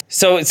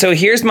So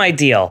here's my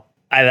deal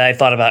I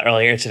thought about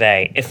earlier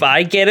today. If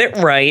I get it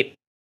right,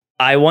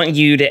 I want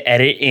you to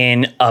edit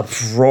in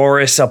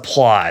uproarious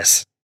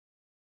applause.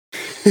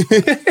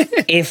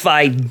 If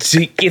I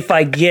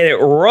get it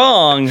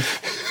wrong,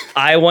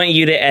 I want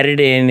you to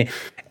edit in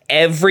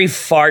every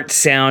fart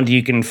sound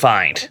you can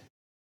find.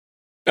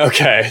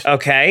 Okay.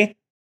 Okay?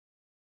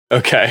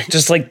 Okay.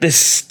 Just like the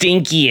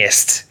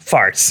stinkiest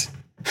farts.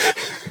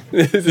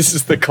 This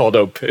is the cold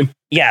open.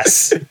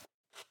 Yes.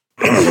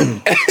 All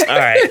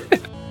right.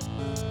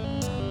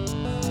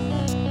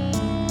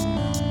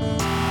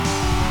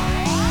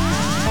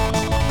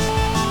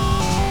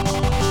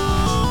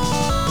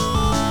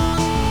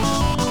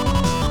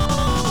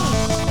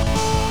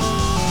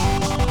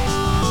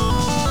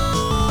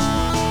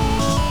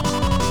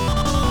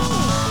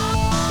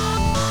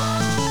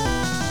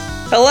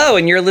 Hello,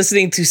 and you're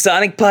listening to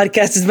Sonic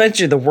Podcast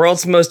Adventure, the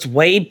world's most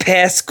way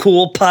past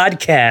cool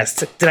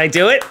podcast. Did I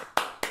do it?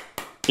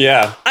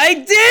 Yeah. I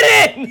did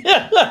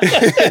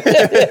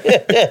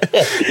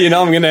it! You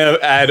know, I'm going to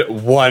add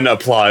one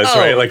applause,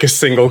 right? Like a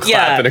single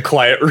clap in a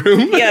quiet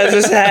room. Yeah,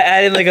 just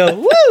add in like a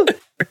woo!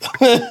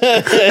 All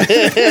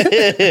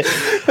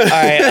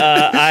right,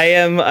 I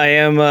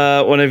am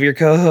one of your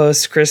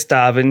co-hosts, Chris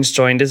Dobbins,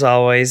 joined as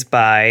always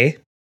by...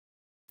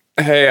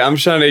 Hey, I'm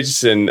Sean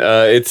Aitchison.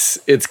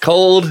 It's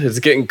cold. It's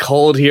getting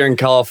cold here in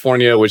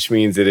California, which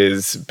means it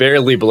is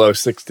barely below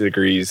 60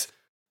 degrees.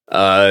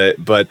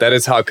 But that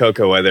is hot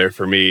cocoa weather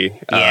for me.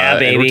 Yeah,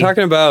 baby. We're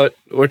talking about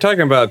what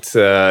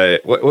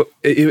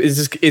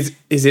is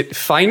it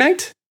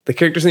Finite? The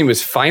character's name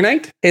is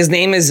Finite? His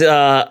name is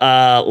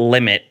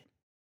Limit.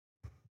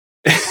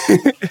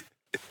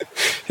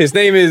 His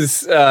name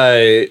is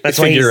That's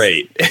Figure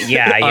 8.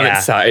 Yeah, on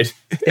its side.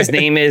 His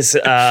name is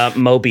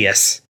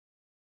Mobius.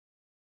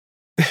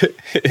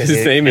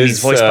 His name is he's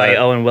voiced by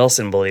Owen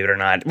Wilson, believe it or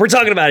not. We're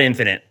talking about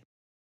Infinite.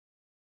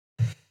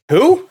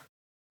 Who?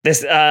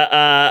 This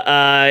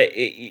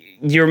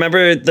you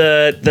remember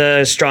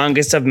the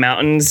strongest of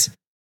mountains,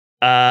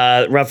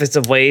 roughest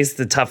of ways,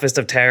 the toughest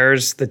of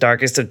terrors, the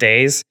darkest of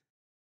days?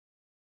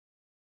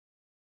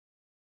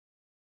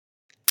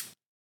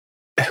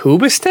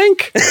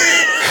 Hoobastank?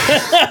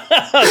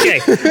 Okay.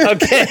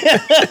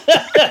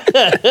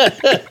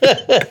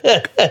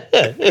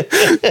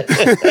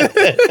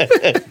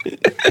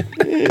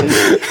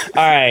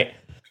 All right.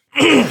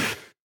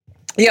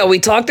 Yeah, we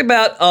talked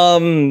about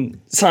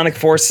Sonic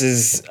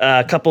Forces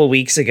a couple of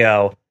weeks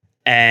ago,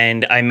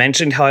 and I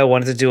mentioned how I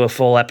wanted to do a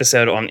full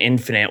episode on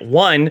Infinite.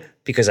 One,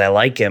 because I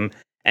like him,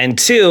 and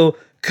two,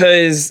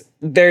 because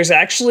there's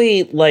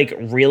actually like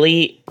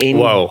really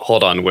Whoa,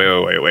 hold on.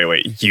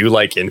 Wait. You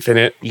like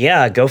Infinite?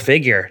 Yeah, go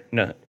figure.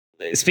 No.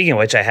 Speaking of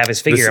which, I have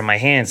his figure in my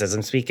hands as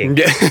I'm speaking.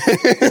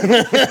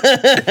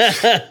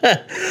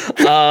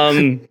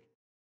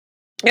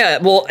 Yeah,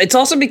 well, it's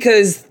also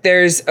because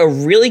there's a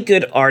really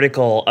good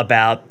article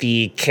about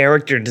the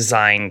character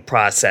design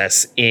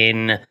process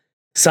in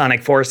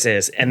Sonic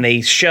Forces, and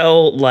they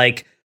show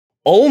like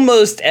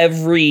almost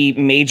every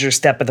major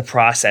step of the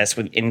process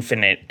with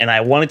Infinite. And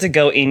I wanted to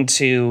go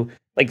into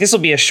like this will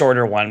be a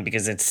shorter one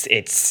because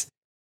it's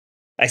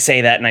I say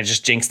that and I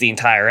just jinx the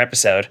entire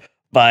episode,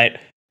 but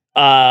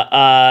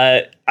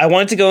I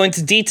wanted to go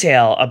into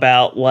detail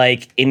about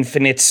like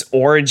Infinite's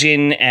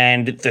origin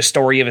and the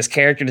story of his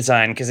character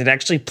design because it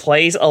actually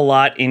plays a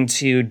lot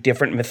into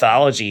different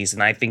mythologies,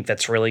 and I think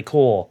that's really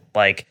cool.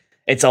 Like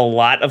it's a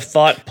lot of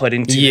thought put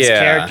into this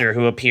character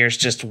who appears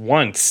just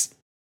once.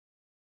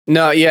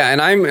 No, yeah,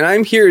 and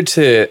I'm here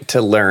to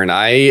learn.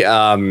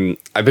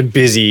 I've been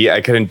busy.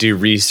 I couldn't do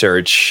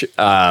research.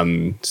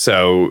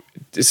 So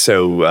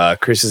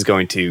Chris is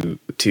going to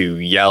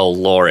yell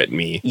lore at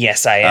me.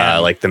 Yes, I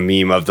am. Like the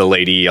meme of the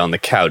lady on the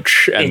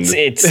couch and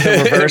it's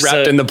the reverse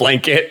wrapped in the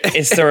blanket.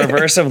 It's the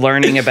reverse of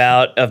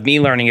me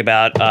learning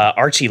about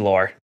Archie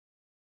lore.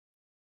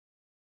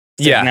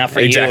 So yeah, now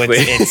for exactly.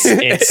 you,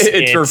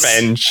 it's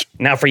revenge.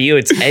 Now for you,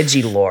 it's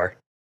edgy lore.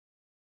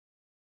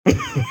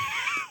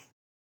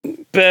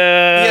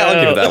 Yeah,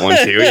 I'll give that one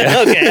too.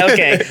 Yeah.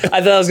 Okay. I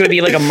thought it was gonna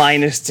be like a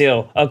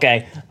 -2.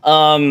 Okay.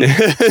 All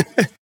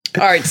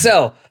right.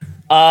 So,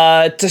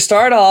 to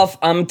start off,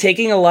 I'm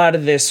taking a lot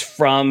of this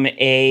from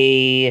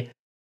a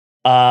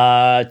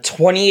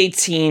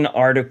 2018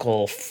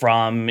 article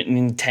from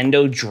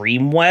Nintendo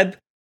Dreamweb.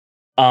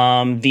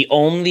 The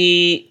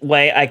only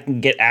way I can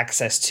get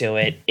access to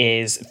it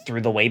is through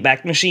the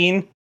Wayback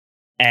Machine.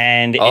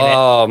 And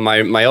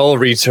my old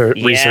researcher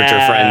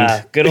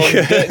friend.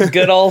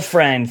 Good old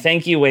friend.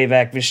 Thank you,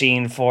 Wayback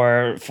Machine,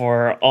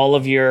 for all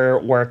of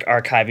your work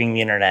archiving the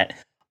internet.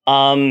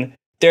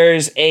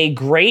 There's a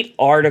great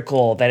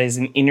article that is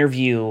an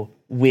interview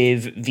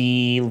with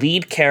the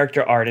lead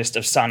character artist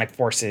of Sonic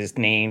Forces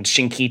named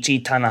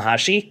Shinkichi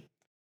Tanahashi.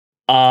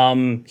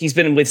 He's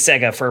been with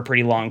Sega for a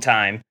pretty long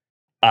time.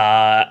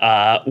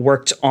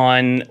 Worked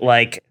on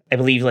like I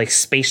believe like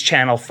Space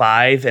Channel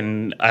 5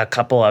 and a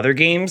couple other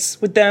games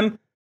with them.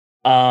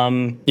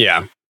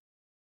 Yeah.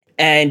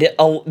 And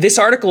this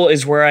article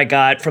is where I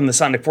got from the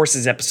Sonic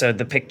Forces episode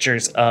the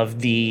pictures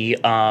of the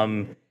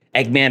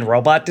Eggman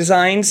robot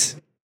designs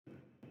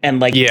and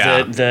like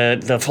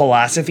the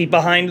philosophy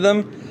behind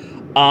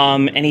them.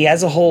 And he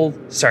has a whole.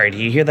 Sorry, do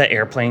you hear that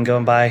airplane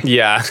going by?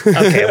 Yeah.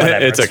 Okay,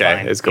 whatever. It's okay.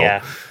 Fine. It's cool.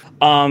 Yeah.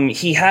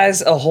 He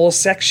has a whole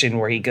section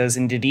where he goes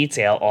into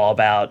detail all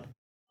about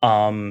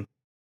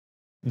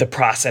the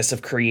process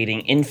of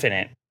creating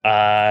Infinite.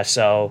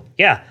 So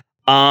yeah.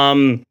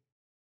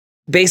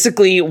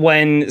 Basically,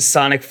 when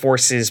Sonic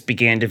Forces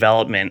began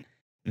development,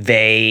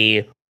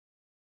 they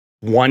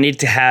wanted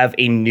to have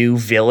a new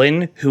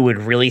villain who would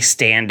really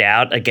stand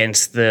out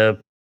against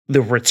the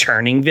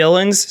returning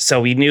villains.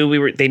 So they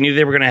knew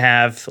they were going to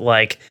have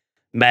like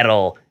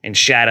Metal and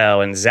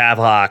Shadow and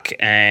Zavok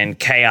and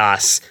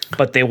Chaos,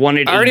 but they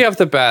wanted already off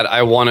the bat,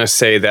 I want to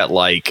say that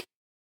like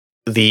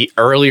the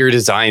earlier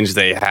designs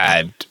they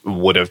had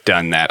would have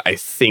done that. I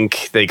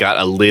think they got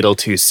a little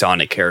too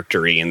Sonic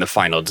character-y in the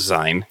final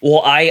design.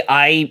 Well,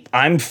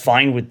 I'm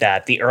fine with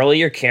that. The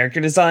earlier character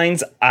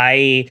designs,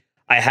 I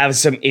have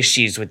some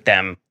issues with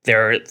them.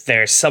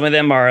 There some of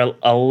them are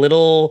a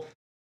little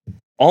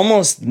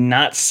almost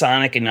not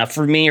Sonic enough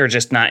for me, or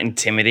just not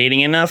intimidating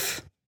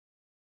enough.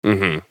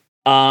 Mm-hmm.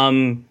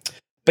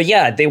 But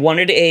yeah, they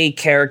wanted a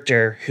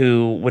character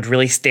who would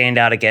really stand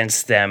out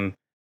against them.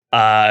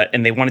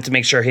 And they wanted to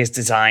make sure his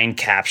design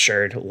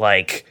captured,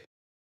 like,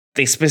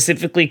 they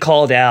specifically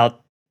called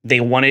out, they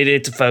wanted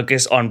it to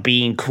focus on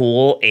being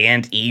cool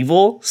and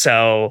evil.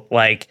 So,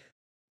 like,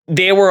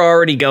 they were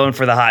already going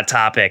for the Hot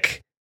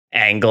Topic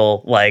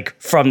angle, like,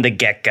 from the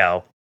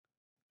get-go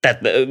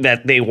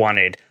that they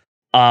wanted.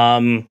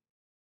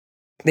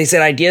 They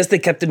said ideas they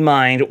kept in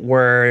mind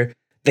were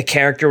the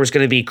character was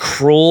going to be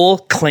cruel,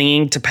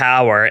 clinging to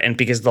power, and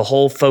because the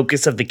whole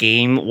focus of the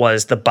game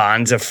was the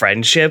bonds of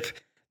friendship,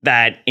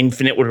 that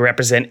Infinite would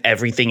represent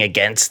everything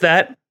against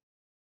that.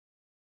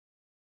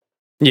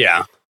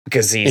 Yeah.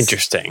 Because he's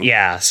interesting.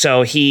 Yeah.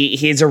 So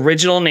his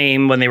original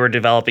name when they were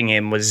developing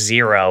him was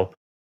Zero.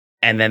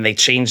 And then they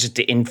changed it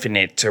to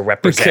Infinite to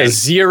represent. Because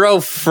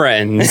zero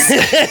friends.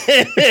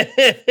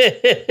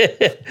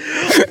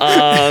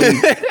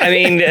 I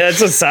mean, that's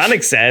what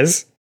Sonic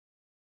says.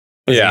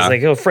 Yeah. He's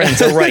like, oh,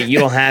 friends, oh, right, you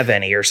don't have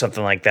any, or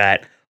something like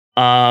that.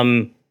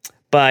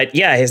 But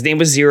yeah, his name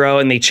was Zero,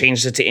 and they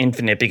changed it to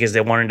Infinite because they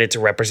wanted it to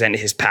represent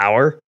his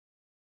power.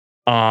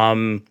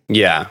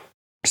 Yeah.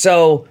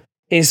 So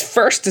his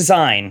first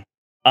design,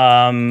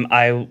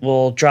 I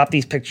will drop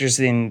these pictures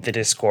in the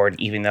Discord,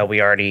 even though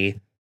we already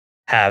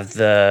have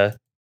the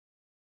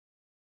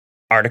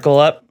article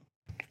up.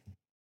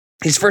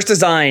 His first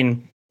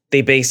design,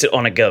 they based it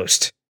on a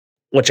ghost,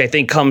 which I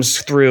think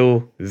comes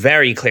through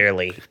very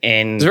clearly.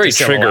 It's very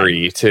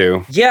triggery,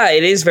 too. Yeah,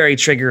 it is very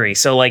triggery.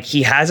 So, like,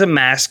 he has a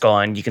mask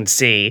on, you can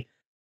see.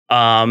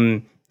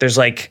 There's,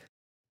 like,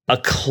 a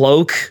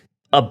cloak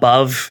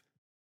above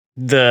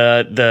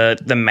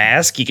the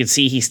mask. You can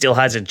see he still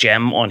has a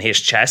gem on his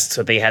chest,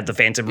 so they had the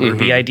Phantom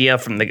Ruby idea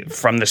from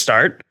the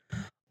start.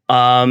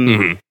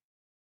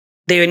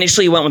 They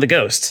initially went with a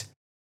ghost.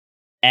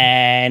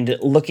 And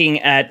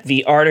looking at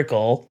the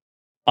article...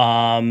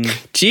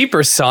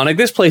 Jeepers, Sonic,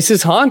 this place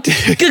is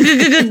haunted.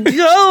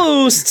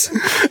 Ghost!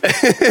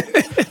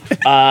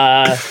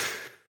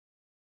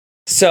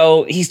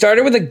 So he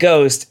started with a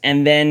ghost,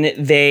 and then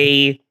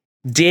they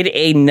did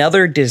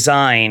another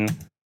design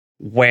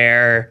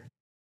where,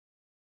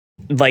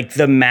 like,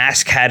 the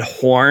mask had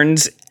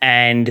horns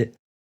and,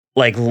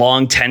 like,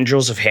 long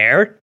tendrils of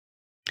hair.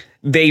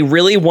 They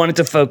really wanted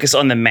to focus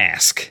on the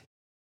mask.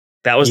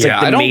 That was like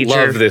the I don't major...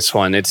 love this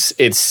one.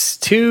 It's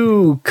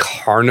too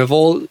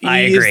carnival-y. I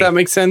agree. Does that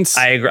make sense?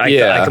 I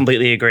agree. I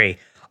completely agree.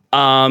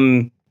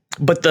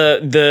 But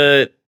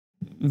the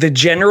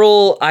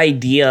general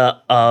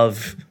idea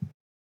of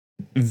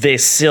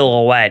this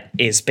silhouette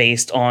is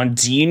based on,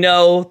 do you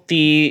know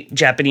the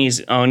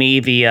Japanese Oni,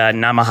 the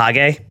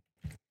Namahage?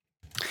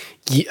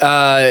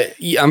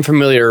 I'm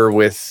familiar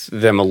with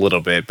them a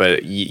little bit,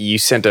 but you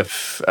sent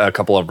a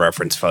couple of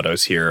reference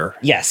photos here.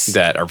 Yes.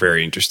 That are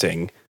very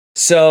interesting.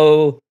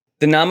 So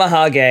the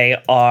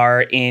Namahage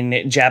are,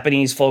 in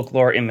Japanese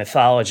folklore and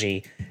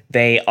mythology,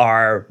 they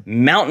are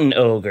mountain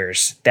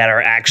ogres that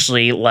are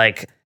actually,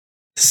 like,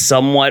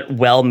 somewhat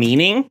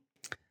well-meaning.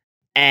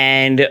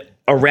 And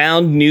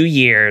around New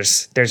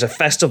Year's, there's a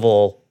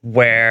festival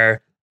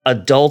where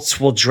adults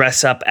will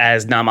dress up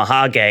as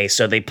Namahage.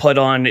 So they put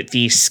on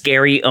these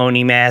scary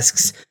Oni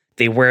masks.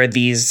 They wear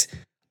these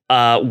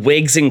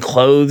wigs and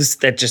clothes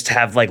that just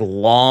have, like,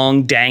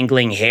 long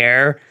dangling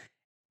hair.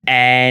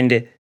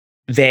 And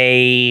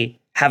they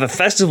have a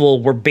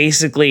festival where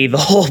basically the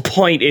whole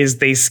point is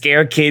they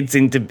scare kids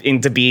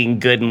into being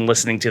good and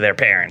listening to their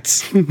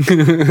parents.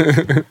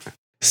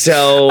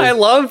 So I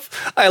love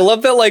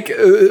that,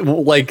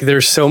 like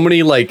there's so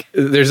many, like,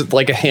 there's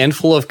like a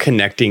handful of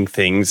connecting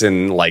things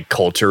in, like,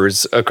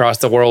 cultures across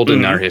the world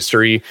in our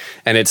history,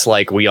 and it's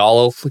like we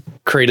all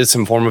created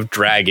some form of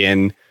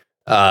dragon.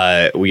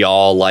 We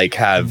all, like,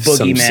 have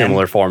some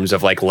similar forms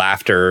of, like,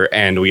 laughter,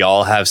 and we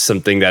all have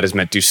something that is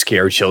meant to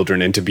scare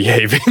children into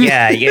behaving.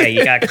 Yeah.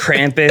 You got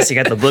Krampus, you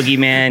got the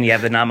Boogeyman, you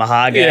have the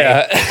Namahage.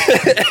 Yeah.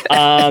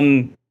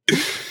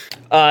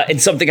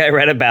 And something I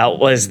read about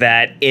was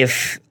that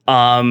if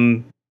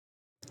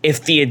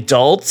the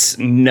adults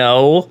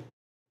know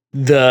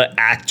the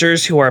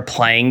actors who are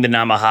playing the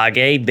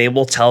Namahage, they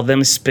will tell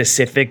them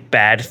specific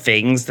bad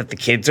things that the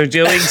kids are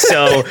doing.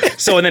 So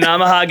when the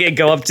Namahage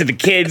go up to the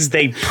kids,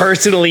 they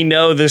personally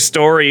know the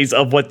stories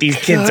of what these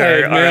kids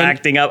are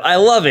acting up. I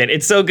love it.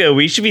 It's so good.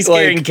 We should be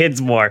scaring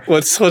kids more.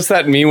 What's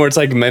that meme where it's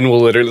like men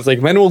will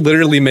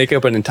literally make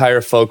up an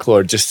entire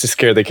folklore just to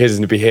scare the kids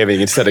into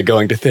behaving instead of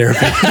going to therapy.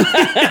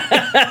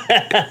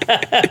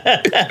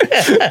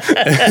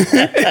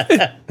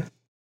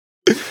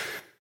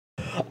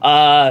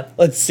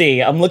 Let's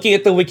see. I'm looking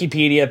at the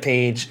Wikipedia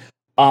page.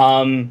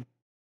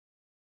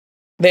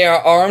 They are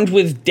armed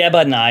with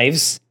deba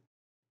knives,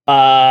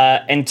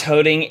 and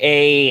toting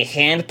a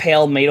hand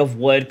pail made of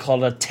wood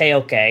called a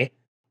teoke.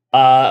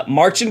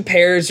 March in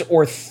pairs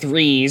or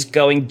threes,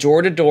 going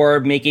door to door,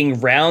 making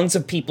rounds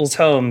of people's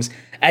homes,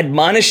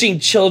 admonishing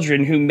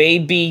children who may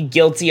be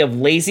guilty of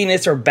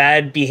laziness or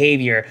bad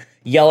behavior,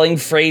 yelling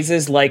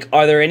phrases like,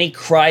 "Are there any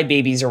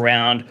crybabies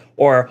around?"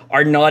 or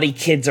 "Are naughty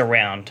kids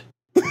around?"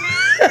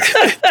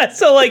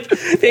 So like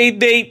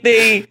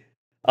they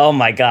oh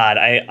my god,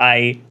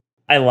 I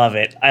love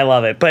it. I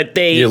love it. But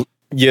they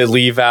you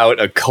leave out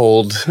a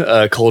cold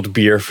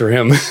beer for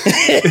him.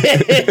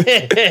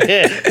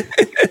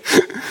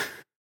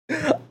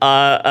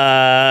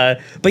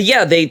 But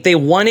yeah, they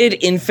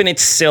wanted Infinite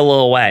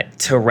Silhouette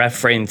to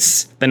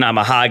reference the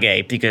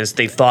Namahage because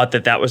they thought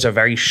that was a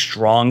very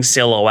strong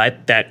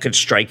silhouette that could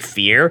strike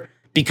fear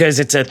because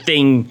it's a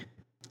thing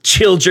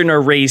children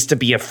are raised to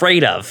be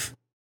afraid of.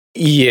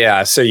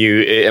 Yeah, so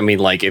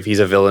if he's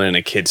a villain in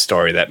a kid's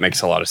story, that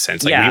makes a lot of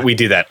sense. Like we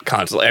do that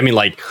constantly. I mean,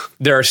 like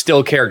there are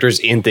still characters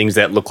in things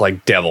that look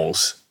like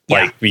devils,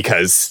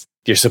 because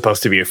you're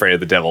supposed to be afraid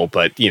of the devil,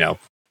 but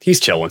he's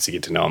chill once you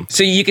get to know him.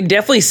 So you can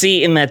definitely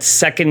see in that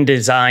second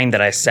design that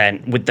I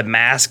sent with the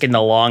mask and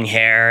the long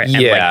hair and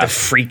like the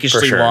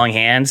freakishly long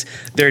hands.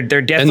 They're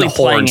definitely and the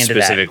playing horns into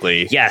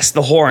specifically. that. Yes,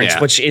 the horns,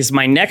 which is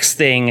my next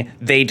thing.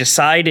 They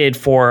decided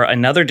for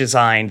another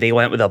design, they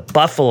went with a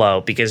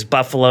buffalo because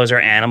buffaloes are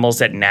animals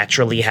that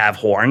naturally have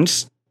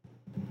horns.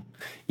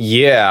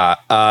 Yeah,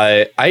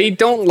 I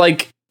don't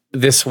like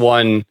this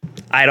one.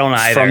 I don't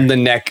either. From the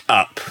neck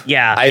up.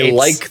 Yeah. I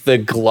like the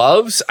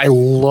gloves. I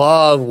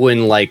love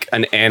when like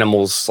an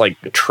animal's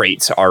like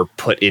traits are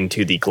put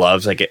into the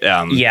gloves. Like it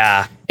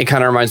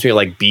kind of reminds me of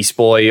like Beast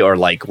Boy or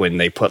like when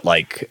they put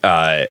like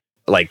the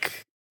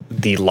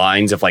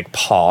lines of like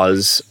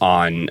paws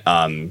on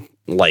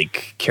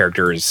like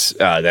characters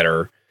that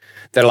are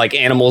like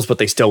animals, but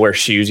they still wear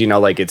shoes,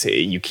 like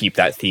you keep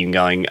that theme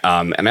going.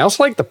 And I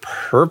also like the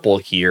purple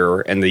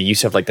here and the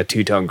use of like the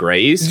two-tone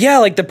grays. Yeah,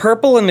 like the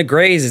purple and the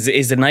grays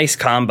is a nice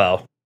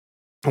combo.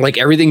 Like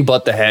everything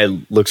but the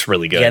head looks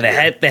really good.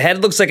 Yeah, the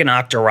head looks like an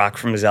Octorok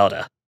from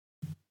Zelda.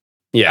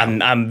 Yeah.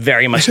 I'm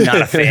very much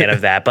not a fan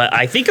of that, but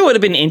I think it would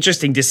have been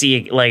interesting to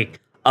see like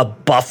a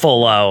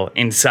buffalo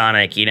in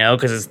Sonic,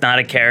 because it's not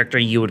a character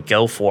you would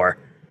go for.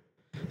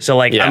 So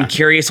like I'm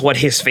curious what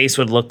his face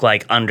would look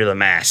like under the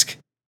mask.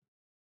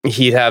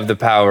 He'd have the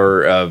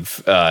power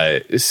of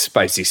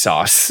spicy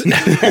sauce.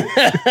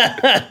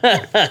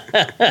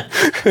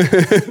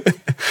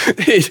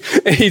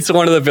 He's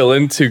one of the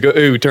villains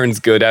who turns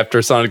good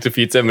after Sonic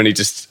defeats him, and he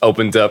just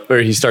opens up, or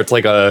he starts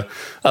like a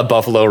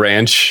Buffalo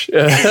Ranch,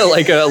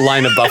 like a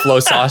line of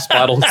buffalo sauce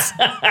bottles.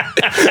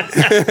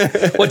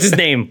 What's his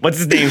name,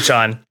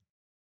 Sean?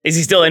 Is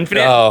he still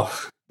Infinite?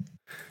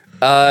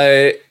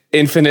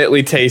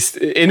 Infinitely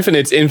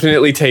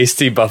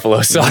tasty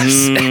buffalo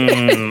sauce.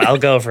 I'll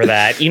go for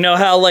that. You know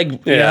how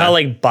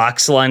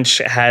Box Lunch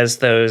has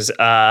those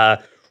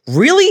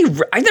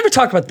really, I never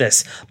talked about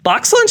this.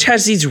 Box Lunch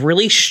has these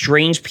really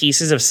strange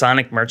pieces of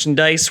Sonic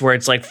merchandise where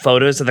it's like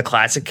photos of the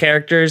classic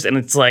characters and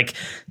it's like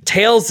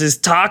Tails is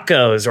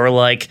tacos or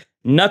like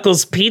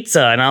Knuckles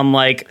pizza, and I'm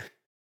like,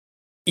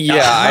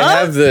 I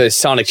have the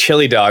Sonic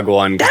chili dog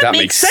one because that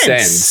makes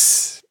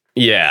sense.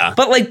 Yeah,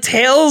 but like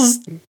Tails,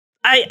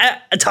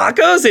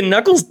 tacos and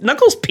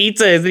Knuckles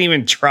pizza isn't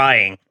even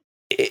trying.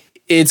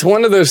 It's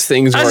one of those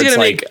things where it's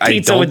like I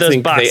don't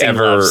think they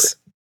ever.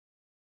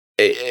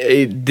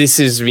 This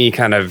is me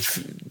kind of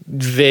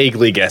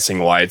vaguely guessing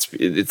why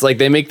it's like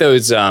they make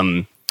those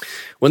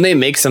when they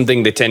make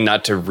something they tend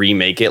not to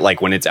remake it.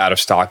 Like when it's out of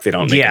stock, they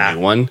don't make a new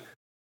one.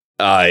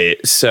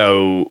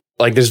 So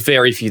like there's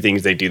very few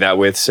things they do that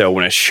with. So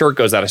when a shirt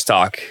goes out of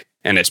stock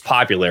and it's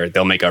popular,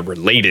 they'll make a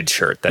related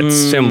shirt that's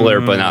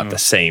similar but not the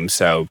same.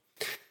 So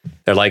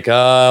they're like,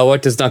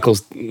 what does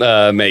Knuckles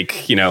make?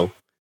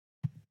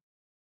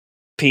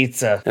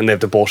 Pizza. And they have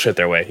to bullshit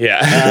their way.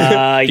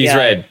 Yeah. He's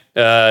red.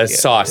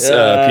 Sauce.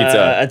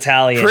 Pizza.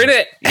 Italian. Print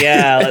it.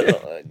 Yeah.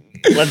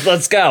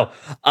 Let's go.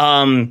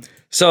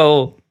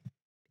 So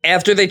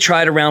after they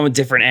tried around with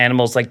different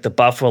animals like the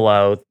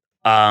buffalo,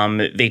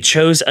 they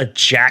chose a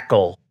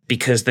jackal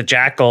because the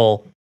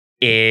jackal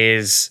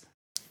is...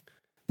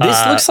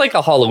 This looks like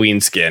a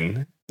Halloween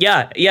skin.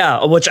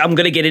 Yeah, which I'm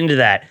going to get into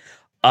that.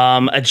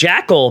 A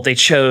jackal they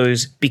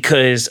chose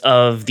because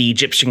of the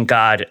Egyptian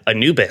god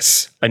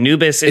Anubis.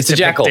 Anubis is It's a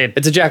jackal.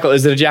 It's a jackal.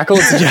 Is it a jackal?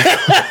 It's a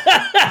jackal.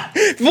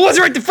 If it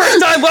wasn't right the first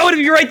time, why would it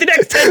be right the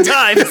next 10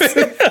 times?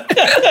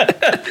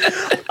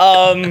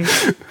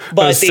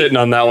 But I was sitting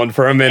on that one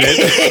for a minute.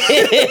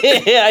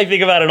 I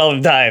think about it all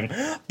the time.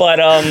 But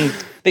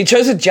they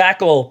chose a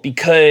jackal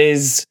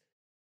because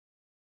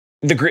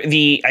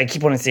the I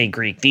keep wanting to say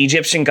Greek. The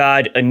Egyptian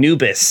god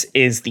Anubis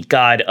is the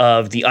god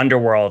of the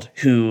underworld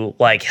who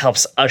like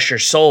helps usher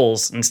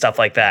souls and stuff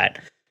like that.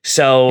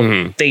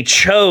 So they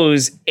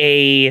chose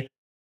a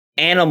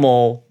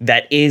animal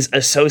that is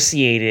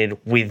associated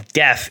with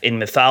death in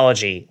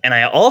mythology. And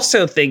I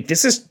also think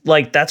this is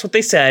like, that's what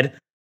they said,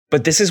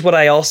 but this is what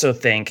I also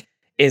think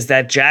is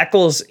that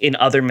jackals in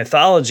other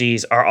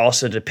mythologies are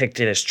also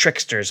depicted as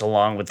tricksters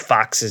along with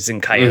foxes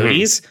and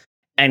coyotes.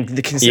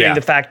 And considering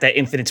the fact that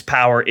Infinite's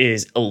power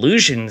is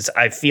illusions,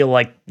 I feel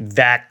like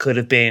that could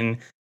have been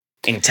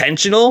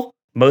intentional,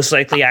 most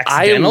likely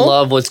accidental. I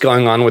love what's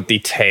going on with the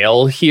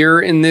tail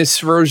here in this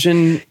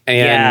version.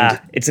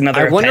 And it's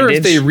another I wonder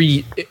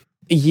appendage.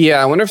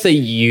 I wonder if they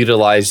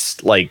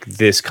utilized like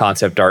this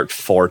concept art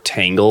for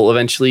Tangle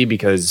eventually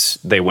because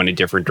they went a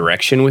different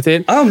direction with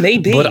it. Oh,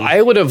 maybe. But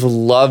I would have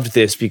loved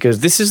this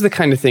because this is the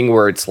kind of thing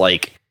where it's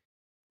like,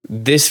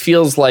 this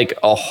feels like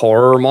a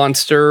horror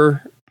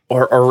monster.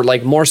 Or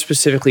like more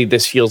specifically,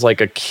 this feels like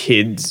a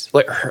kid's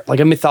like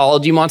a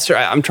mythology monster.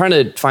 I'm trying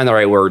to find the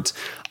right words.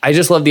 I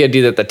just love the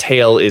idea that the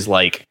tail is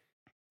like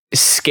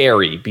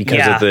scary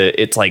because of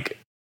it's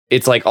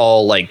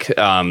all like it's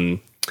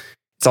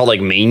all like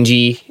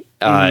mangy.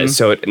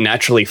 So it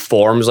naturally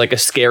forms like a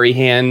scary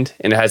hand,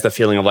 and it has the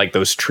feeling of like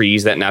those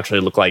trees that naturally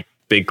look like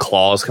big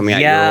claws coming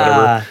at you or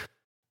whatever.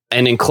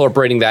 And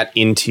incorporating that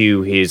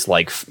into his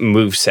like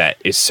moveset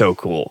is so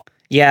cool.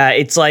 Yeah,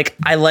 it's like,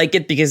 I like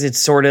it because it's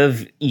sort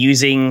of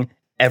using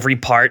every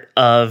part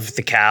of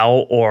the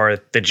cow or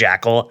the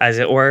jackal, as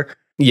it were.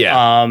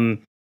 Yeah.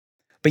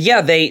 But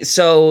yeah,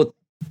 so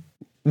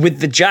with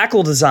the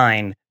jackal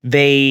design,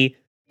 they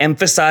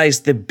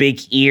emphasized the big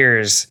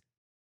ears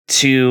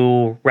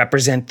to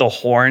represent the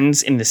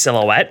horns in the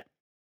silhouette.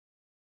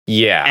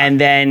 Yeah. And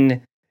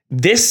then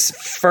this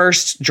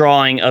first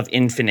drawing of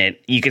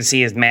Infinite, you can see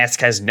his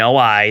mask has no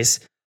eyes.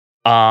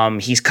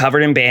 He's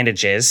covered in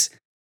bandages.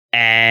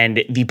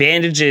 And the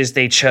bandages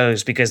they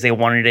chose because they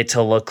wanted it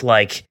to look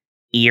like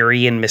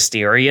eerie and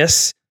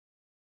mysterious.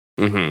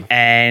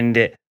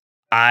 And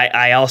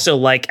I also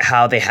like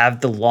how they have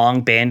the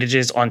long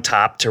bandages on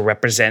top to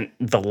represent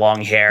the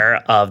long hair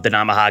of the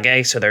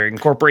Namahage. So they're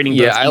incorporating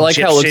both I like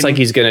how it looks like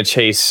he's going to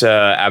chase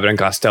Abbott and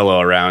Costello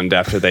around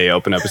after they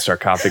open up a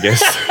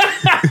sarcophagus.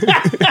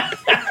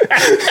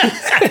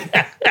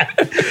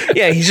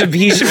 Yeah, he should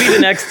be the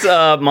next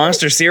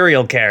monster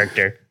serial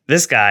character.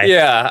 This guy.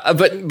 Yeah,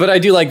 but I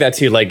do like that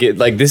too. Like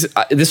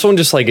this one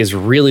just like is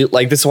really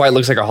like, this is why it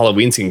looks like a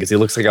Halloween scene, because he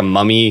looks like a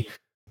mummy,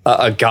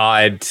 a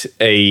god,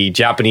 a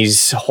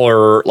Japanese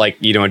horror, like,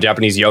 you know, a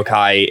Japanese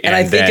yokai, and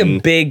I think a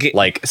big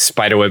like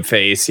spiderweb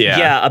face.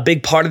 Yeah, a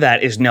big part of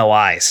that is no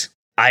eyes.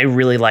 I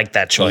really like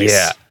that choice.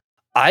 Yeah.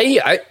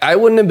 I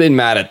wouldn't have been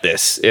mad at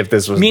this if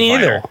this was Me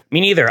neither. final. Me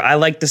neither. I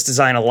like this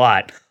design a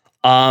lot.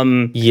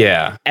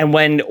 Yeah. And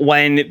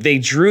when they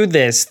drew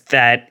this,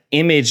 that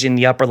image in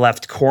the upper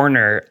left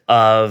corner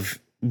of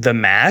the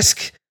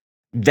mask,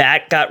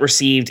 that got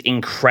received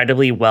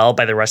incredibly well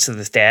by the rest of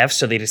the staff.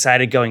 So they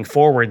decided going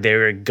forward, they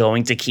were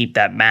going to keep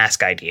that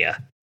mask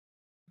idea.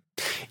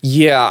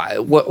 Yeah.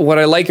 What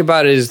I like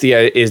about it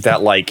is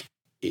that like,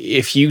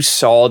 if you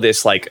saw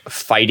this like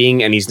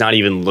fighting and he's not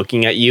even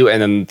looking at you,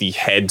 and then the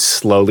head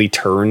slowly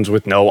turns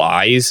with no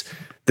eyes,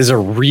 there's a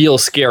real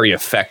scary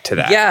effect to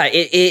that. Yeah,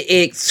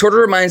 it sort of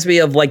reminds me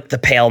of like the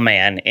Pale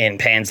Man in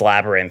Pan's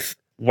Labyrinth,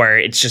 where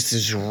it's just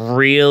this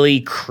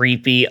really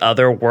creepy,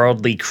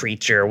 otherworldly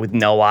creature with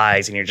no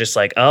eyes. And you're just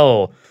like,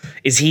 oh,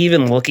 is he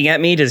even looking at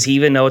me? Does he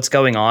even know what's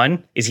going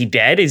on? Is he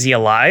dead? Is he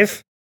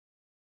alive?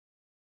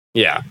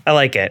 Yeah. I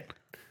like it.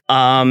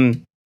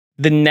 The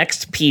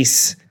next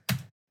piece,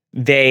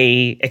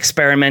 they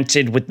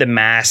experimented with the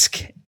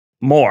mask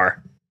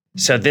more.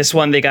 So this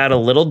one, they got a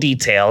little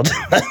detailed.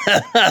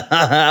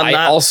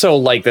 I also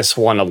like this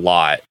one a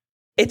lot.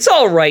 It's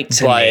all right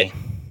to me.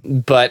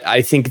 But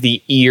I think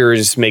the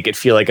ears make it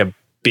feel like a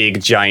big,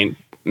 giant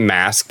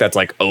mask that's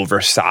like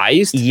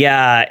oversized.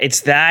 Yeah,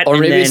 it's that. Or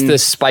maybe it's the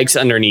spikes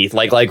underneath.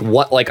 Like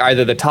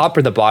either the top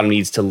or the bottom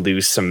needs to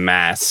lose some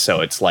mass,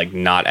 so it's like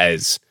not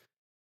as...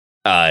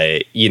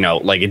 like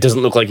it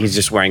doesn't look like he's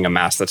just wearing a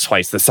mask that's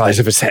twice the size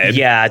of his head.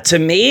 Yeah, to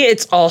me,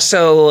 it's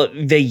also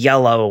the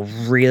yellow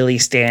really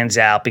stands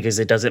out because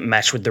it doesn't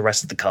mesh with the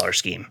rest of the color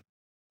scheme.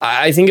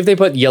 I think if they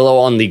put yellow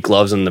on the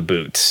gloves and the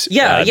boots,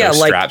 those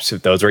like straps,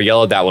 if those were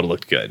yellow, that would have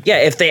looked good. Yeah,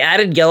 if they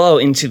added yellow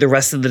into the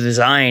rest of the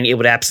design, it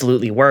would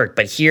absolutely work.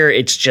 But here,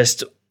 it's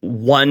just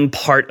one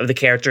part of the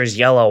character is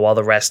yellow while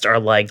the rest are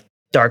like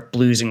dark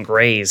blues and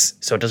grays.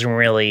 So it doesn't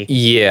really...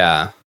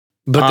 Yeah.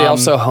 But they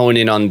also hone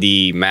in on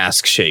the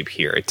mask shape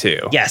here, too.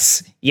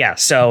 Yes. Yeah.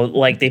 So,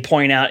 like, they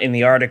point out in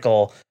the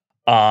article,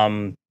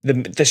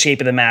 The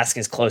shape of the mask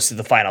is close to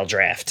the final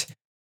draft.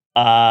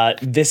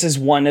 This is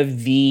one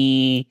of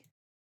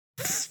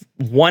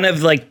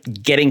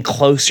like getting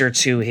closer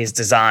to his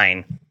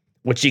design,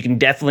 which you can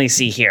definitely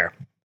see here.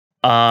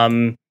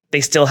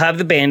 They still have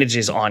the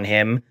bandages on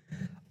him.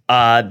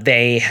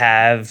 They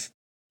have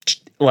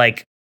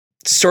like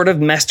sort of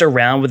messed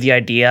around with the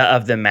idea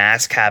of the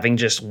mask having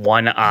just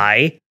one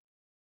eye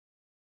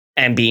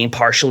and being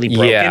partially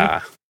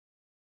broken.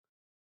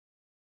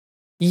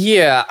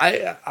 Yeah,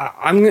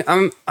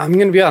 I'm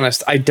gonna be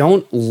honest. I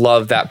don't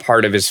love that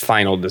part of his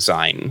final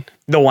design.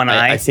 The one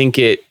eye. I think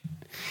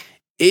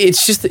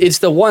it's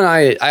the one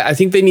eye. I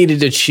think they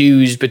needed to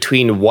choose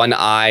between one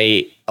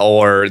eye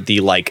or the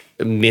like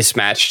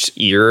mismatched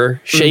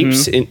ear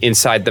shapes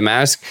inside the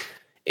mask.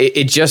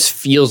 It just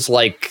feels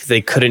like they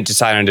couldn't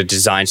decide on a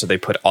design, so they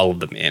put all of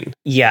them in.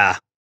 Yeah.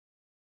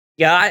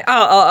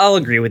 I'll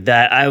agree with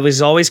that. I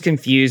was always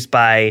confused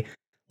by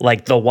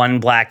like the one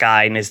black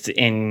eye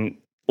in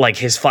like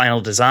his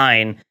final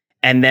design,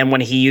 and then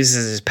when he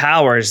uses his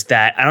powers,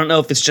 that I don't know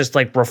if it's just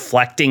like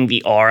reflecting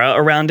the aura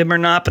around him or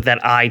not, but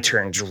that eye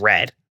turns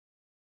red.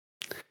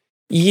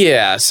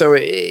 Yeah, so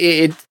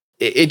it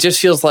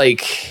just feels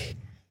like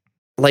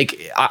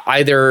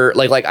either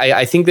like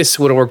I think this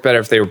would have worked better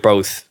if they were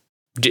both.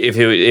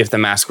 If the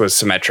mask was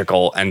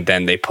symmetrical and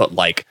then they put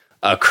like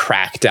a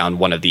crack down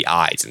one of the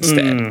eyes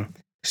instead.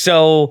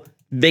 So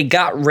they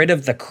got rid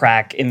of the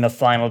crack in the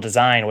final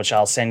design, which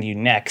I'll send you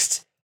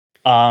next.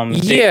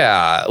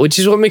 Which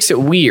is what makes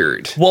it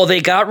weird. Well,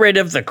 they got rid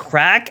of the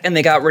crack and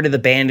they got rid of the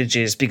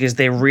bandages because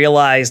they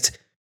realized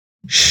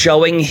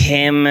showing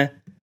him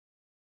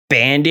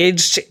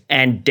bandaged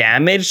and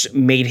damaged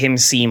made him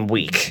seem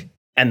weak,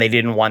 and they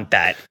didn't want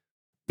that.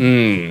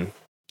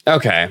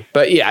 Okay,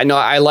 but yeah, no,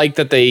 I like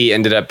that they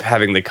ended up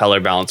having the color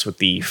balance with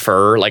the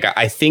fur. Like,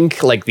 I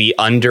think like the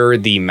under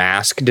the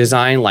mask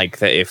design, like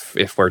that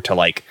if we're to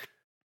like,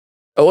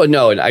 oh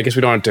no, I guess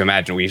we don't have to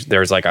imagine.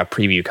 There's like a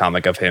preview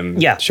comic of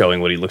him showing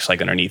what he looks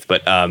like underneath.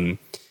 But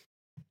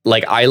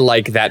like I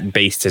like that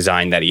base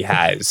design that he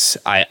has.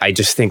 I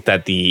just think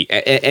that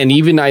and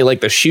even I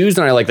like the shoes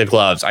and I like the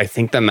gloves. I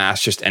think the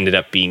mask just ended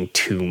up being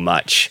too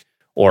much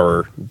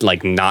or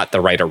like not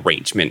the right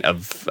arrangement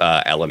of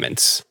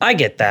elements. I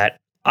get that.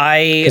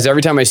 Because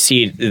every time I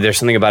see it, there's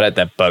something about it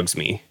that bugs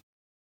me.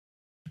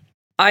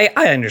 I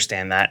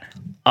understand that.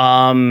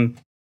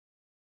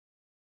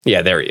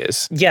 Yeah, there he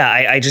is. Yeah,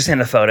 I just sent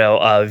a photo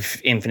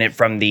of Infinite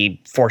from the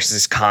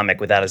Forces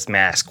comic without his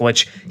mask,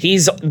 which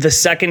he's the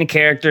second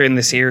character in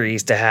the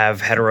series to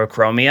have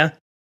heterochromia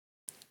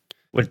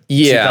with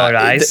two-colored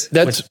eyes.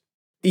 That's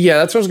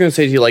what I was going to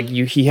say to you. Like,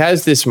 he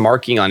has this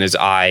marking on his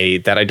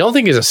eye that I don't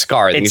think is a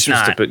scar. I think it's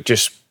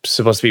just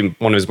supposed to be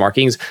one of his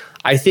markings.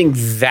 I think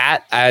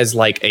that as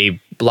like a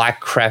black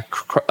crack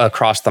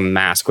across the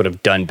mask would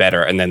have done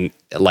better, and then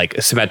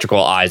like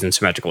symmetrical eyes and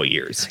symmetrical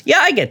ears. Yeah,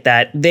 I get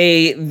that.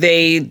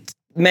 They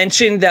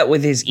mentioned that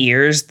with his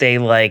ears, they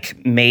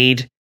like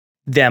made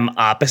them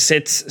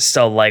opposites.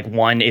 So like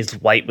one is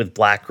white with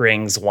black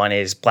rings, one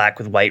is black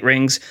with white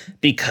rings,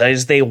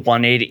 because they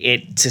wanted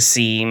it to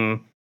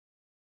seem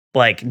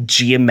like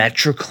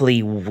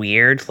geometrically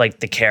weird, like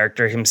the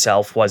character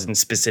himself wasn't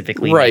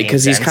specifically right,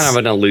 because he's kind of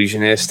an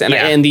illusionist,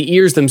 and the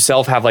ears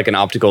themselves have like an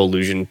optical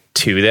illusion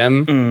to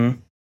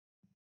them.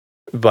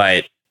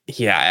 But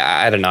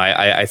yeah, I don't know.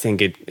 I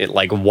think it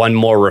like one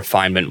more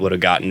refinement would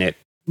have gotten it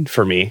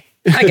for me.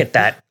 I get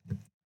that.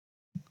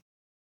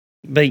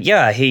 But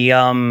yeah,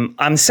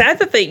 I'm sad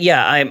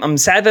that I'm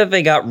sad that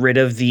they got rid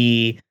of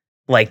the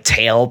like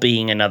tail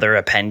being another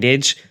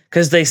appendage,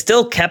 because they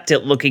still kept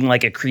it looking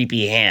like a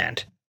creepy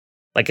hand.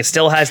 Like it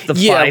still has the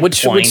 5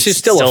 which points. Is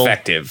still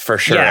effective for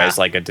sure as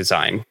like a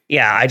design.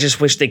 Yeah, I just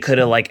wish they could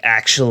have like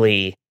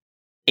actually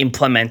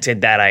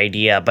implemented that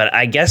idea. But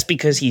I guess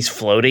because he's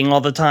floating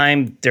all the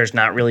time, there's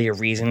not really a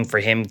reason for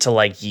him to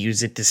like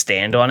use it to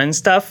stand on and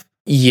stuff.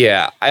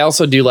 Yeah, I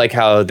also do like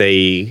how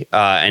they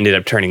ended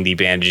up turning the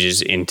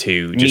bandages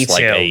into just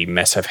like a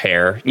mess of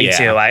hair. Me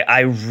too.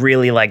 I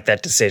really like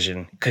that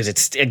decision because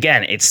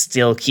it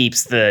still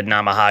keeps the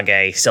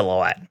Namahage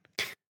silhouette.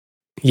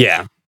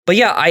 Yeah. But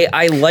yeah,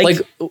 I like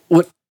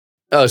what.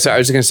 Oh, sorry. I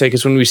was going to say,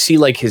 because when we see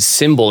like his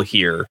symbol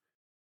here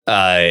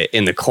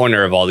in the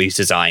corner of all these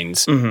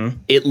designs,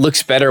 it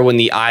looks better when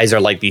the eyes are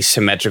like these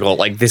symmetrical.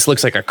 Like this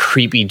looks like a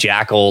creepy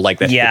jackal, like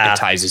that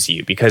hypnotizes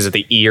you, because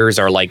the ears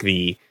are like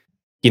the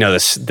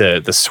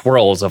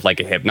swirls of like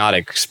a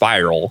hypnotic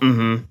spiral.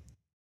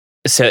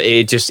 So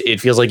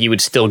it feels like you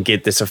would still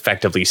get this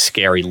effectively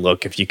scary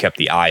look if you kept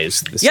the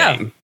eyes the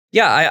same.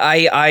 Yeah,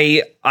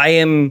 I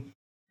am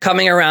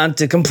coming around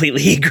to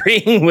completely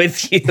agreeing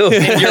with you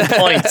in your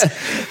points.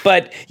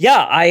 But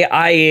yeah,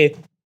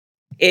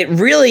 it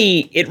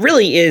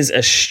really is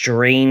a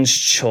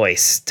strange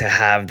choice to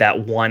have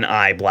that one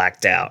eye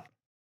blacked out.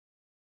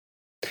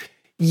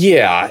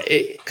 Yeah,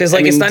 because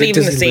it's not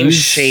even the same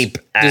shape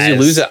as... Does he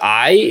lose an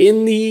eye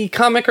in the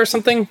comic or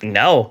something?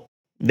 No.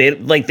 They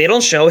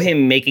don't show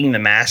him making the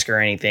mask or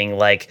anything.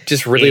 Like,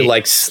 just really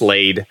like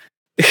Slade.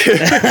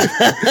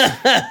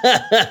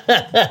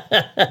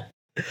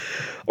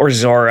 or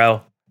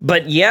Zorro.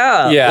 But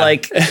yeah.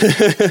 Like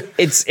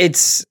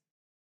it's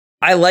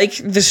I like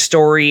the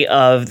story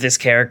of this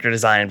character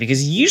design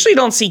because you usually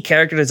don't see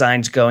character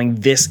designs going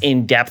this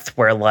in depth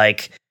where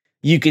like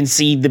you can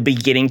see the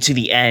beginning to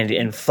the end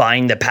and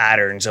find the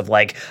patterns of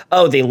like,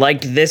 oh, they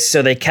liked this,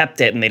 so they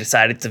kept it and they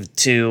decided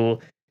to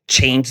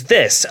change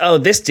this. Oh,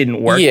 this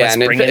didn't work. Yeah, Let's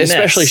and bring it in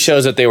especially this.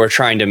 shows that they were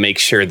trying to make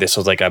sure this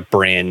was like a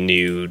brand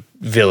new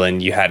villain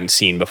you hadn't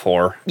seen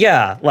before.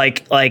 Yeah,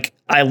 like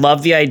I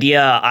love the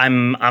idea.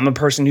 I'm a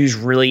person who's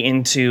really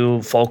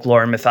into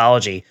folklore and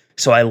mythology.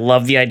 So I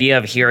love the idea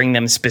of hearing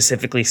them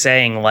specifically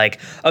saying like,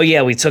 oh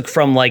yeah, we took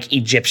from like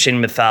Egyptian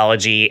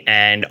mythology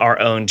and our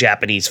own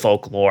Japanese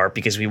folklore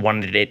because we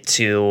wanted it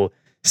to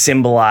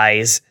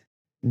symbolize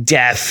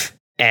death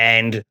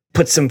and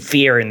put some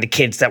fear in the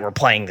kids that were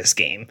playing this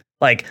game.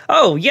 Like,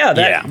 oh yeah,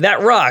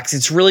 that rocks.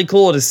 It's really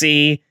cool to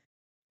see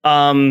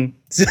Sonic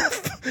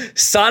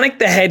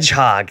the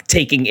Hedgehog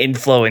taking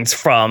influence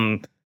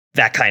from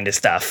that kind of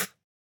stuff.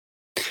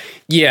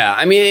 Yeah,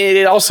 I mean,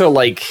 it also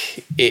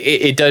like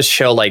it does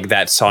show like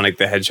that Sonic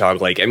the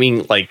Hedgehog. Like, I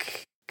mean,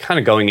 like kind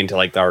of going into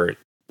like our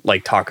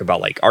like talk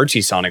about like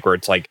Archie Sonic, where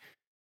it's like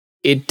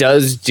it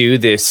does do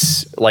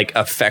this like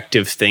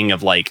effective thing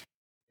of like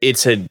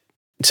it's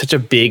such a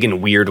big and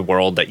weird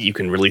world that you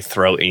can really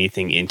throw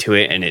anything into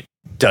it and it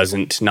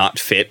doesn't not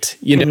fit,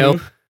 you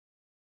know.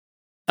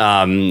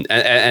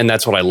 And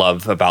that's what I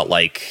love about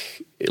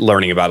like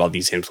learning about all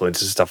these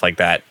influences and stuff like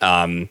that.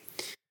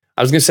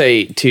 I was going to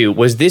say, too,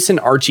 was this an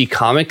Archie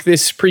comic,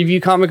 this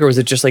preview comic, or was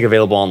it just like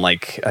available on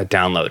like a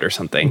download or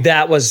something?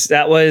 That was the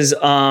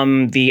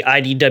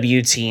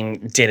IDW team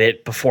did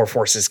it before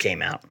Forces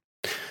came out.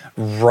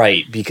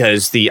 Right,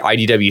 because the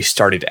IDW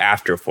started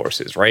after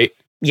Forces, right?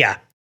 Yeah.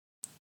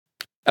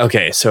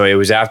 Okay, so it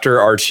was after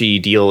Archie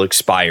deal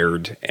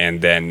expired,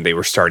 and then they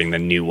were starting the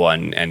new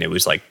one, and it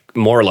was like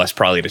more or less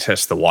probably to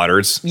test the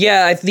waters.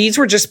 Yeah, these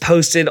were just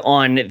posted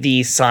on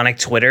the Sonic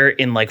Twitter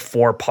in like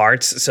 4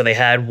 parts. So they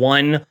had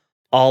one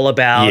all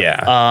about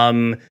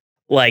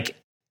like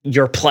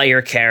your player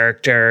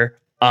character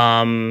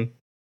and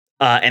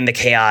the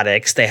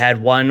Chaotix. They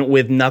had one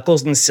with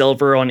Knuckles and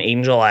Silver on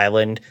Angel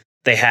Island.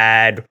 They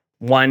had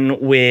one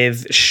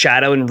with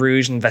Shadow and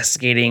Rouge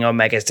investigating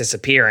Omega's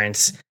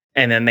disappearance.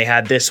 And then they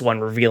had this one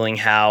revealing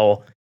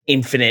how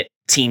Infinite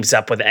teams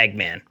up with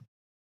Eggman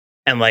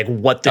and like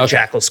what the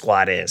Jackal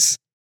Squad is.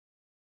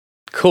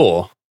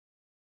 Cool.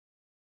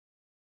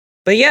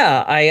 But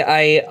yeah,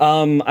 I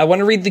want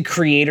to read the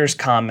creator's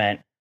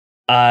comment,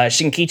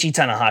 Shinkichi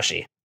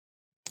Tanahashi.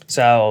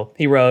 So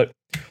he wrote,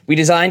 "We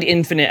designed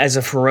Infinite as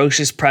a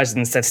ferocious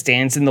presence that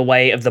stands in the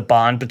way of the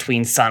bond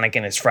between Sonic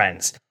and his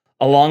friends.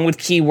 Along with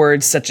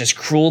keywords such as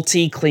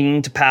cruelty,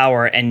 clinging to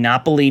power, and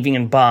not believing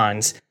in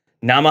bonds,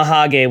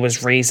 Namahage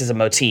was raised as a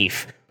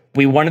motif.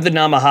 We wanted the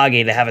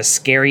Namahage to have a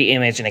scary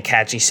image and a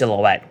catchy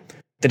silhouette.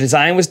 The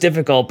design was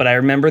difficult, but I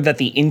remember that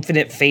the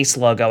Infinite face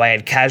logo I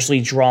had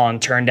casually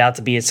drawn turned out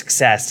to be a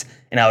success,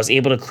 and I was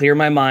able to clear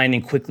my mind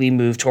and quickly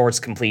move towards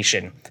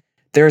completion.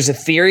 There is a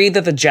theory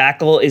that the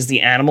jackal is the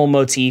animal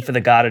motif of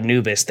the god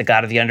Anubis, the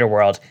god of the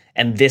underworld,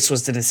 and this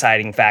was the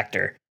deciding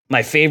factor.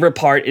 My favorite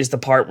part is the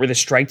part where the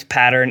striped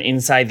pattern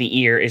inside the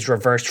ear is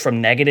reversed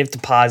from negative to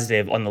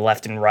positive on the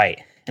left and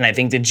right, and I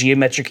think the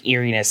geometric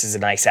eeriness is a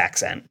nice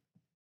accent."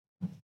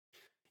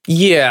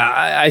 Yeah,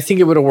 I think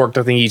it would have worked.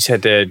 I think you just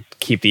had to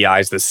keep the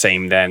eyes the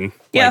same then.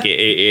 Yeah. Like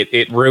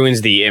it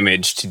ruins the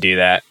image to do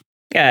that.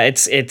 Yeah,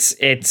 it's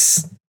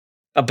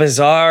a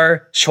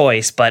bizarre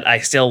choice, but I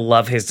still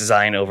love his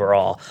design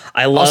overall.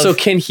 Also,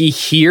 can he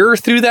hear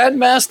through that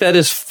mask? That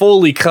is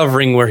fully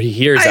covering where he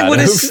hears out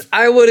of.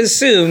 I would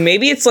assume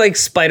maybe it's like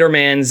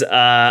Spider-Man's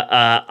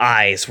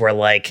eyes, where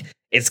like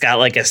it's got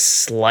like a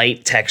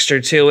slight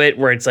texture to it,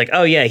 where it's like,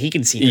 oh yeah, he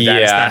can see through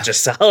that. It's not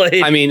just solid.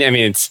 I mean,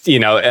 it's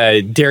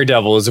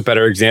Daredevil is a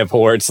better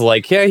example where it's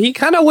like, yeah, he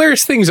kind of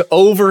wears things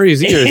over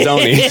his ears, don't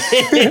he?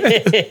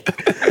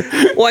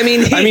 Well, I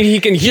mean,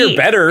 he can hear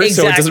better,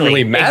 so it doesn't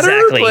really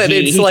matter. But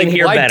it's like,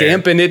 why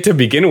dampen it to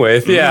begin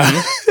with?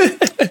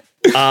 Mm-hmm.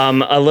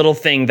 Yeah. A little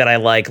thing that I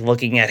like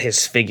looking at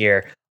his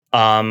figure,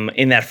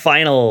 in that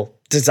final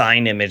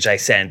design image I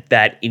sent,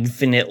 that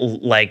Infinite,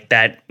 like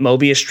that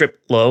Mobius strip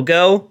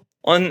logo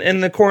in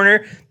the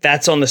corner,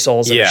 that's on the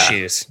soles of his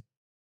shoes.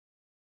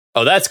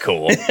 Oh, that's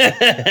cool. He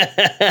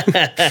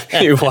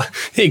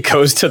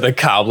goes to the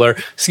cobbler.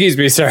 "Excuse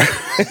me, sir."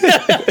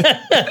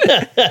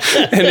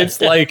 And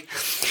it's like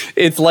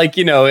it's like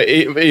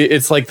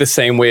the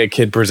same way a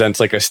kid presents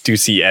like a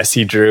Stussy S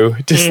he drew,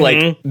 just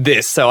like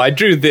this. So I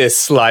drew this,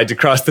 slides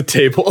across the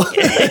table.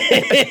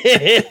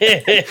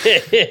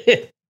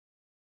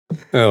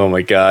 Oh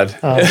my god.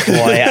 Oh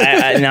boy.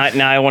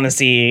 Now I want to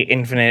see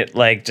Infinite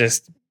like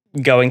just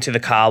going to the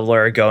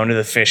cobbler, going to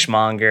the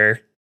fishmonger,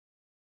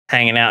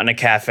 hanging out in a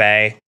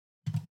cafe.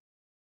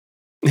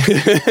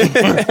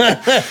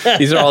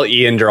 These are all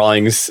Ian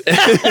drawings.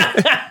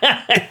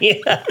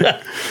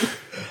 Yeah.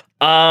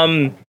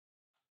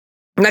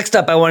 Next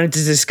up, I wanted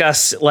to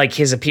discuss like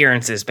his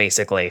appearances,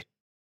 basically.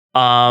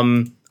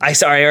 I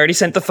already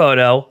sent the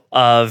photo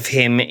of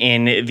him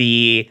in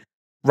the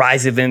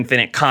Rise of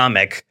Infinite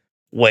comic,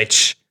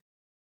 which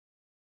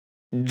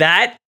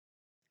that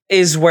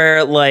is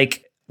where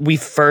like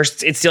it's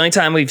the only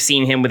time we've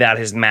seen him without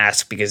his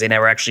mask because they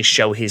never actually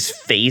show his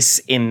face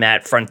in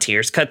that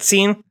Frontiers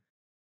cutscene.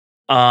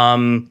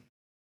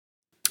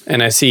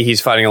 And I see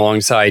he's fighting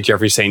alongside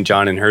Jeffrey St.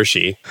 John and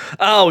Hershey.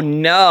 Oh,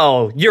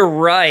 no, you're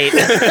right.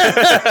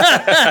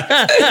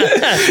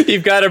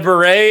 You've got a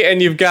beret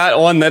and you've got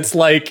one that's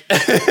like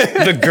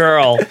the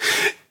girl.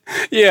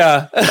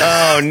 Yeah.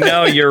 Oh,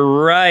 no, you're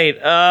right.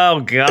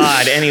 Oh,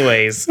 God.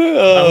 Anyways,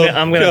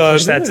 I'm going to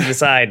push that to the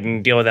side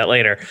and deal with that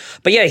later.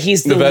 But yeah,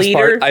 he's the best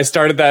leader. Part, I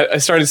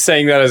started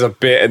saying that as a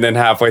bit, and then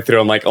halfway through,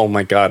 I'm like, oh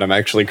my God, I'm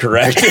actually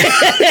correct.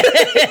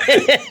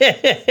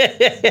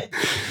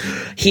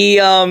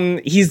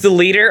 He's the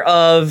leader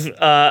of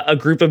a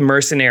group of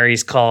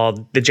mercenaries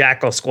called the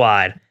Jackal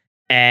Squad.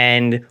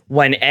 And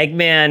when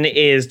Eggman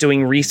is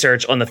doing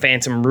research on the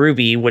Phantom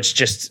Ruby, which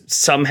just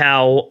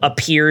somehow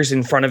appears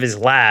in front of his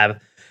lab,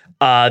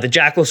 the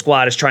Jackal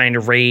Squad is trying to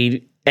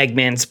raid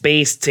Eggman's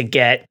base to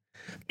get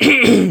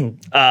Eggman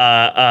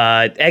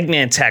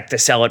tech to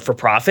sell it for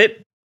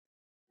profit.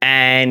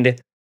 And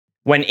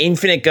when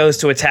Infinite goes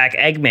to attack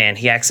Eggman,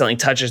 he accidentally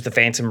touches the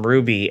Phantom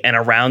Ruby, and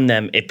around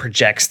them, it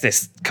projects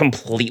this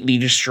completely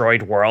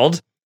destroyed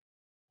world.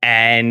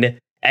 And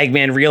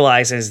Eggman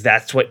realizes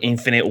that's what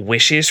Infinite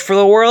wishes for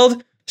the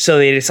world, so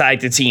they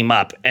decide to team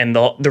up. And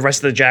the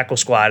rest of the Jackal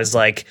Squad is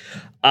like,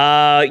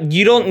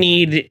 you don't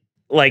need,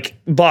 like,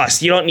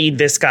 boss, you don't need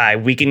this guy.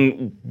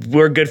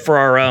 We're good for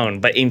our own.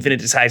 But Infinite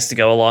decides to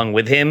go along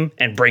with him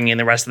and bring in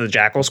the rest of the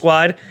Jackal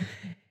Squad.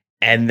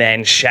 And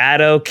then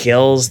Shadow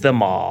kills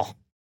them all.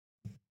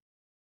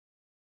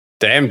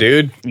 Damn,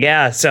 dude.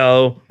 Yeah,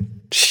 so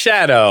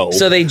Shadow.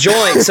 So they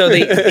joined. So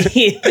they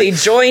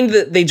joined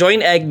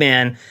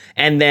Eggman,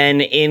 and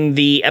then in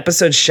the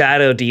episode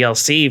Shadow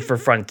DLC for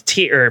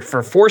Frontier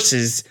for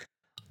Forces,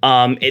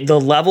 the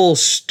level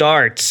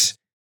starts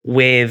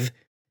with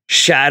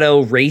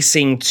Shadow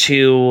racing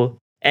to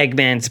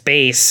Eggman's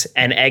base,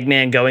 and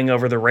Eggman going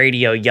over the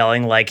radio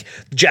yelling like,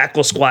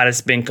 "Jackal Squad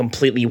has been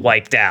completely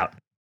wiped out."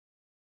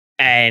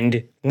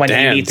 And when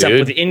he meets up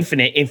with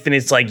Infinite,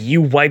 Infinite's like,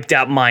 "You wiped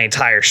out my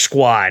entire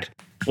squad,"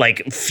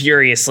 like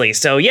furiously.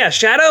 So yeah,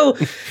 Shadow,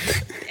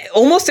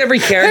 almost every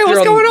character. Hey,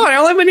 what's going on? I've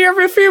only been here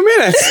for a few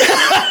minutes.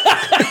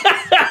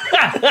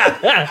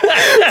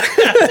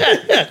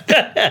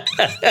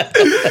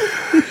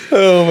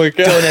 Oh my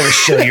God. Don't ever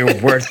show your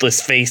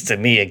worthless face to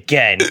me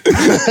again.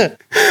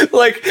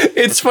 Like,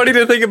 it's funny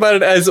to think about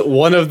it as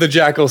one of the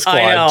Jackal Squad.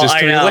 I know.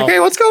 Like, hey,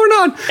 what's going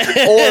on?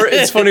 Or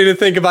it's funny to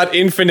think about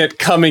Infinite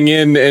coming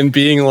in and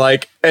being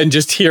like, and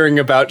just hearing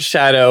about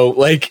Shadow,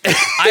 like,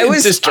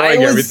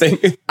 destroying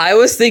everything. I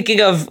was thinking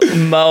of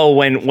Mo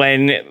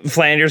when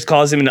Flanders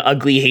calls him an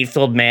ugly,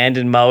 hate-filled man,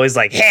 and Mo is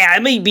like, "Hey, I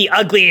may be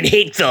ugly and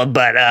hate-filled,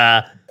 but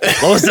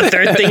what was the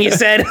third thing you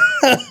said?"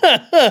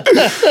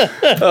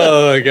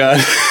 Oh my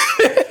God.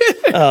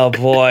 Oh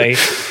boy.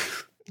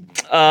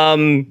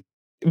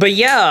 But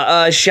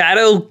yeah,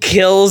 Shadow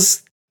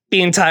kills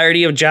the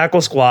entirety of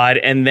Jackal Squad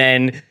and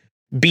then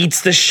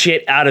beats the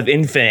shit out of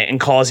Infinite and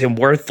calls him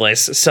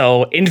worthless.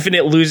 So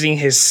Infinite losing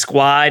his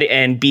squad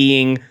and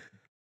being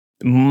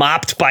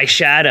mopped by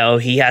Shadow,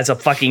 he has a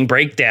fucking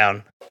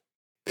breakdown.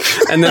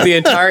 And then the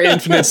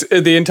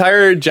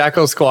entire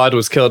Jackal Squad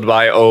was killed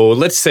by,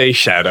 let's say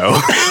Shadow.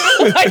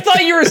 I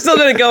thought you were still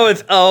going to go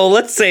with,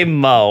 let's say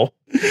Mo.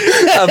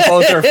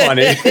 Both are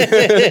funny.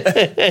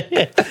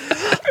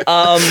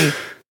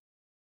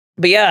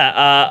 But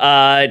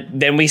yeah,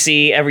 then we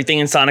see everything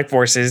in Sonic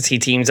Forces. He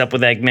teams up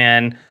with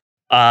Eggman.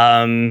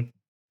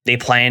 They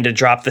plan to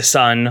drop the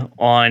sun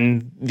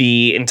on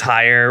the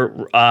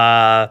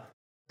entire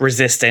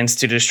resistance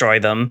to destroy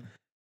them.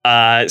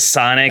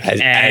 Sonic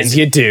as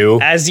you do.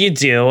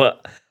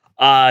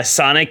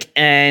 Sonic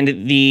and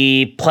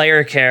the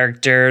player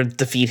character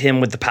defeat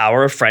him with the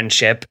power of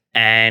friendship.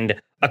 And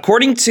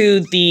according to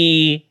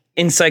the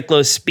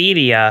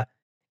Encyclopedia,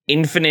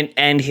 Infinite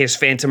and his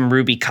Phantom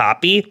Ruby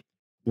copy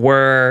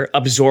were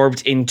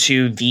absorbed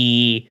into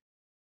the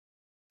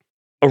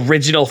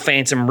original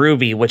Phantom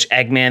Ruby, which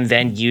Eggman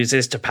then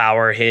uses to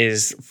power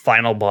his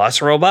final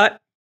boss robot.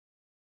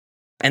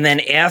 And then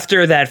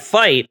after that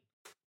fight,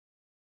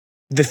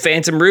 the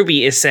Phantom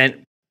Ruby is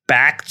sent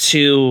back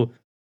to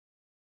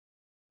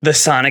the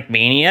Sonic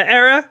Mania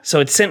era. So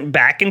it's sent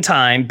back in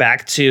time,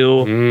 back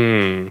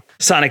to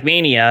Sonic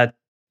Mania,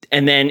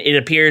 and then it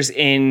appears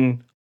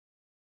in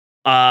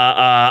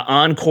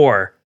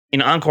Encore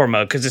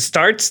mode, because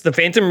the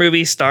Phantom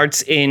Ruby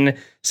starts in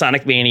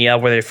Sonic Mania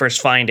where they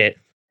first find it.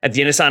 At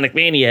the end of Sonic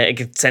Mania, it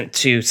gets sent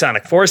to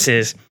Sonic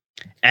Forces,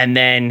 and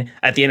then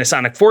at the end of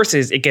Sonic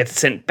Forces, it gets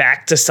sent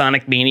back to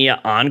Sonic Mania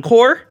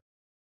Encore.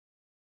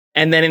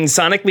 And then in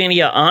Sonic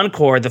Mania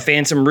Encore, the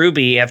Phantom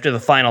Ruby, after the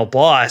final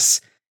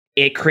boss,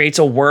 it creates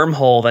a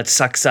wormhole that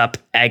sucks up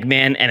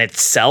Eggman and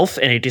itself,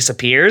 and it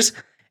disappears.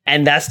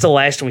 And that's the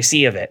last we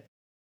see of it.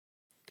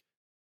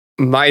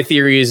 My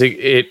theory is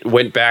it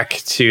went back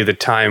to the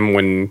time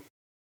when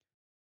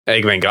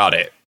Eggman got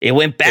it. It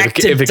went back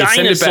to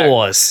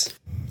dinosaurs.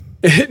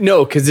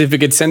 No, because if it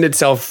could send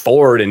itself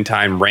forward in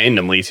time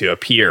randomly to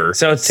appear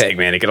so it's, to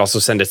Eggman, it could also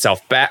send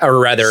itself back, or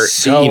rather,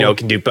 it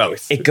can do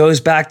both. It goes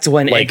back to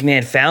when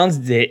Eggman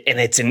found it, and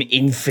it's an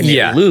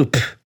infinite loop.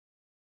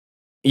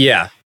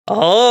 Yeah.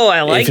 Oh,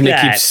 I like Infinite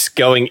that. Keeps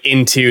going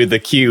into the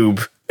cube.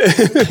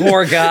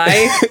 Poor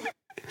guy.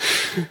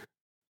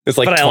 There's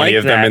like 20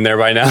 of them in there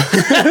by now.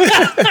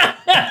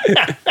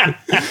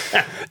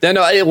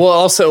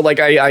 Also,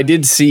 I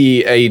did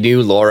see a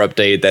new lore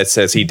update that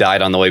says he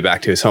died on the way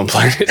back to his home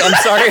planet. I'm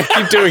sorry I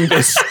keep doing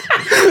this.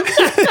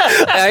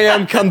 I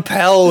am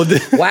compelled.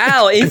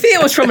 Wow,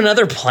 Infinite was from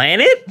another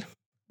planet?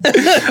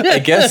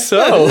 I guess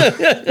so.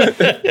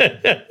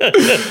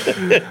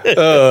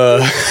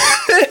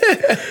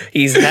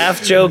 He's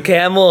half Joe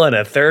Camel and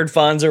a third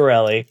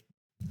Fonzarelli.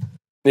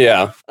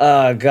 Yeah.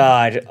 Oh,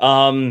 God.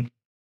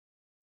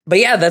 But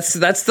yeah,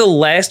 that's the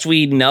last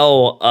we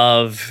know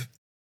of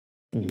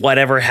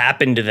whatever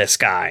happened to this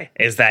guy,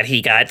 is that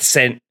he got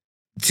sent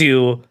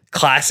to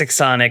Classic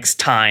Sonic's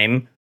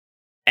time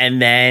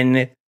and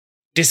then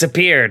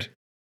disappeared.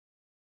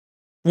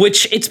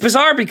 Which, it's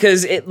bizarre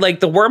because the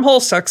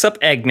wormhole sucks up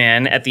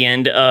Eggman at the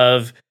end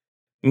of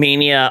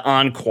Mania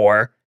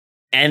Encore,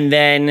 and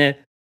then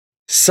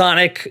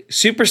Sonic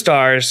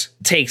Superstars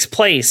takes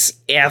place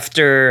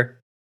after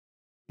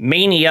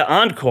Mania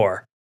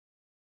Encore.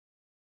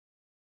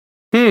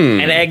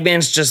 And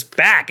Eggman's just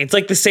back. It's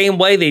like the same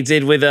way they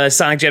did with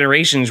Sonic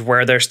Generations,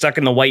 where they're stuck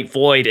in the white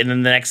void, and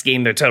then the next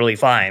game they're totally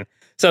fine.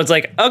 So it's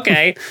like,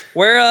 okay,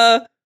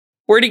 where'd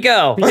he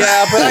go?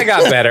 Yeah, but I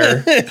got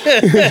better.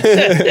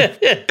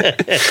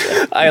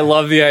 I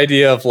love the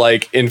idea of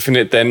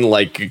Infinite then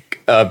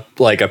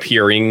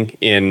appearing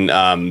in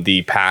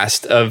the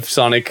past of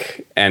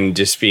Sonic and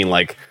just being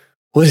like,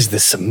 what is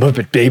this, some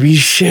Muppet Baby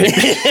shit?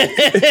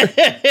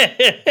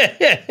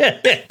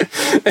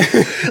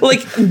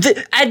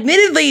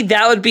 Admittedly,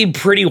 that would be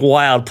pretty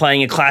wild,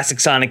 playing a classic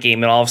Sonic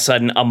game and all of a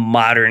sudden a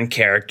modern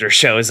character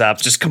shows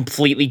up, just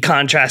completely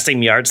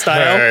contrasting the art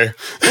style.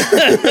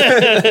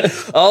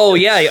 Oh,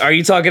 yeah. Are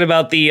you talking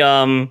about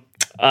the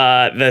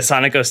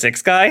Sonic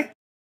 06 guy?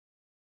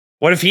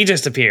 What if he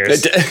just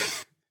appears?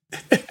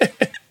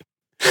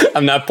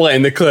 I'm not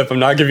playing the clip. I'm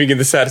not giving you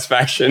the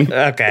satisfaction.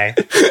 Okay.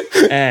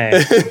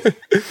 Hey.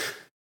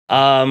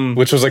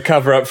 Which was a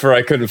cover up for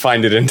I couldn't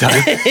find it in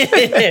time.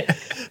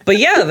 But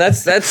yeah,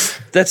 that's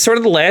sort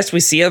of the last we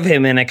see of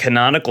him in a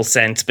canonical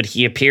sense, but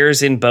he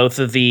appears in both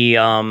of the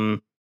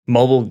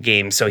mobile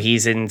games. So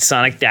he's in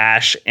Sonic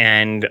Dash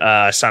and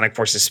Sonic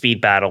Forces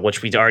Speed Battle,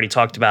 which we already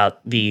talked about,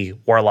 the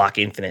Warlock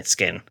Infinite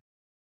skin.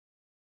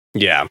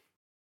 Yeah.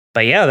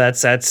 But yeah,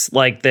 that's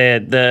like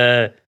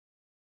the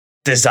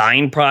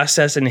design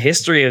process and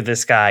history of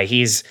this guy.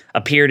 He's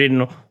appeared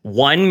in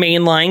one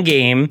mainline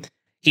game.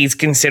 He's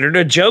considered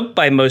a joke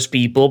by most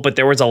people, but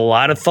there was a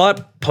lot of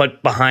thought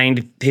put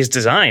behind his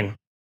design.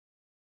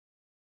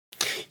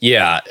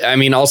 Yeah, I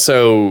mean,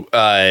 also,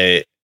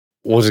 what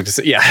was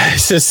it? Yeah,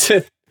 it's just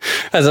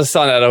as a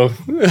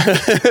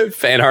Sonetto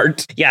fan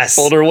art. Yes.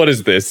 Folder. What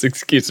is this?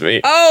 Excuse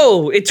me.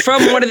 Oh, it's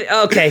from one of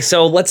the. Okay,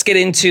 so let's get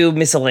into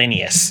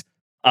miscellaneous.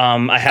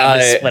 I have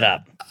this split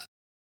up.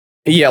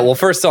 Yeah, well,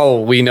 first of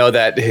all, we know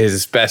that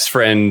his best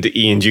friend,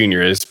 Ian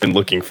Jr., has been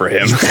looking for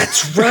him.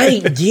 That's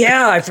right.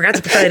 Yeah, I forgot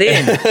to put that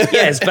in.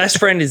 Yeah, his best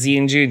friend is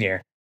Ian Jr.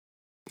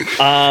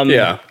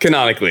 Yeah,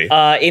 canonically.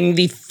 In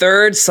the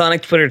third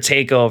Sonic Twitter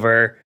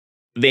takeover,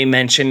 they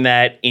mentioned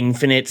that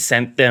Infinite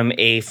sent them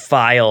a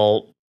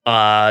file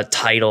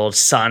titled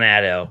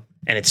Sonetto,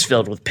 and it's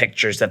filled with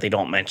pictures that they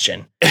don't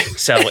mention.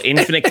 So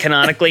Infinite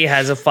canonically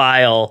has a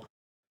file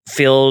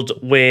filled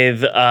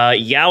with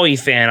Yowie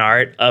fan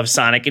art of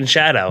Sonic and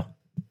Shadow.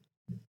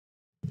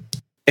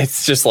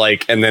 It's just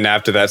and then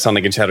after that,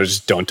 Sonic and Shadow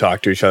just don't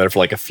talk to each other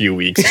for a few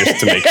weeks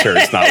just to make sure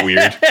it's not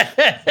weird.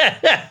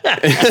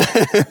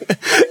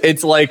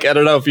 It's I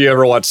don't know if you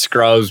ever watched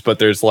Scrubs, but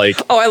there's oh,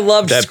 I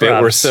loved that Scrubs. bit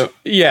where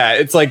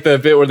it's the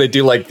bit where they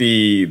do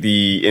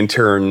the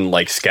intern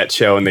sketch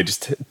show and they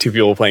just two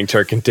people playing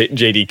Turk and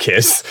JD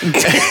kiss.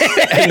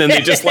 And then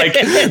they just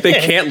they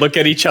can't look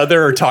at each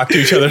other or talk to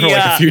each other for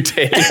a few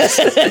days.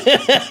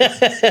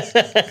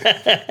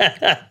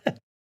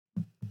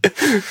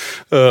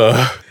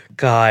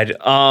 God.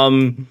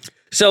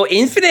 So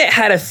Infinite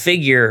had a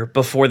figure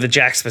before the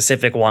Jack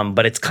specific one,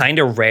 but it's kind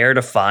of rare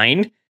to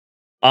find.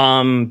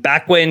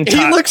 Back when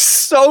he looks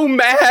so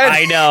mad.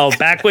 I know.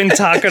 Back when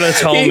Taka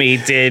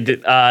Tomy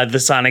did the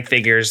Sonic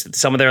figures,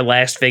 some of their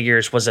last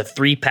figures was a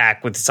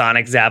 3-pack with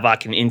Sonic,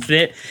 Zavok, and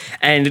Infinite.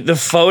 And the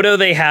photo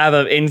they have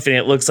of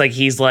Infinite looks like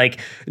he's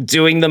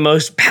doing the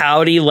most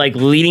pouty,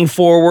 leaning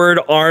forward,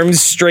 arms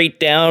straight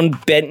down,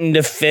 bent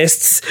into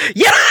fists.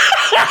 Yeah.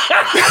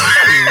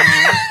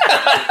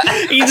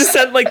 You just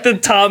said like the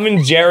Tom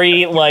and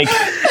Jerry like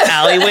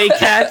alleyway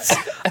cats.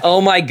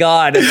 Oh my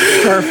god,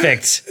 it's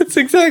perfect. That's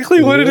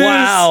exactly what it is.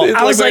 Wow. It's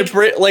I was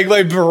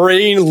my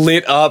brain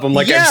lit up. I'm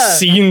like, Yeah. I've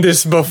seen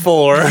this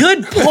before.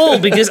 Good pull,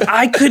 because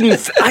I couldn't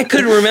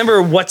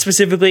remember what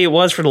specifically it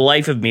was for the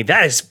life of me.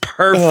 That is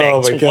perfect.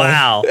 Oh my God.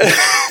 Wow.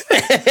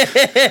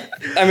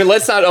 I mean,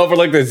 let's not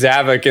overlook the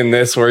Zavok in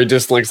this, where it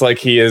just looks like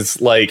he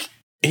is like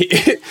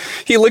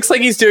he looks like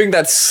he's doing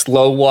that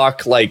slow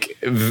walk like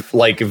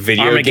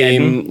video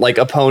Armageddon. game like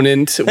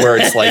opponent, where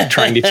it's like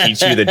trying to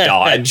teach you the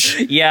dodge.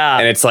 Yeah.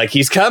 And it's like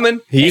he's coming,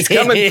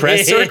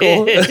 press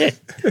circle.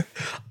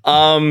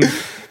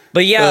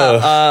 But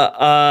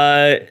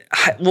yeah,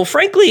 well,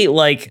 frankly,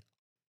 like,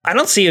 I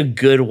don't see a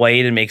good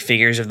way to make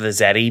figures of the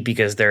Zeti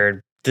because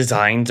their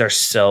designs are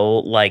so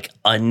like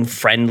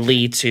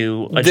unfriendly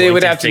to a They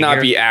would jointed have to figure.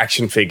 not be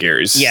action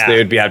figures. Yeah. They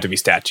would have to be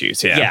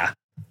statues. Yeah. Yeah.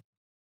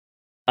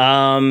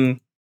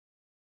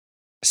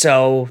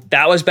 So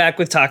that was back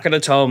with Takara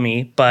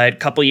Tomy, but a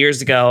couple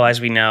years ago, as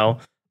we know,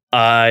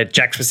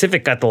 Jack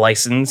Pacific got the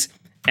license,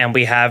 and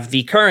we have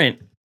the current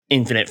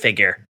Infinite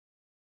figure.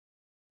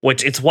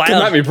 Which it's wild.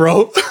 Come at me,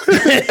 bro.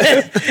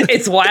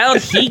 It's wild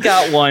he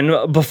got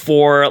one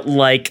before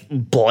like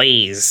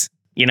Blaze,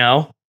 you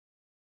know?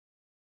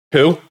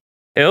 Who?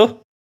 Who?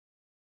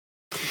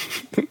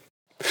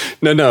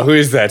 No. Who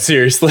is that?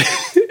 Seriously.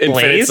 Infinite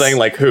Blaze? saying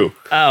like who?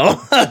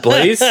 Oh.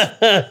 Blaze?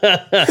 I've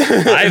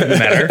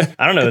met her.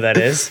 I don't know who that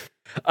is.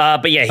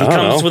 But yeah, he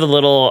comes with a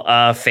little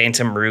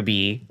Phantom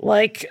Ruby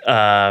like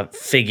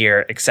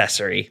figure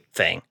accessory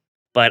thing.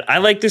 But I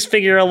like this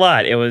figure a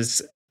lot.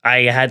 I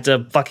had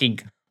to fucking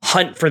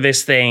hunt for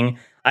this thing.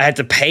 I had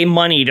to pay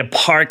money to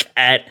park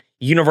at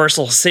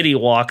Universal City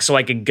Walk so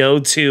I could go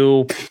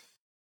to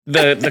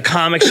the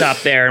comic shop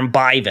there and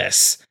buy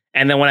this.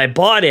 And then when I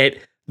bought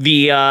it,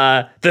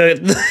 when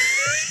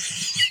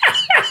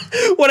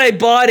I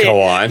bought it,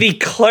 Go on. the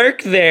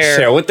clerk there.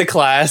 Share with the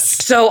class.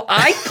 So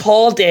I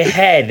called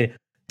ahead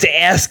to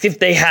ask if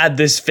they had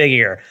this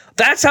figure.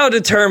 That's how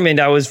determined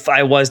I was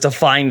to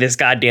find this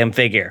goddamn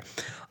figure.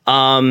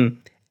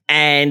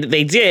 And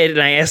they did,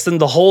 and I asked them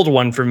to hold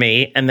one for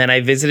me, and then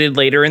I visited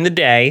later in the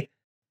day,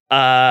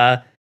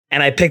 and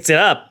I picked it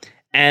up.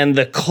 And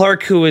the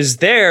clerk who was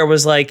there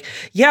was like,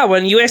 yeah,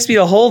 when you asked me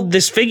to hold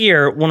this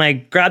figure, when I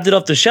grabbed it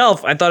off the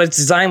shelf, I thought its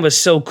design was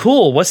so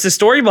cool. What's the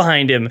story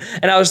behind him?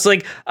 And I was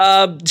like,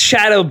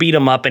 Shadow beat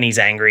him up and he's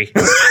angry.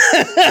 And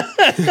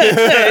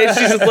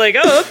she's just like,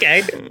 oh,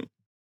 okay.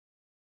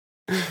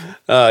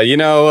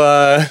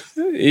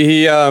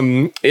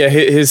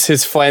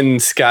 His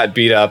friends got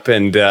beat up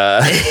and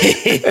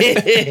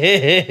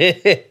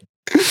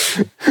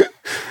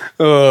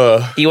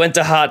He went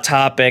to Hot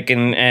Topic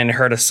and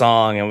heard a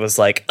song and was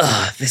like,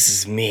 this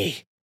is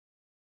me.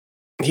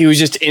 he was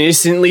just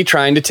innocently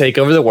trying to take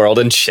over the world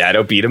and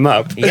Shadow beat him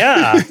up.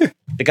 Yeah.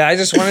 The guy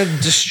just wanted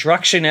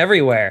destruction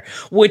everywhere,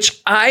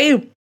 which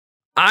I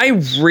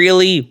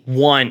really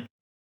want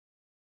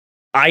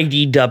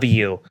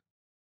IDW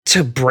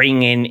to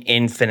bring in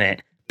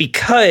Infinite,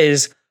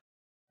 because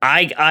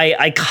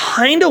I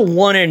kind of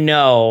want to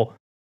know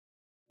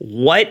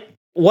what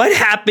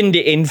happened to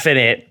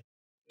Infinite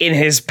in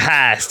his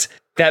past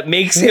that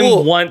makes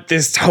him want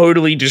this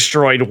totally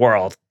destroyed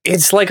world.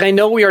 It's like, I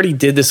know we already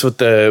did this with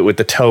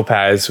the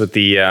Topaz, with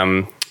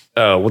the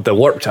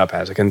Warp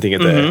Topaz. I couldn't think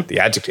of the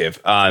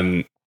adjective.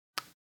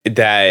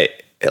 That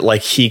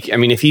like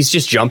if he's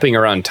just jumping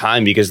around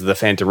time because of the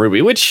Phantom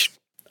Ruby, which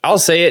I'll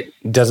say it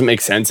doesn't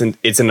make sense, and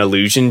it's an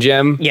illusion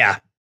gem. Yeah.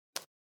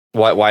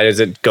 Why does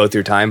it go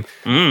through time?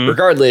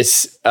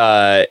 Regardless,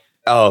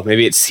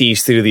 maybe it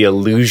sees through the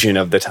illusion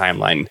of the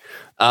timeline.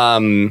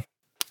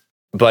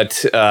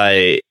 But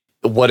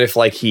what if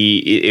like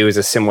it was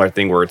a similar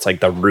thing where it's like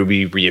the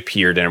ruby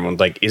reappeared and everyone's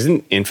like,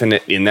 isn't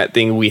Infinite in that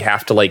thing? We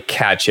have to like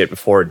catch it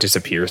before it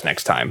disappears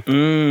next time.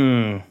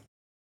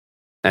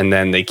 And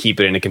then they keep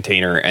it in a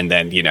container, and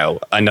then,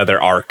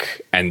 another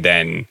arc, and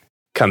then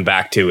come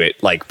back to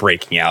it, like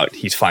breaking out.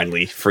 He's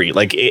finally free.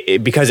 Like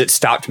because it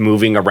stopped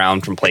moving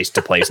around from place to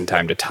place and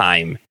time to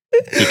time.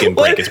 He can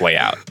break his way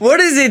out. What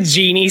is it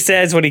Genie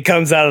says when he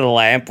comes out of the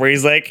lamp, where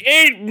he's like,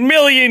 8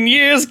 million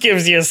years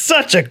gives you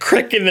such a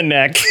crick in the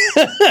neck.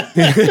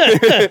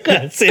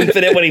 It's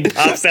Infinite when he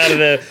pops out of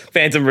the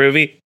Phantom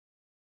Ruby.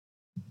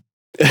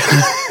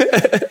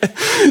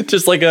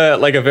 Just like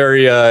a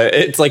very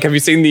it's like, have you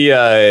seen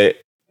the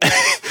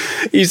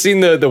you've seen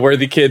the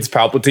Worthy Kids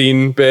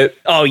Palpatine bit?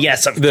 Oh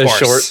yes, of the course.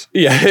 Short.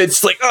 Yeah,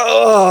 it's like,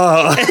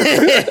 oh.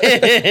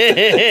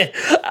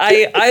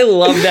 I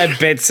love that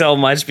bit so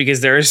much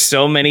because there are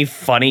so many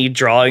funny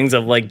drawings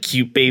of like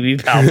cute baby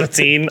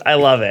Palpatine. I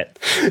love it.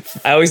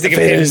 I always think of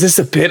him. Is this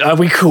a bit? Are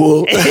we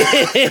cool?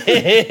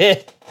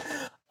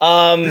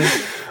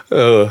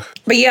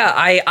 But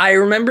yeah, I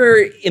remember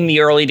in the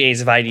early days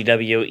of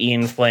IDW,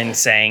 Ian Flynn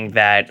saying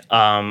that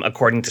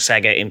according to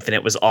Sega,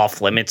 Infinite was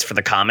off limits for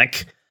the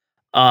comic.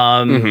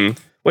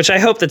 Which I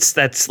hope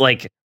that's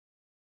like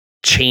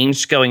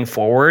changed going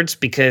forwards,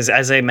 because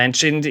as I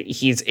mentioned,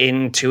 he's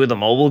in 2 of the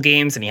mobile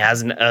games and he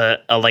has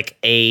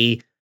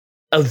a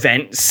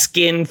event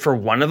skin for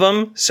one of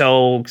them.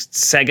 So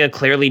Sega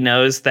clearly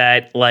knows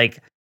that like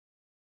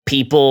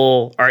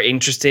people are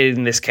interested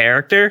in this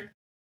character.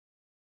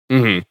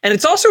 Mm-hmm. And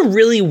it's also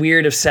really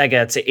weird of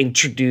Sega to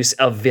introduce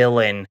a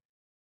villain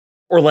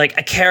or like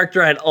a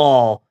character at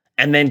all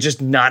and then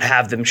just not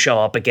have them show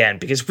up again,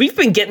 because we've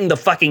been getting the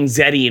fucking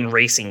Zeddy in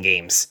racing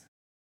games.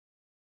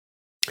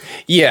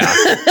 Yeah,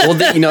 well,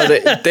 it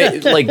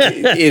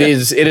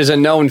is a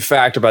known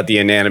fact about the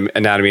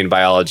anatomy and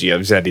biology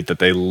of Zeddy that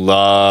they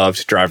love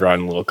to drive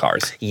around in little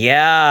cars.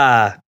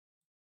 Yeah,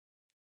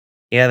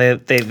 they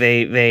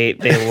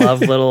love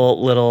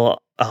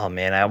little. Oh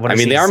man, I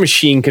mean, they are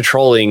machine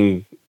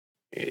controlling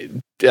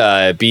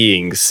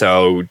beings,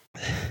 so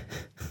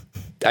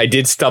I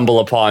did stumble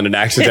upon an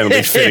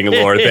accidentally fitting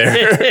lore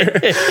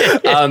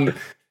there.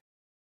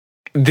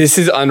 This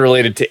is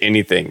unrelated to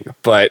anything,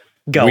 but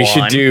we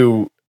should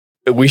do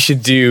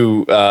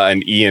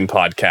an Ian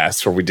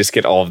podcast where we just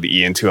get all of the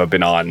Ians who have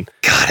been on.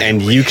 God,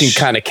 and you can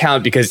kind of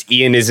count, because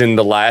Ian is in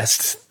the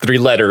last 3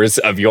 letters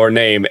of your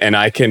name, and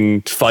I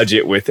can fudge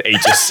it with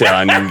H's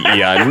son,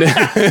 Ian.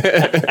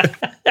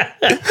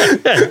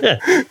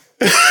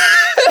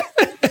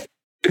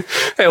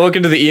 Hey,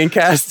 welcome to the Ian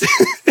cast.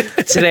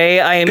 Today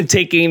I am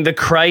taking the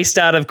Christ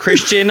out of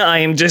Christian. I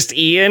am just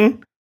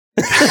Ian.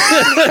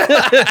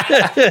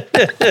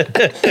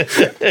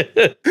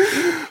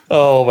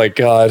 Oh my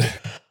god.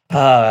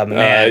 Oh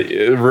man.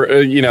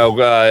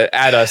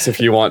 Add us if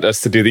you want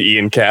us to do the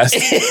Ian cast.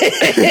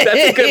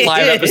 That's a good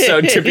live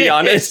episode, to be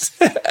honest.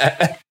 We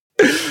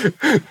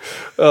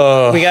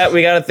got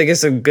to think of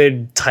some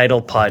good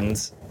title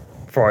puns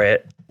for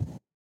it.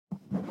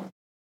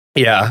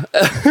 Yeah.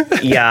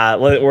 Yeah,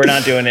 we're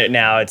not doing it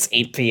now. It's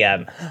 8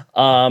 p.m.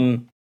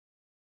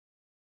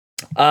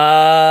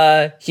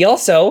 He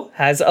also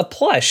has a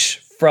plush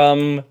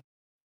from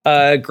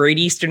Great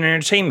Eastern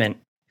Entertainment,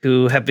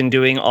 who have been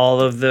doing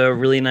all of the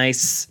really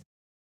nice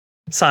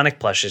Sonic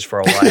plushes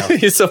for a while.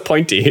 He's so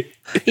pointy.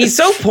 He's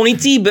so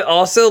pointy, but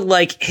also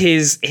like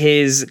his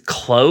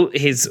cloak,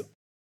 his,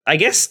 I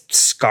guess,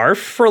 scarf,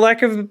 for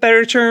lack of a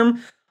better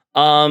term.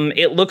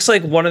 It looks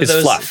like one of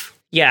those fluff.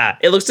 Yeah,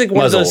 it looks like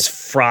one Muzzle. of those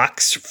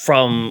frocks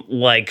from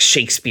like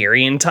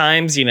Shakespearean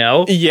times, you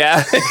know?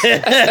 Yeah.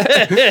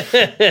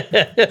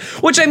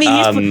 Which, I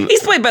mean,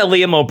 he's played by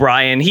Liam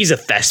O'Brien. He's a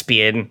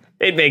thespian.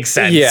 It makes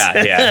sense.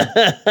 Yeah.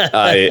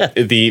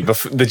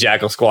 The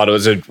Jackal Squad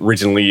was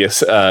originally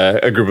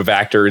a group of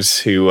actors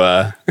who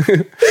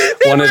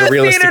wanted a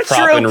realistic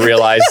prop and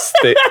realized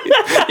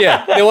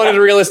that, they wanted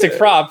a realistic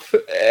prop,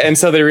 and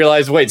so they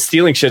realized, wait,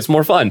 stealing shit's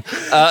more fun.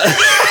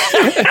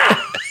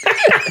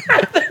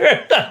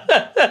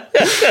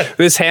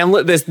 This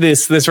Hamlet,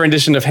 this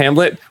rendition of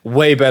Hamlet,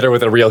 way better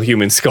with a real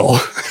human skull.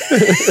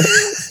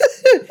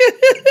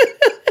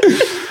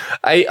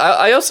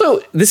 I also,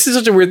 this is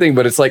such a weird thing,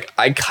 but it's like,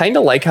 I kind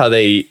of like how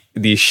the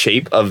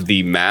shape of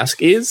the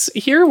mask is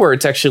here, where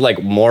it's actually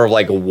like more of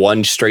like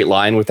one straight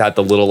line without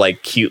the little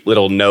like cute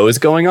little nose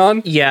going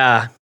on.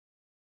 Yeah,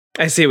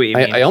 I see what you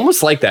mean. I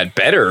almost like that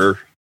better,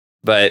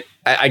 but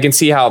I can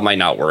see how it might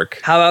not work.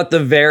 How about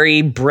the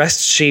very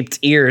breast-shaped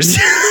ears?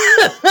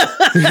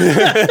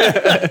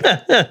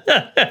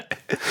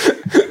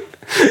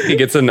 He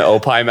gets an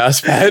Opie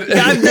mouse pad.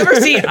 I've never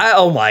seen.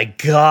 Oh my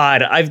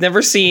god! I've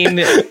never seen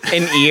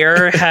an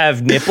ear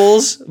have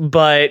nipples,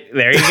 but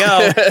there you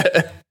go.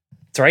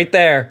 It's right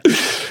there.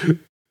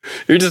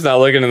 You're just not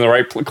looking in the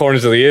right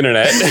corners of the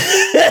internet.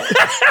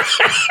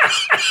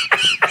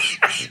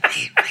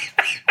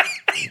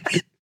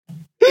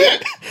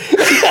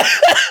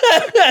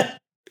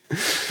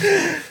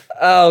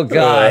 Oh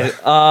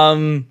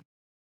god.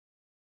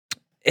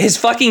 His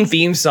fucking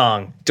theme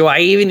song. Do I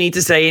even need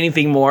to say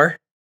anything more?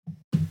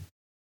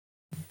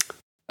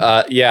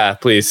 Yeah,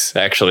 please,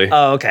 actually.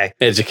 Oh, okay.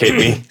 Educate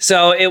me.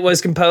 So it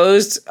was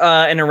composed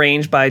and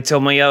arranged by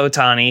Tomoyo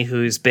Otani,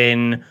 who's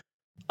been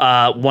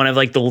one of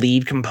like the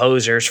lead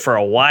composers for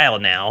a while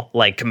now.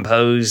 Like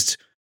composed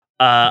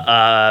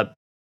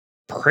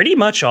pretty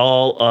much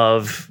all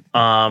of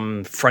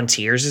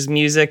Frontiers'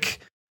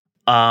 music.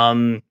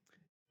 Did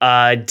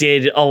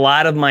a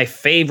lot of my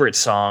favorite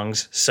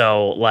songs.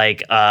 So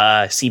like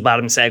Sea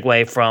Bottom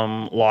Segway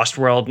from Lost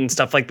World and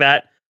stuff like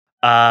that.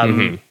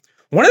 One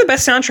of the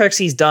best soundtracks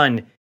he's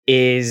done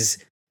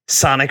is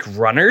Sonic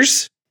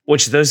Runners,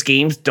 which those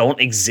games don't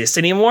exist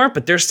anymore,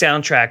 but their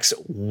soundtracks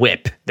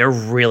whip. They're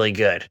really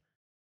good.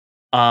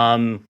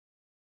 But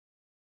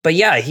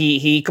yeah,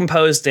 he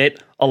composed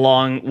it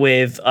along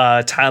with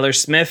Tyler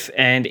Smith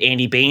and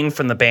Andy Bain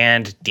from the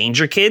band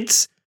Danger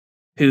Kids,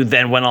 who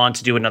then went on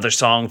to do another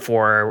song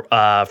for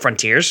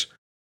Frontiers.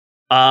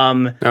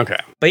 Okay.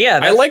 But yeah,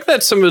 I like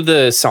that some of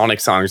the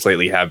Sonic songs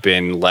lately have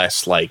been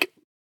less like,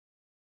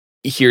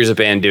 here's a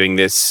band doing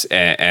this,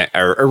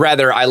 or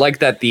rather, I like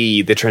that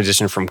the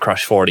transition from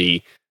Crush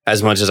 40,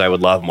 as much as I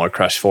would love more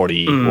Crush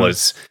 40,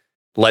 was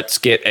let's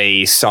get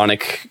a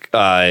Sonic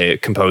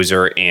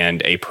composer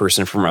and a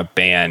person from a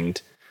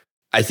band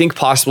I think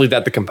possibly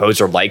that the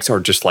composer likes, or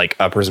just like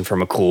a person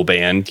from a cool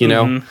band, you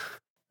know,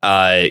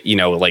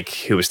 like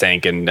Who Was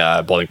Stank and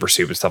Blowing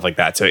Pursuit and stuff like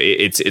that. So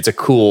it's a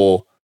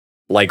cool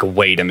like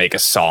way to make a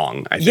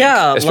song. I think.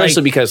 Yeah,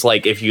 especially because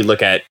like if you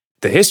look at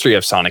the history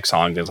of Sonic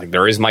songs, it's like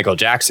there is Michael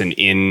Jackson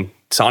in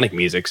Sonic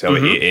music, so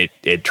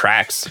it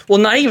tracks. Well,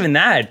 not even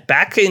that.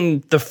 Back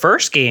in the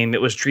first game,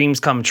 it was Dreams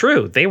Come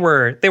True. They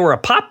were a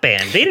pop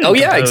band. They didn't. Oh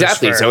yeah,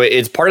 exactly. So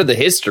it's part of the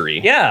history.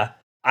 Yeah,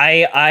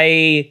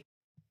 I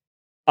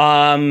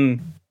love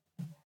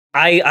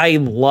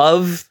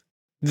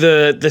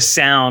the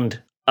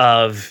sound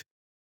of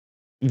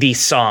these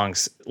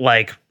songs.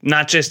 Like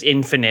not just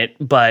Infinite,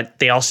 but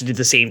they also did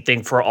the same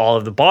thing for all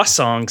of the boss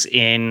songs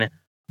in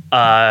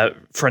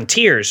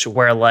Frontiers,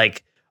 where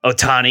like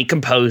Otani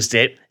composed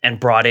it and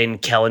brought in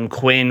Kellen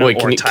Quinn. Wait,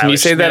 Tyler can you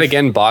say Smith. that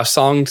again? Boss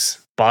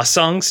songs? Boss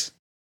songs?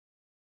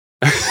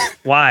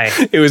 Why?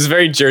 It was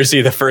very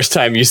Jersey the first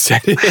time you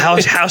said it.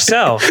 How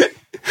so?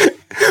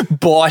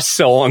 Boss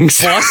songs.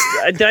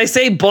 Did I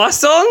say boss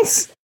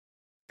songs?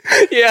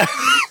 Yeah.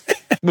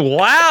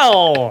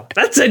 Wow,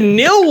 that's a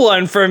new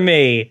one for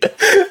me.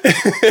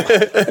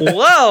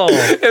 Whoa.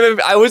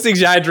 I was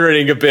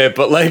exaggerating a bit,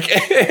 but like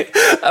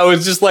I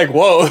was just like,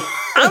 whoa.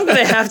 I'm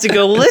gonna have to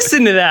go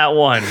listen to that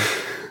one.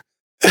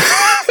 Wow.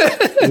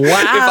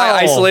 If I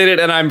isolate it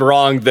and I'm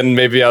wrong, then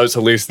maybe I was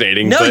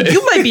hallucinating. No,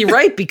 you might be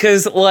right,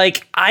 because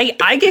like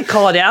I get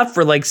called out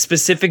for like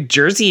specific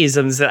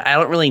Jerseyisms that I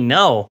don't really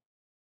know.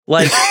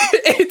 Like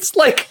it's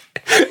like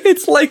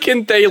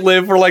in They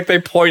Live, where like they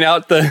point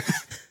out the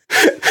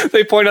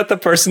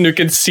person who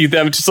can see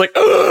them, just like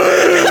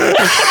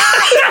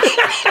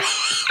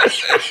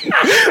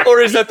or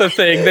is that the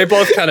thing? They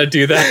both kind of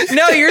do that.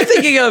 No, I think you're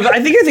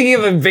thinking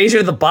of Invasion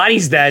of the Body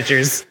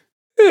Snatchers.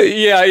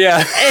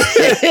 Yeah.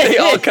 They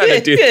all kind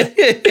of do that.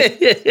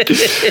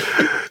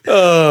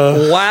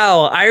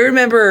 Wow. I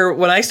remember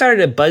when I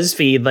started at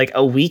BuzzFeed, like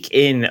a week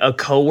in, a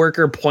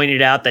coworker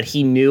pointed out that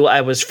he knew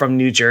I was from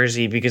New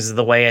Jersey because of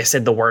the way I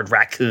said the word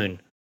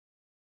raccoon.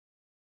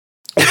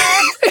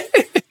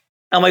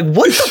 I'm like,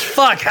 what the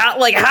fuck? How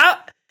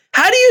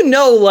do you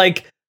know,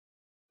 like,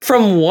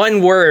 from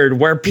one word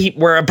where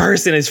a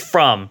person is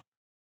from?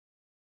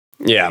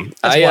 Yeah,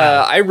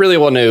 I really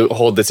want to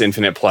hold this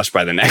Infinite plush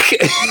by the neck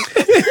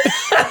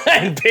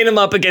and pin him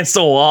up against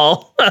the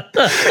wall.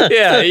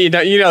 Yeah,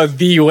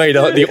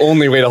 the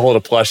only way to hold a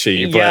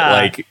plushie, but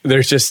like,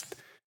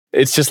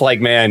 it's just like,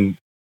 man,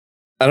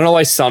 I don't know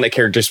why Sonic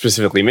characters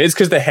specifically. Maybe it's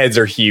because the heads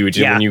are huge,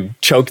 and when you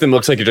choke them, it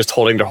looks like you're just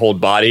holding their whole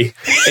body,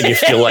 and you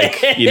feel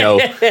like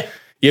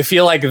you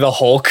feel like the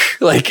Hulk,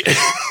 like.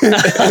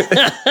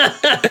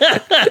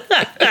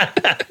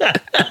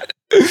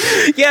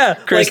 Yeah,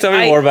 Chris, tell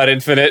me more about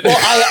Infinite. Well,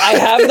 I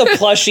have the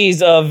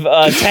plushies of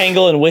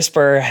Tangle and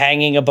Whisper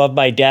hanging above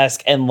my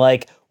desk, and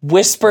like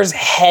Whisper's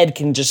head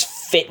can just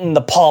fit in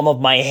the palm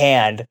of my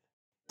hand.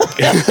 Like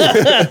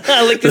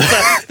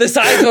the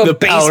size of the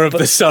power of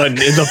the sun in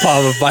the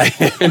palm of my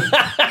hand.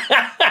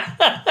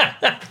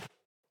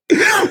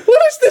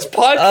 What is this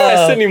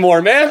podcast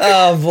anymore, man?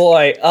 Oh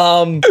boy.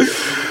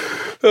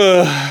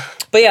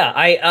 But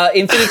yeah,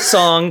 Infinite's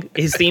song,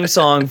 his theme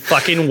song,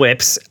 fucking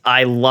whips.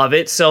 I love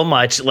it so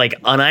much, like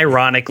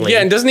unironically.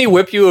 Yeah, and doesn't he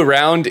whip you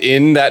around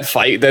in that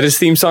fight that his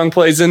theme song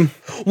plays in?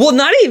 Well,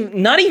 not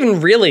even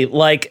really.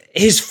 Like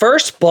his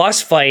first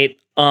boss fight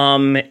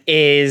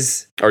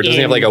is, or doesn't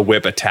he have like a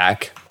whip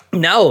attack?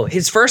 No,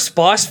 his first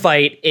boss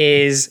fight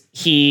is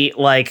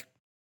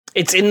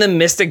it's in the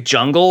Mystic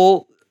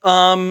Jungle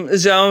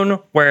zone,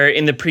 where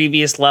in the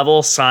previous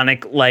level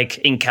Sonic like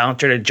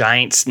encountered a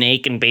giant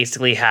snake and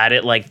basically had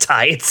it like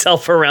tie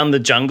itself around the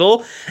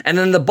jungle, and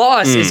then the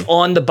boss is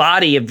on the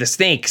body of the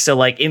snake, so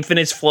like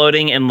Infinite's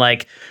floating and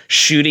like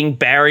shooting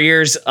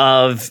barriers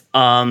of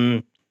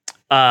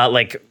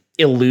like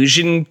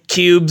illusion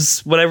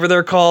cubes, whatever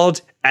they're called,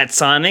 at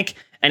Sonic,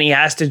 and he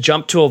has to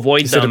jump to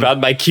avoid them. Is it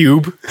about my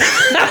cube?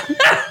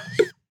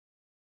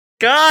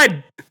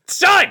 God,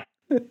 son!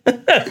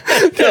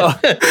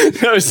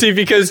 No, see,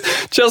 because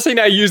Chelsea and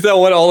I use that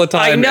one all the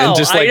time. I know, and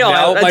just like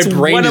now that's my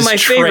brain one of is my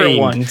trained. favorite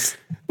ones.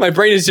 My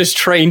brain is just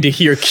trained to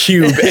hear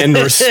cube and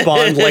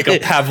respond like a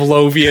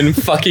Pavlovian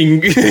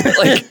fucking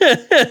like.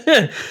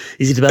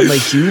 Is it about my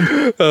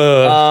cube?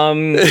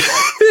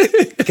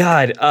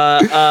 God,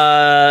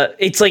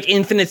 it's like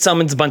Infinite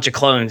summons a bunch of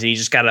clones, and you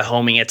just got a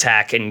homing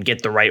attack and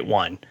get the right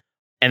one.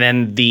 And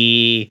then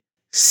the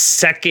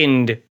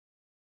second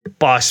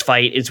boss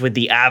fight is with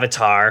the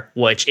Avatar,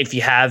 which if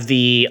you have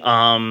the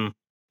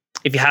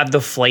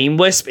Flame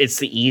Wisp, it's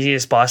the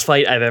easiest boss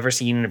fight I've ever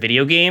seen in a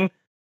video game,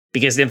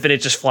 because Infinite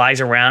just flies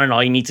around and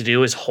all you need to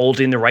do is hold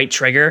in the right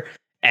trigger,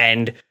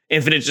 and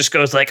Infinite just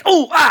goes like,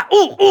 ooh, ah,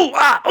 ooh, ooh,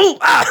 ah, ooh,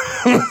 ah.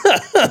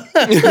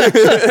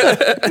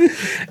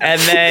 And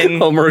then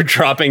Homer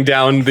dropping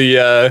down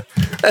the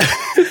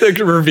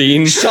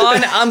ravine.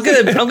 Sean, I'm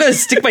gonna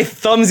stick my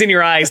thumbs in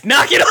your eyes.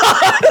 Knock it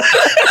off.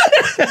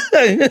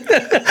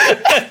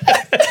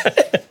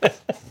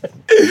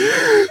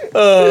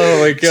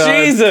 Oh my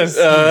god. Jesus.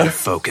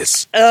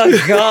 Focus.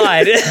 Oh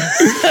god.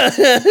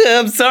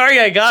 I'm sorry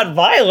I got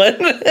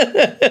violent.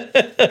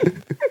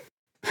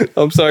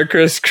 I'm sorry,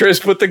 Chris. Chris,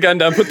 put the gun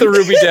down. Put the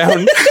ruby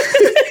down.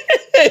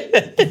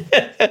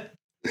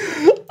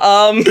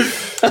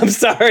 I'm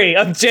sorry.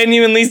 I'm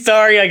genuinely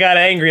sorry I got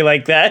angry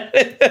like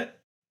that.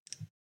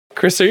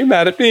 Chris, are you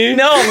mad at me?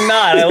 No, I'm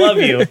not. I love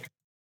you.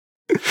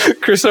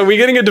 Chris, are we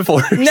getting a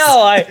divorce? No,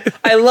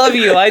 I love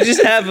you. I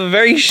just have a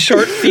very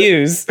short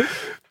fuse.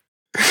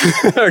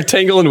 Are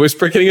Tangle and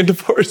Whisper getting a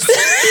divorce?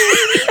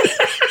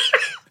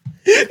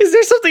 Is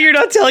there something you're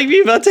not telling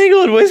me about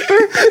Tangle and Whisper?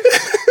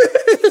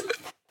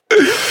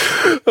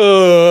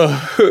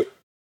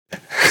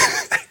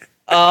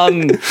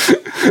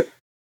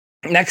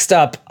 Next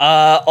up,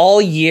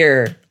 all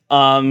year,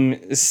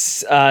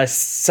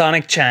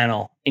 Sonic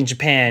Channel in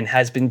Japan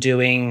has been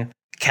doing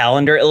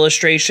calendar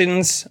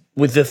illustrations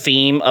with the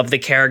theme of the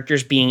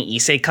characters being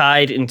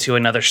isekai'd into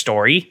another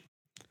story.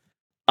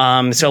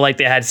 So like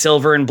they had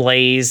Silver and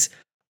Blaze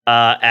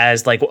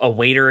as like a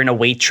waiter and a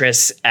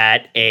waitress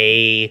at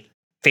a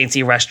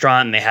fancy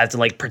restaurant, and they had to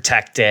like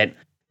protect it.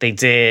 They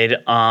did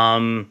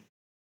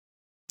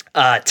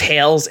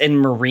Tails and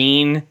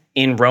Marine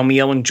in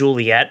Romeo and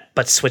Juliet,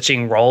 but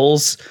switching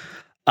roles.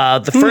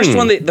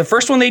 The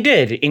first one they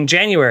did in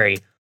January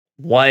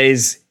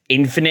was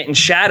Infinite and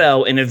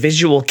Shadow in a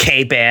visual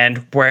K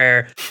band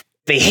where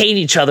they hate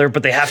each other,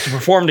 but they have to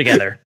perform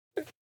together.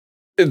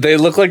 They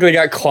look like they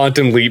got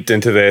quantum leaped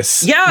into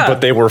this. Yeah.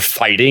 But they were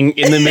fighting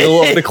in the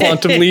middle of the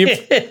quantum leap.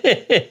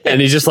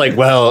 And he's just like,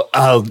 well,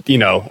 I'm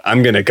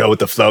going to go with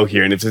the flow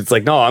here. And it's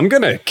like, no, I'm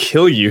going to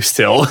kill you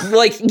still.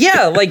 Like,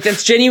 yeah, like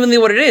that's genuinely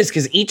what it is.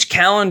 Because each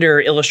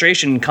calendar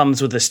illustration comes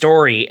with a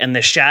story. And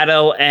the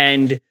Shadow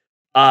and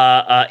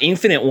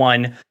Infinite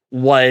one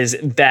was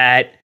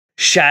that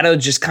Shadow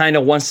just kind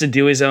of wants to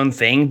do his own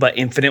thing, but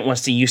Infinite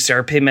wants to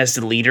usurp him as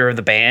the leader of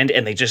the band,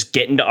 and they just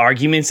get into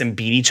arguments and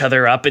beat each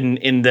other up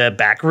in the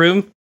back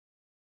room.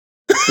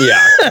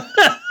 Yeah.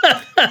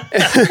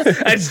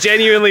 That's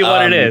genuinely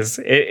what it is.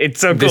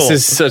 It's so cool. This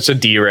is such a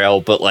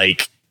derail, but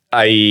like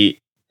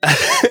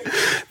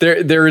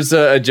there's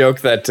a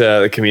joke that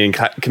the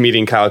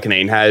comedian Kyle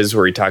Kinane has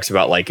where he talks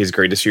about like his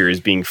greatest fear is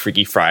being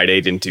Freaky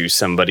Friday'd into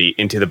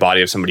the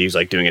body of somebody who's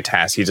like doing a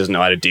task he doesn't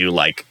know how to do,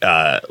 like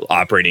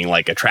operating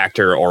like a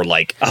tractor or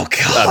like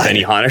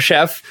Benihana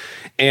chef.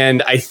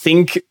 And I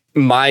think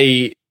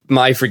my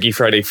Freaky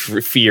Friday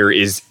fear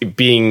is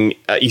being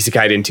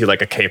isekai'd into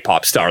like a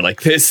K-pop star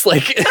like this,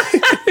 like.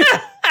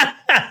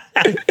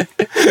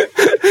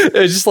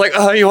 It's just like,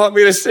 oh, you want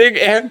me to sing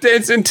and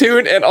dance in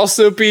tune and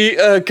also be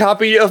a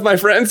copy of my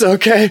friends?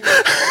 Okay.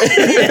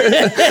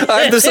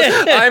 I'm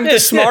the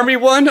smarmy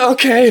one?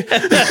 Okay.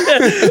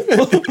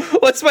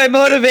 What's my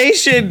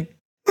motivation?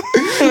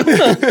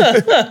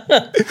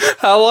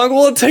 How long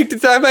will it take to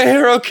dye my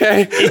hair?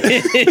 Okay.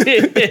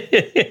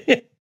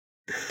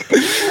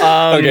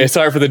 Okay,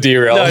 sorry for the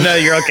derail. No,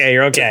 you're okay.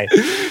 You're okay.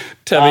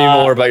 Tell me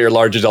more about your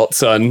large adult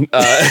son.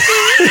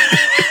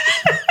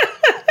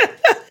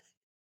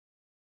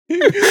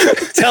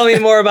 Tell me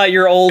more about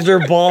your older,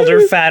 balder,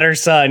 fatter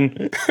son.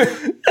 You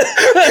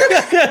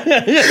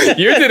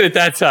did it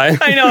that time.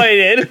 I know I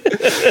did.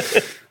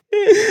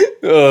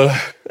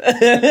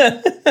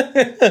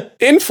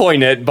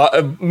 Infoinet,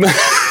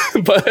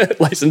 but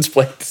license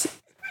plates.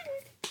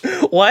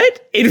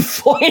 What?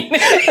 Infoinet?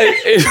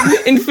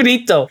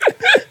 Infinito.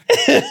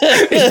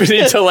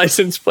 Infinito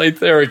license plates.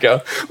 There we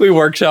go. We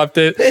workshopped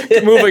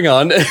it. Moving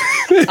on.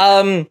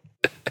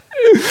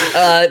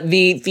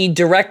 The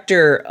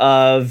director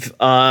of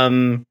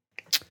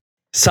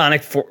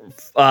Sonic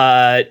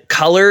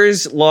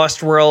Colors,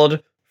 Lost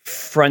World,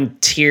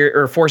 Frontier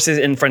or Forces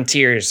and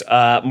Frontiers,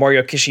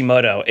 Mario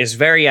Kishimoto is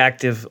very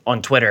active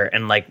on Twitter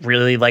and like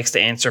really likes to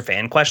answer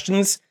fan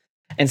questions.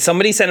 And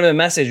somebody sent him a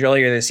message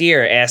earlier this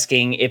year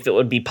asking if it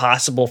would be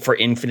possible for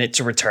Infinite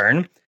to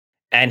return.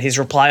 And his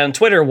reply on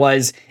Twitter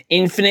was,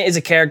 Infinite is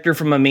a character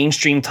from a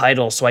mainstream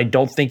title, so I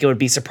don't think it would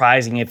be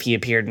surprising if he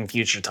appeared in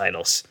future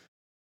titles.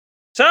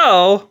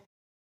 So,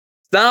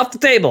 it's not off the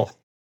table.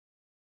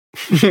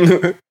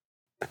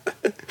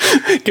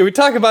 Can we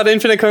talk about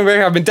Infinite coming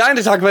back? I've been dying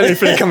to talk about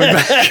Infinite coming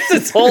back.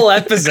 This whole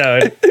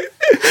episode.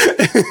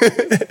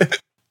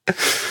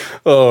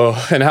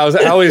 Oh, and how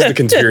is the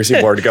conspiracy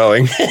board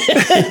going?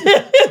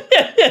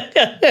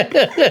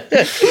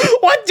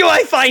 What do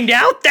I find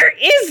out? There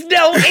is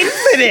no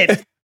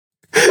Infinite.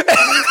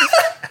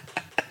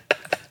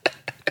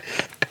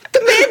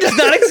 The man does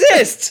not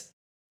exist.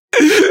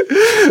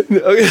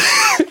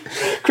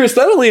 Chris,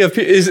 not only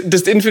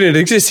does Infinite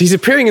exist, he's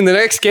appearing in the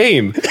next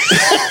game.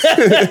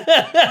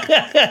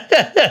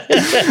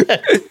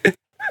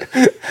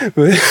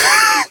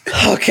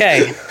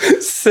 Okay.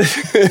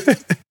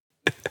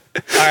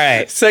 All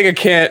right. Sega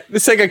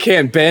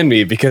can't ban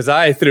me because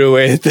I threw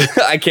away.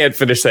 I can't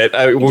finish that.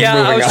 I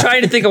was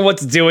trying to think of what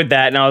to do with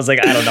that, and I was like,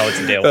 I don't know what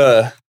to do.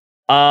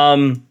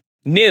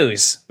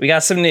 News. We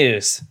got some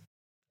news.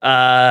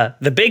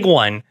 The big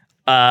one.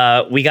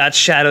 We got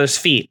Shadow's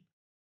feet.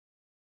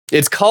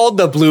 It's called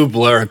the Blue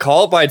Blur.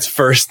 Call it by its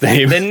first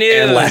name. The news.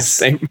 And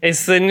last name.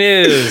 It's the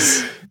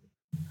news.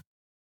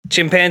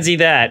 Chimpanzee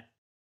that.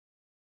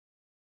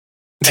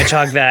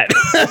 Hedgehog that.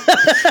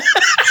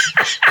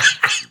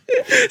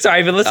 Sorry,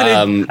 I've been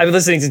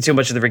listening to too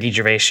much of the Ricky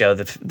Gervais show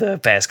the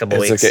past couple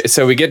weeks. Okay.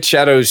 So we get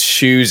Shadow's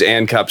shoes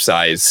and cup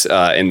size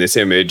in this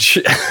image.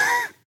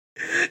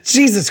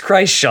 Jesus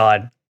Christ,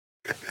 Sean.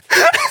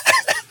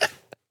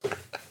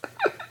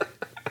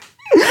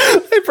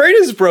 My brain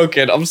is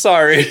broken. I'm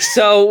sorry.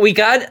 So we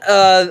got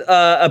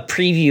a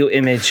preview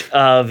image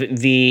of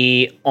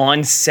the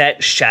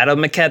on-set shadow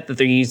maquette that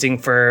they're using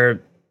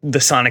for the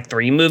Sonic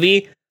 3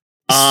 movie.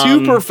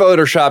 Super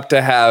Photoshop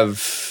to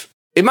have.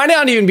 It might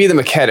not even be the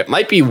maquette. It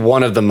might be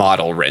one of the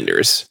model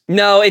renders.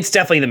 No, it's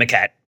definitely the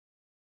maquette.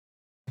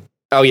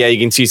 Oh yeah, you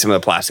can see some of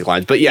the plastic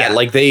lines. But yeah.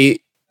 Like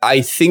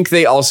I think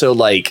they also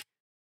like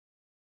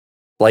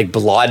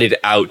blotted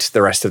out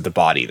the rest of the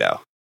body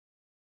though.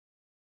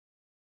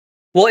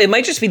 Well, it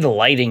might just be the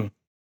lighting.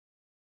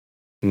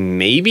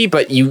 Maybe,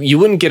 but you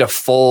wouldn't get a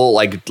full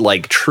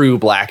like true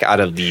black out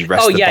of the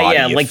rest of the body.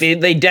 Yeah. Like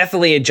they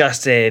definitely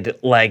adjusted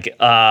like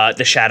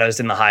the shadows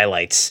and the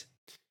highlights.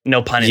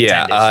 No pun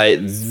intended. Yeah,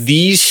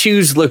 these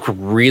shoes look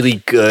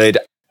really good.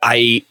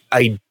 I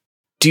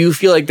do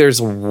feel like there's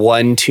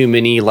one too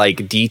many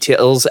like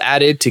details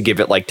added to give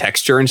it like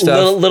texture and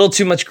stuff. Little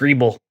too much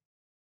greeble.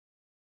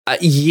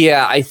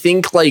 Yeah, I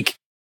think like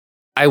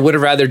I would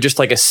have rather just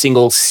like a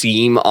single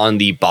seam on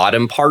the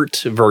bottom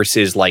part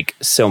versus like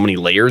so many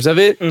layers of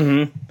it.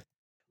 Mm-hmm.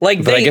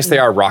 But I guess they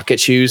are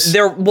rocket shoes.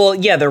 They're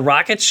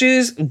rocket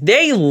shoes.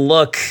 They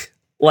look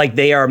like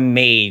they are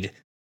made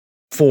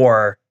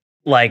for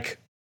like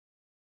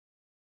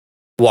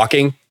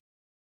walking.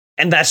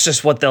 And that's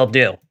just what they'll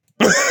do.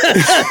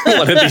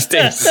 One of these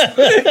days.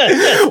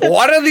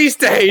 One of these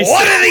days.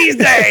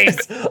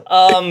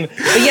 But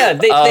yeah,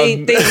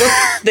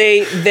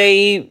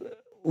 they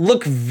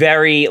look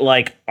very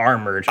like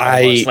armored.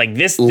 Almost. Like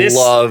this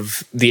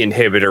love the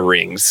inhibitor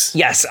rings.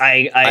 Yes,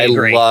 I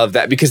agree. I love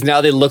that because now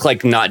they look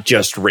like not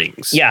just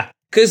rings. Yeah,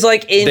 because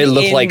like they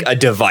look like a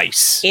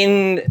device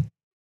in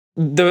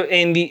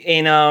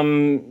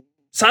Sonic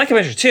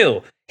Adventure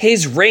 2.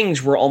 His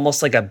rings were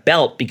almost like a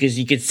belt because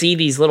you could see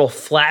these little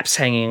flaps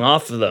hanging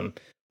off of them.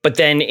 But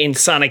then in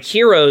Sonic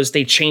Heroes,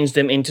 they changed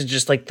them into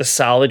just like the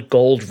solid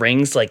gold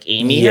rings like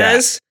Amy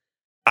has.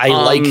 What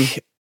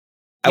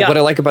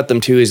I like about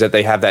them too is that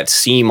they have that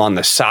seam on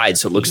the side,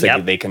 so it looks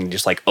like they can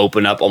just like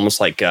open up almost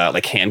like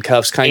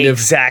handcuffs kind of.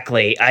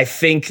 Exactly. I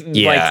think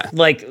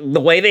like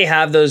the way they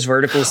have those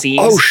vertical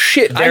seams. Oh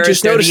shit, I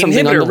just noticed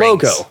something on the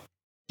logo.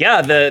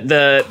 Yeah,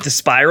 the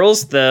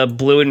spirals, the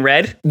blue and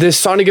red. The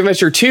Sonic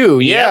Adventure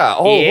 2, yeah.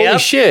 Holy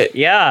shit.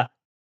 Yeah.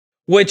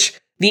 Which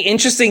the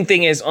interesting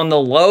thing is on the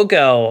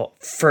logo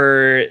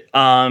for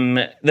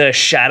the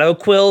Shadow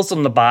quills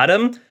on the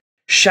bottom,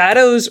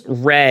 Shadow's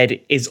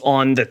red is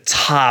on the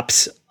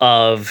tops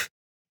of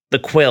the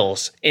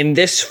quills. In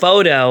this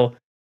photo,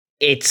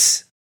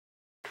 it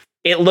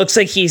looks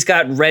like he's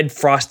got red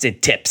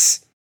frosted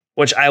tips.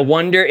 Which I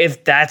wonder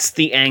if that's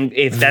the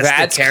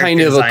that's the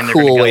kind of a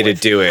cool way to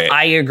do it.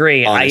 I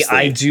agree.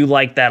 I do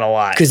like that a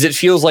lot because it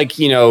feels like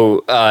when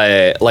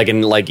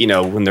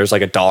there's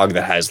like a dog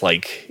that has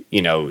like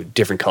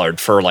different colored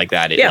fur like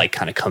that. It like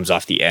kind of comes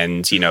off the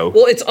ends.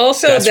 Well, it's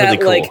also that's that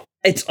really cool.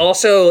 It's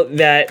also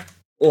that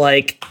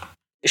like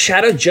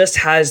Shadow just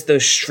has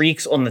those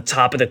streaks on the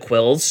top of the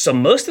quills, so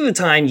most of the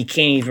time you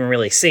can't even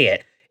really see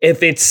it.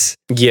 If it's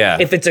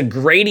a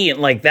gradient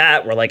like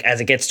that, where like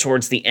as it gets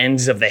towards the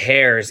ends of the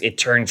hairs, it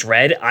turns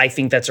red. I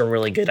think that's a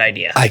really good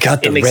idea. I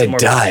got the red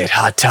dye at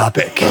Hot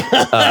Topic.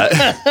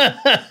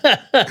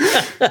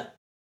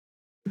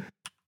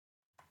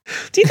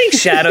 Do you think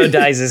Shadow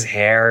dyes his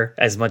hair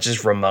as much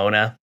as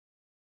Ramona?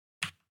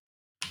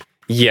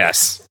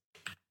 Yes,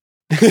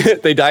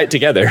 they dye it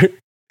together.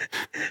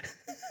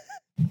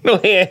 The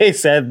way I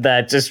said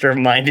that just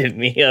reminded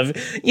me of,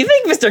 you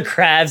think Mr.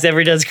 Krabs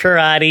ever does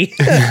karate?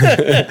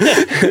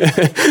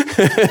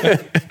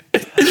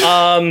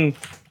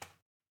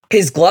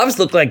 His gloves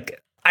look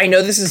like, I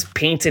know this is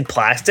painted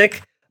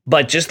plastic,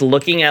 but just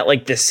looking at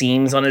like the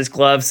seams on his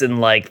gloves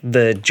and like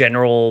the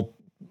general,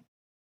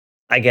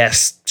 I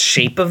guess,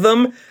 shape of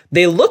them,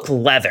 they look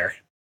leather.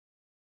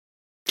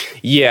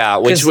 Yeah,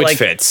 which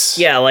fits.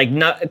 Yeah, like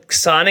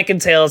Sonic and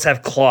Tails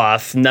have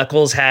cloth.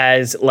 Knuckles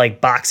has like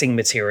boxing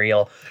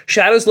material.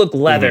 Shadows look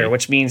leather,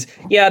 which means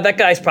that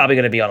guy's probably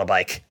going to be on a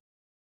bike.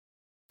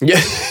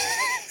 Yeah,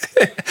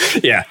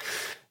 yeah,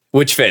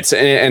 which fits,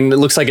 and it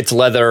looks like it's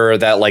leather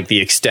that like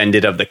the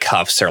extended of the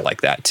cuffs are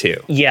like that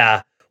too.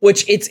 Yeah,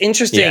 which it's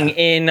interesting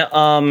in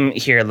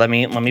here. Let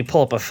me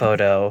pull up a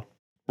photo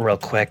real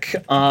quick.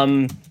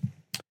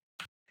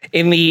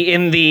 In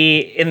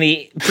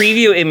the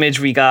preview image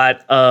we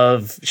got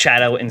of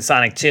Shadow in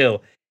Sonic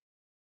 2,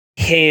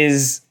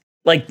 his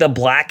like the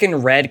black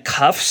and red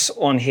cuffs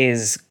on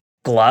his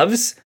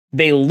gloves,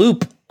 they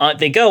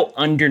go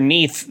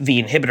underneath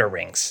the inhibitor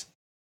rings.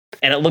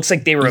 And it looks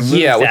like they removed that.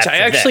 Yeah, which I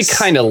actually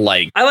kind of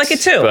like. I like it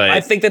too. I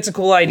think that's a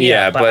cool idea.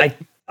 Yeah, but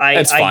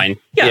That's fine.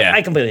 Yeah,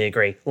 I completely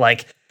agree.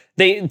 Like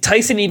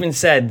Tyson even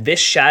said this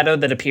shadow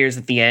that appears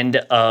at the end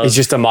of it's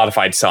just a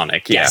modified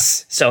Sonic. Yeah.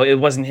 Yes, so it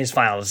wasn't his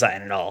final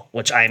design at all,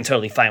 which I am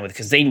totally fine with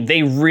because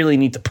they really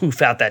need to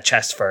poof out that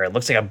chest fur. It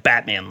looks like a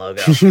Batman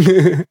logo.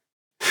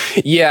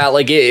 Yeah,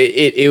 like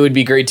it would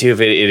be great too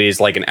if it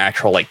is like an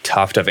actual like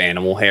tuft of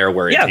animal hair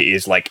where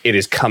it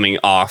is coming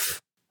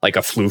off like a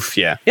floof.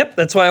 Yeah. Yep,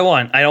 that's what I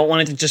want. I don't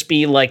want it to just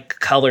be like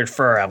colored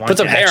fur. I want put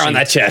some hair on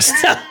that chest.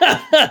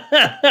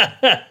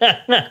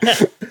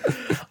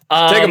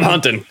 Take him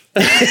hunting.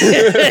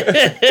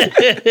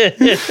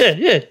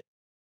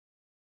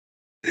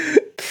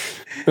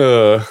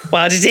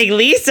 Why don't you take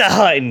Lisa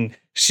hunting?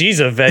 She's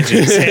a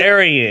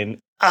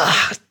vegetarian.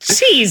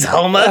 Jeez,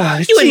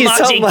 Homer. You and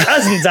Margie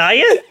cousins, are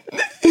you?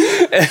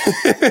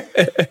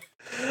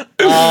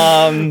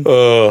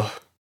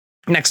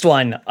 Next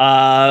one.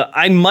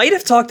 I might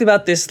have talked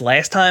about this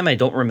last time. I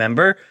don't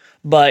remember.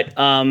 But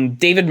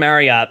David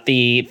Marriott,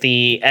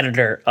 the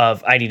editor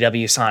of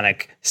IDW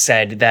Sonic,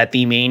 said that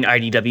the main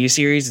IDW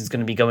series is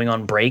going to be going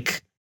on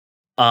break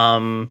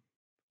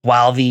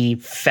while the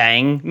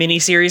Fang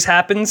miniseries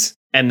happens,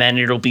 and then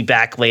it'll be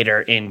back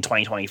later in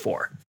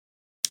 2024.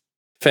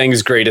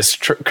 Fang's greatest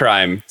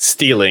crime,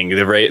 stealing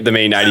the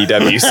main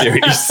IDW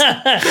series.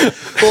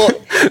 Well,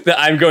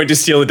 I'm going to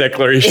steal the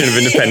Declaration of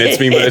Independence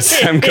meme,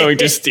 but I'm going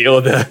to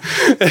steal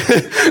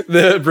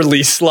the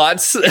release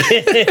slots.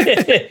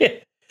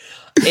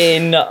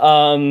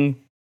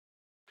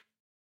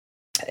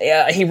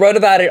 He wrote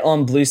about it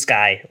on Blue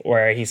Sky,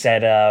 where he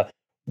said,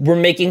 we're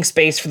making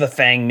space for the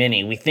Fang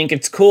Mini. We think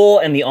it's cool,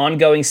 and the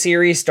ongoing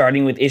series,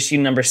 starting with issue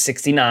number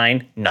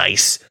 69,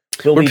 nice.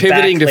 We're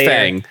pivoting to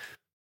Fang.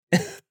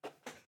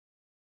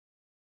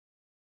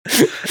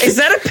 Is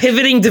that a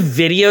pivoting to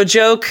video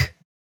joke?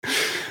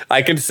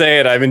 I can say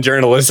it. I'm in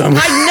journalism.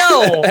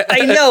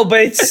 I know,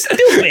 but it's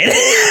stupid.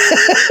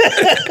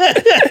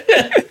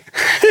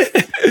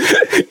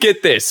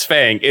 Get this,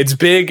 Fang. It's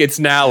big, it's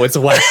now, it's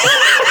wow.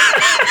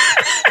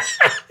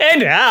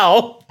 And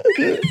how?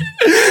 I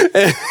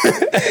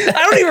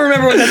don't even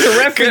remember what that's a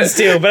reference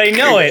to, but I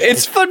know it.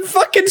 It's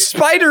fucking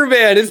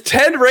Spider-Man. It's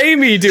Ted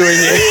Raimi doing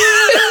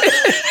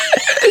it.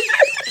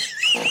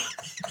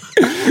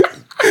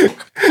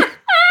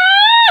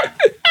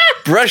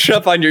 Brush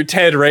up on your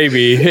Ted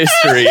Raimi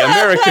history,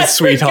 America's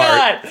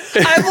sweetheart.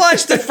 I've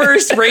watched the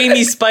first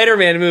Raimi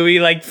Spider-Man movie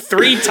like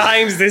 3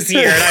 times this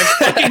year, and I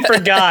fucking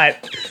forgot.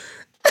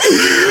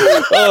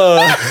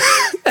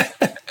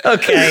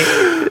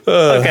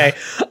 Okay.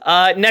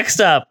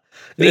 Next up.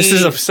 This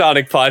is a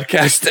Sonic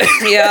podcast.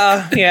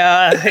 yeah,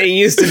 it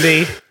used to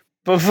be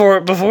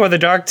before the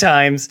dark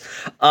times.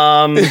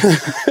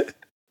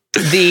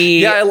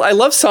 I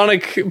love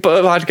Sonic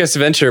Podcast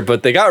Adventure,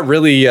 but they got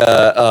really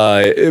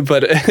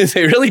but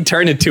they really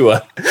turned into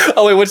a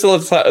what's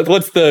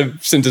the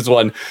Simpsons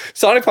one?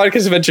 Sonic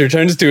Podcast Adventure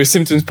turns into a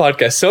Simpsons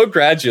podcast so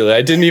gradually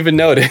I didn't even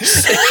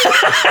notice.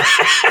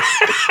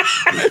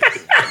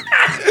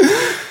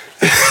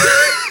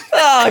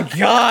 Oh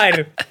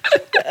God.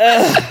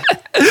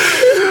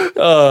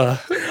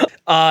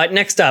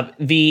 Next up,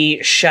 the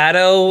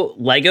Shadow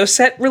Lego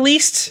set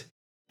released,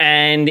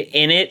 and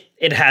in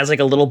it has like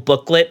a little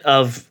booklet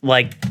of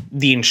like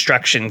the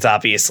instructions,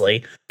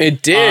 obviously.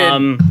 It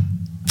did.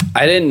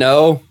 I didn't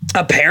know.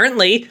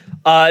 Apparently,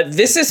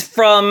 this is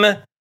from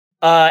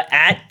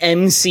at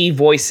MC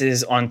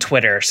Voices on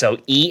Twitter. So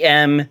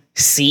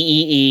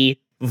EMCEE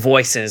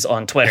Voices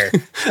on Twitter.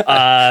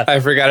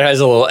 I forgot it has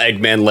a little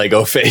Eggman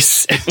Lego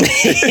face.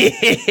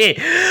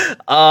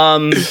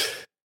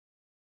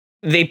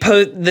 They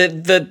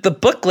the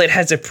booklet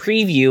has a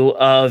preview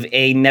of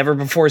a never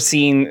before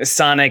seen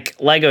Sonic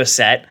Lego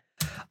set.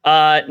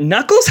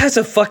 Knuckles has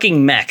a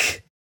fucking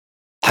mech.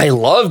 I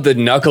love the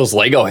Knuckles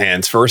Lego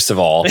hands, first of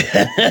all.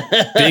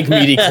 Big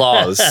meaty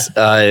claws.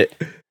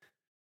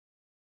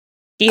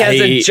 He has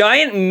a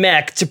giant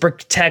mech to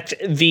protect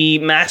the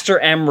Master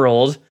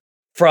Emerald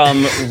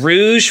from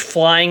Rouge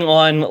flying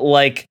on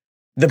like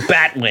the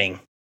Batwing.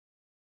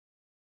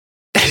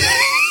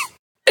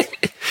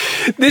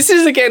 This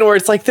is again where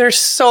it's like there's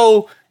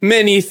so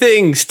many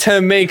things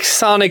to make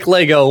Sonic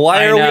Lego.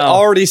 Why are we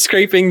already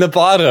scraping the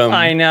bottom?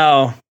 I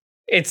know.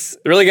 It's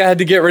really had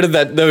to get rid of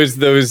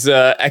those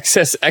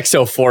excess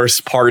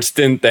Exoforce parts,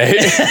 didn't they?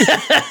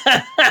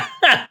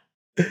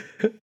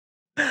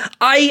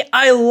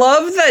 I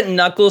love that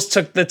Knuckles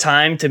took the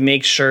time to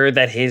make sure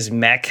that his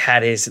mech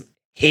had his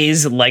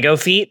Lego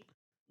feet,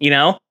 you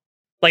know?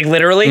 Like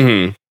literally.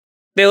 Mm-hmm.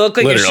 They look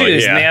like your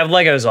shoes and they have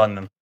Legos on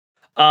them.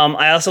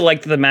 I also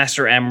like the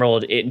Master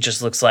Emerald. It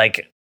just looks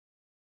like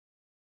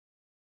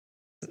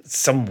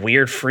some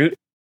weird fruit.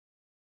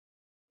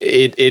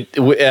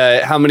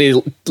 How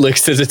many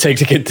licks does it take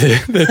to get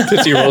the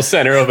Tootsie Roll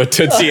center of a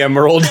Tootsie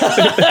Emerald?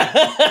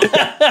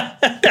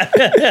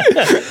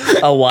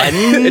 A one?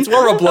 It's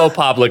more of a blow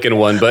pop looking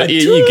one, but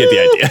you get the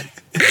idea.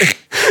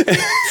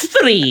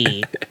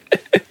 3.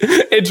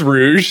 It's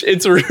Rouge.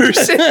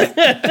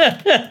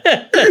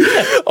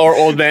 Or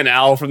Old Man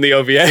Owl from the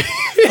OVA.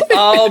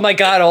 Oh my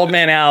God, Old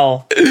Man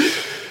Owl.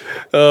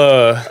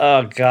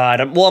 Oh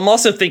god. Well, I'm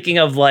also thinking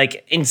of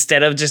like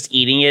instead of just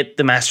eating it,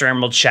 the Master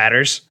Emerald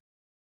shatters.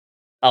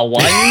 A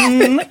 1,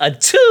 a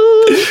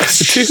 2,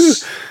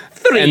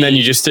 3. And then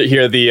you just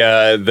hear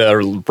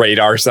the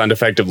radar sound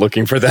effect of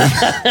looking for them.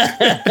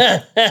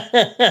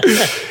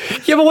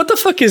 Yeah, but what the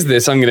fuck is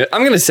this? I'm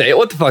gonna say it.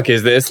 What the fuck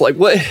is this? Like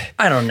what?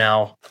 I don't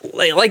know.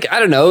 Like I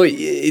don't know.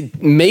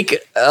 Make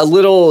a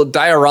little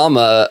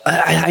diorama.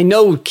 I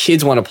know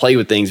kids want to play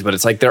with things, but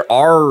it's like there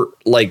are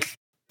like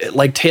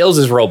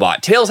Tails'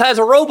 robot. Tails has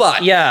a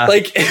robot. Yeah.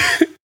 Like.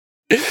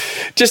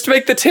 Just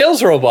make the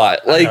Tails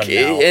robot, like,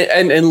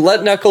 and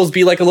let Knuckles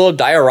be like a little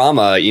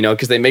diorama, you know,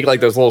 because they make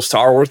like those little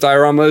Star Wars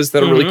dioramas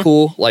that are really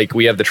cool. Like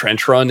we have the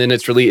Trench Run, and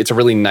it's a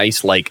really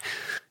nice like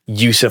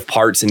use of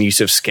parts and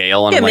use of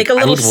scale. And yeah, I'm make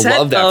like, a little I would set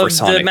love that of for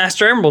Sonic. the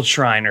Master Emerald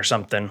Shrine or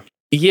something.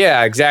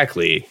 Yeah,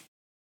 exactly.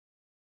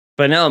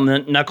 But no,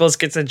 Knuckles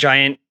gets a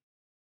giant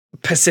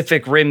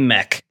Pacific Rim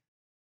mech.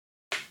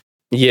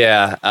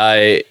 Yeah,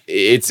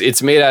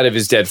 it's made out of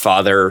his dead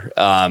father,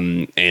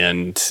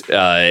 and.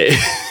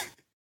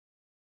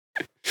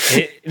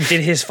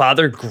 Did his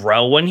father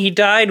grow when he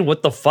died?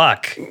 What the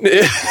fuck?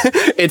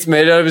 It's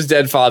made out of his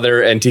dead father,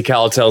 and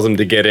Tikal tells him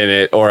to get in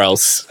it, or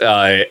else,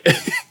 fuck,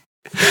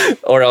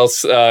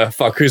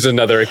 who's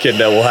another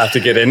echidna will have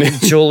to get in it.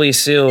 Julie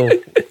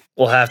Sue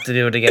will have to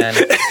do it again.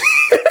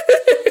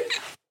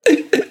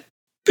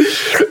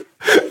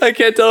 I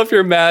can't tell if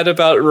you're mad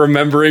about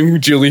remembering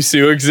Julie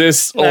Sue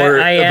exists, or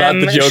about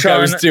the joke I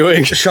was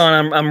doing.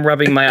 Sean, I'm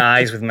rubbing my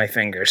eyes with my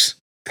fingers.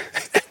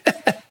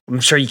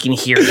 I'm sure you can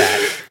hear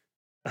that.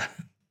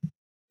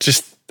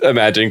 Just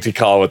imagining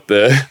Tikal with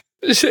the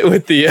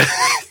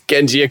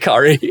Genji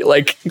Akari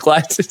like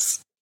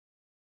glasses.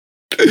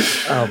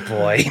 Oh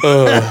boy.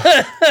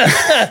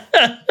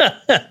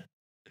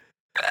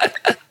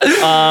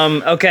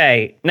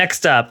 Okay,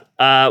 next up,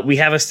 we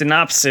have a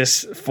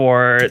synopsis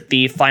for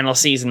the final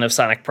season of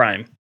Sonic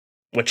Prime,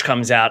 which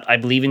comes out, I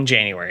believe, in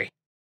January.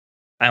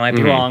 I might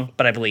be wrong,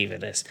 but I believe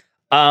it is.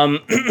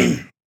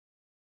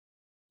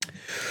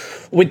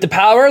 With the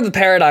power of the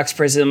Paradox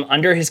Prism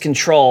under his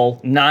control,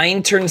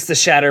 Nine turns the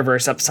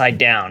Shatterverse upside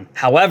down.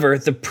 However,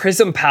 the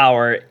Prism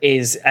power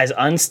is as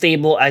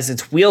unstable as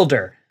its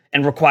wielder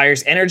and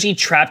requires energy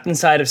trapped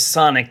inside of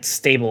Sonic to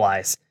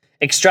stabilize.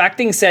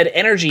 Extracting said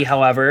energy,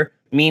 however,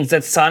 means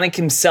that Sonic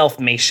himself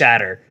may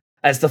shatter.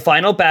 As the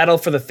final battle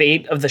for the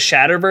fate of the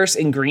Shatterverse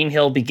in Green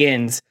Hill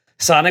begins,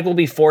 Sonic will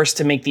be forced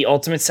to make the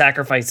ultimate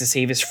sacrifice to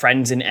save his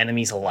friends and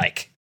enemies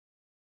alike.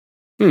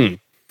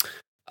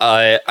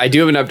 I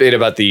do have an update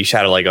about the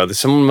Shadow Lego.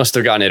 Someone must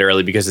have gotten it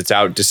early because it's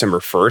out December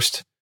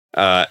 1st.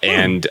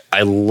 And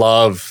I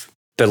love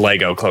the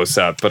Lego close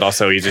up, but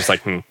also he's just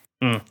like,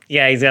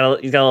 Yeah, he's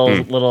got a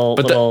little.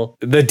 But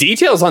the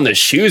details on the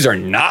shoes are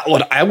not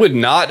what I would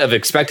not have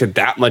expected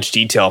that much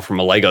detail from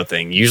a Lego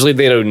thing. Usually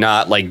they do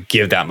not like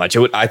give that much.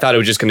 I thought it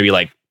was just going to be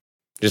like,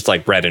 just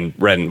like red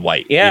and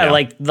white. Yeah, you know?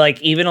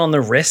 like even on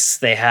the wrists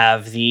they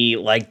have the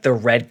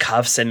red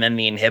cuffs and then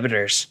the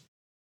inhibitors.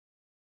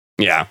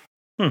 Yeah.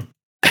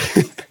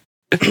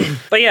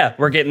 But yeah,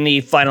 we're getting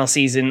the final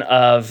season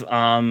of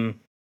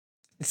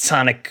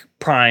Sonic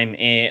Prime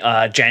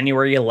in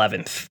January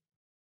 11th.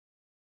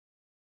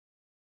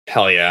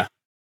 Hell yeah.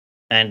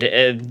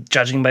 And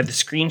judging by the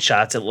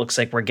screenshots, it looks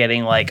like we're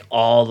getting like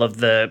all of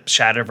the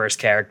Shatterverse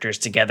characters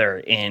together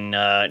in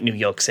New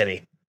York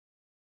City.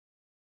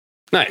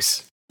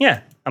 Nice.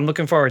 Yeah, I'm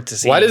looking forward to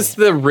seeing. Why does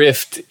the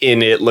rift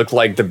in it look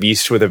like the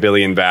Beast with a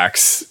billion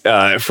backs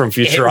from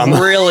Futurama?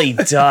 It really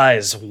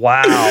does.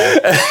 Wow.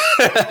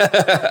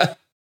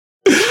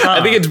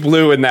 I think it's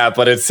blue in that,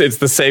 but it's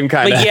the same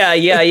kind of. Yeah.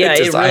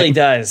 It really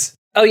does.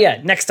 Oh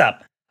yeah. Next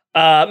up,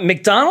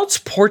 McDonald's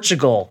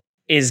Portugal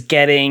is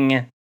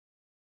getting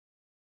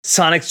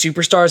Sonic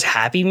Superstars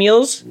Happy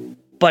Meals,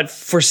 but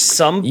for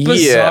some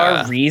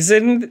bizarre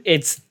reason,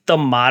 it's the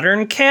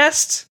modern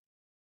cast.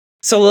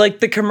 So like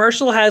the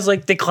commercial has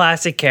like the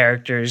classic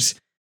characters,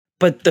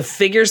 but the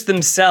figures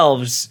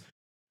themselves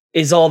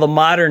is all the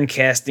modern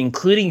cast,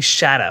 including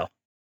Shadow.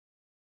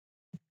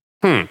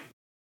 It's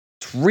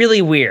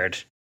really weird.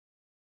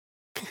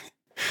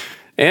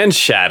 And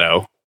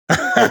Shadow.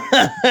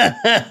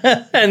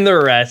 And the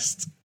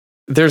rest.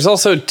 There's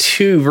also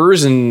two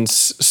versions,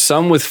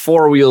 some with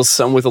 4 wheels,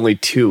 some with only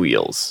 2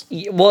 wheels.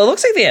 Well, it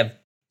looks like they have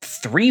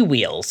 3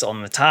 wheels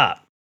on the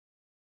top.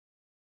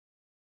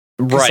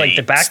 Right. Like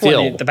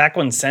the back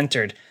one's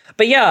centered.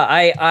 But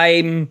yeah,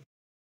 I'm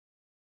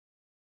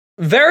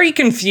very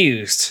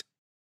confused.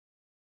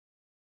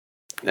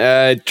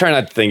 Try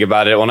not to think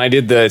about it. When I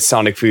did the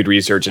Sonic food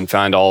research and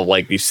found all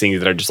like these things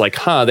that are just like,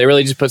 they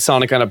really just put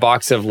Sonic on a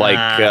box of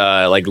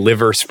like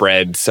liver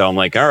spread. So I'm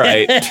like, all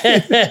right.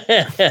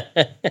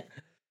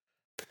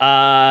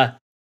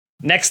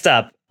 Next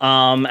up,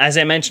 as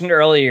I mentioned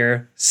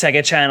earlier,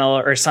 Sega Channel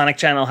or Sonic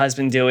Channel has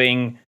been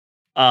doing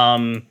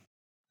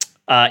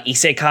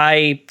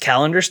Isekai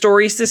calendar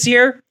stories this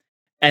year.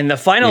 And the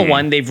final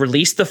one, they've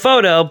released the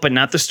photo, but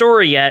not the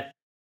story yet.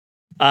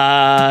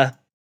 Let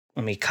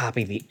me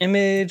copy the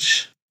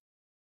image.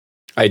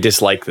 I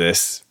dislike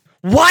this.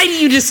 Why do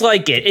you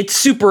dislike it? It's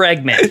Super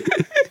Eggman.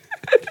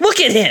 Look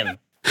at him.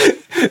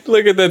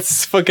 Look at that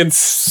fucking,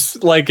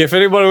 like, if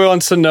anybody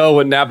wants to know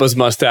what Nappa's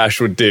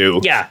mustache would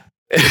do. Yeah.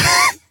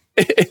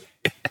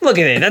 Look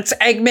at it. That's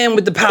Eggman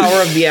with the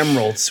power of the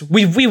emeralds.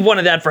 We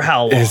wanted that for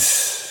how long?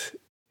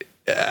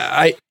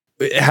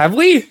 Have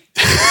we?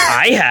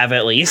 I have,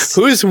 at least.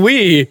 Who's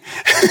we?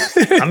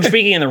 I'm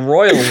speaking in the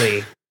royal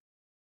we.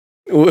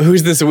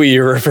 Who's this we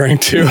you're referring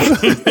to?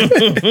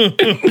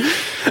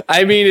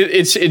 I mean,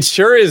 it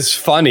sure is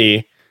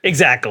funny.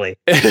 Exactly.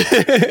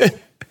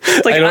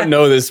 Like, I don't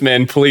know this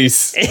man,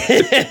 please.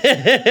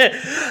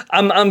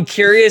 I'm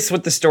curious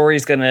what the story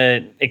is going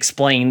to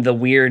explain the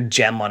weird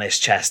gem on his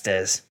chest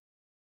is.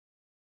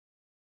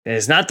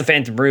 It's not the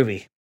Phantom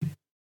Ruby.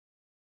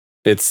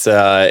 It's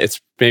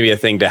maybe a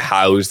thing to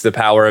house the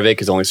power of it,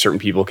 because only certain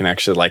people can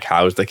actually like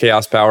house the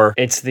chaos power.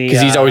 It's the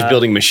because he's always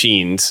building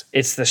machines.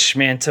 It's the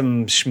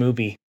Schmantum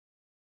Schmooby.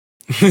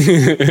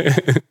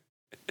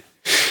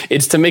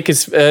 It's to make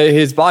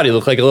his body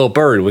look like a little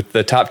bird with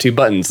the top two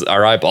buttons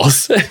are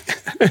eyeballs. Oh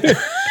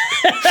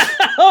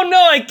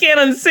no, I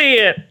can't unsee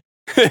it.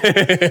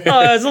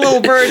 Oh, it's a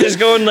little bird just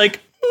going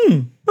like,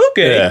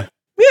 okay,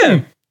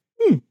 yeah.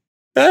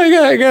 I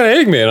got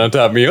an Eggman on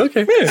top of me.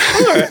 Okay, yeah.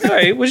 All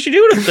right. What you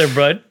doing up there,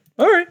 bud?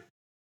 All right.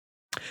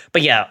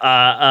 But yeah,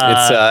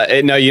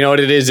 it's no, you know what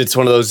it is? It's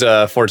one of those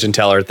fortune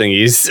teller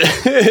thingies,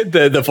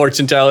 the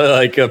fortune teller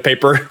like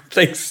paper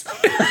things.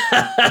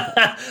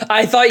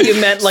 I thought you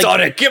meant like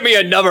Sonic. Give me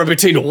a number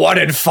between 1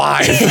 and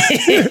 5.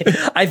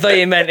 I thought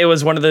you meant it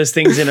was one of those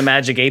things in a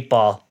Magic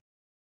 8-Ball.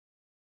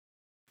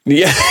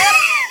 Yeah,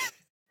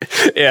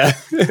 yeah,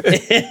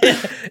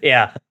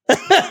 yeah.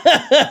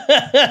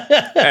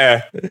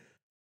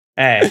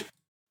 Hey.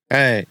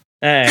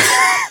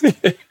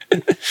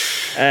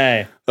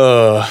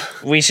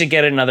 We should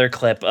get another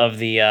clip of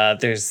the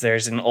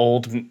there's an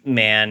old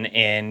man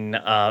in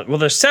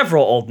there's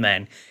several old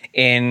men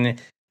in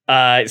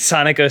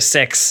Sonic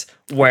 06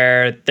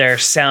 where their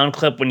sound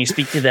clip when you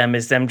speak to them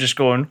is them just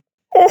going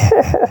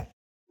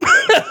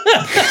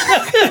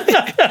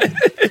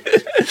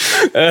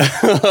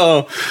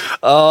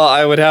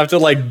I would have to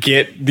like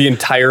get the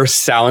entire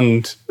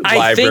sound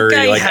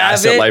library, like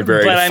asset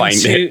library, to find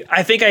it.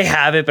 I think I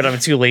have it, but I'm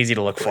too lazy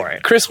to look for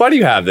it. Chris, why do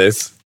you have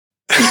this?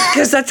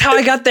 Because that's how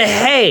I got the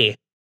hey.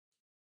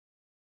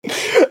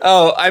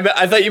 Oh,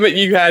 I thought you meant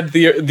you had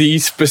the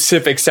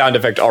specific sound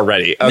effect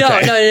already.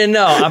 Okay.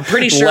 No. I'm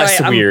pretty sure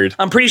weird.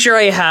 I'm pretty sure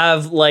I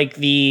have like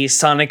the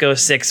Sonic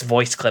 06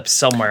 voice clips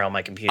somewhere on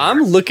my computer.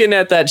 I'm looking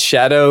at that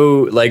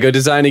Shadow Lego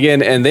design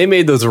again, and they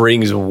made those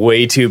rings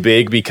way too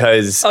big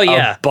because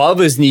above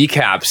his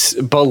kneecaps,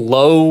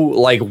 below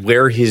like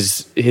where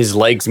his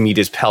legs meet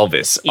his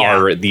pelvis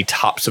are the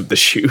tops of the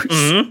shoes.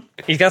 Mm-hmm.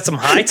 He's got some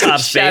high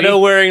tops, Shadow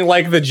baby. wearing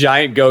like the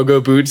giant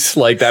go-go boots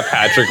like that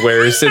Patrick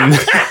wears. And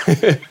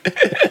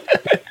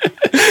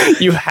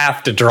you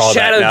have to draw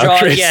that now,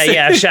 Chris.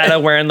 Yeah. Shadow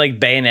wearing like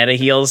Bayonetta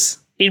heels.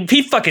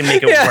 He'd fucking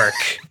make it work.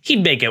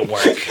 He'd make it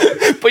work.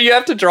 But you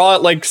have to draw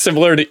it like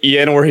similar to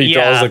Ian, where he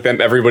draws like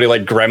them everybody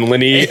like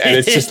gremlin-y, and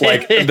it's just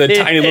like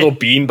the tiny little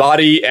bean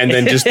body, and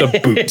then just the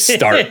boots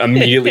start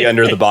immediately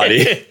under the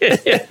body.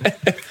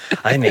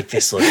 I make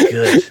this look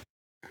good.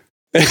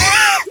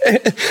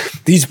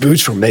 These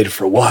boots were made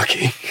for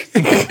walking.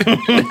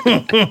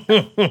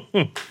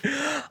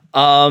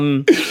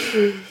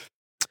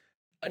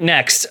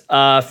 Next,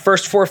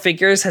 First Four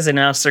Figures has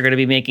announced they're going to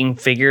be making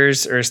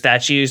figures or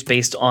statues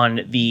based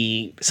on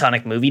the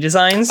Sonic movie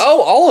designs.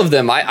 Oh, all of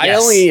them. I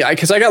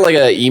got like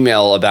an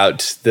email about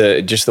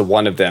just the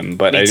one of them,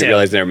 but I didn't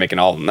realize they were making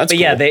all of them. That's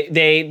cool. Yeah,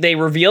 they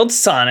revealed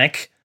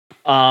Sonic.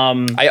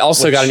 I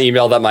also got an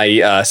email that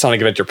my Sonic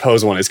Adventure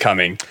Pose one is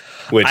coming.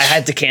 Which I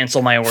had to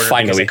cancel my order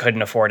because I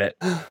couldn't afford it.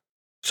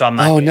 So I'm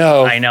not. Oh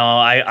no! I know.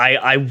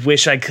 I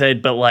wish I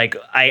could, but like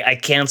I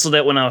canceled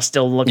it when I was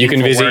still looking. You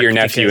can visit your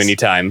nephew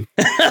anytime.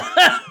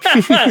 I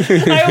want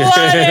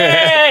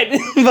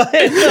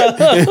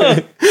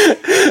it.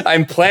 But,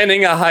 I'm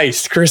planning a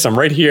heist, Chris. I'm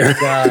right here.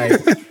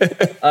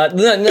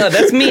 No,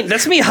 that's me.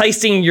 That's me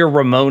heisting your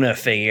Ramona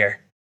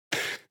figure.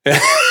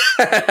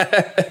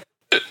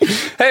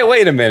 Hey,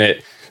 wait a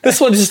minute. This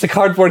one's just a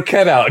cardboard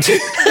cutout. This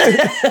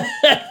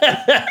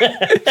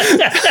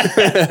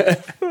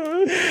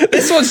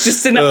one's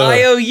just an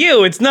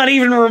IOU. It's not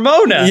even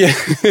Ramona. Yeah.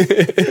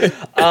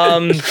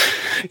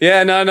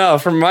 Yeah, no.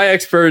 From my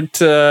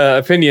expert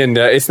opinion,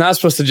 it's not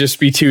supposed to just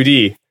be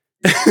 2D.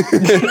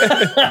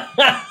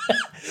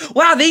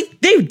 Wow, they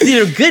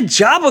did a good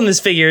job on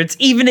this figure. It's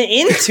even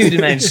in 2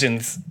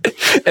 dimensions.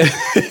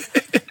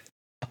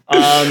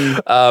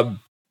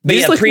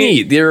 These look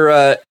neat.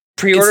 They're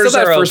pre-orders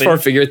are open. First four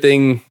figure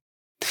thing.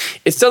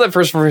 It's still that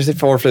first four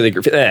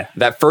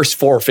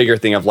figure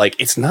thing of like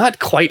it's not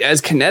quite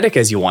as kinetic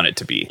as you want it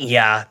to be.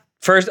 Yeah,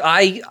 first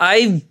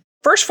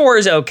four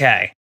is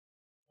okay.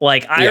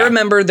 Like I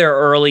remember their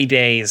early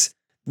days.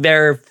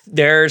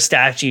 Their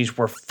statues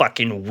were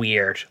fucking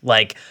weird.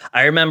 Like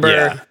I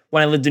remember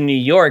when I lived in New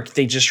York,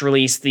 they just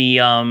released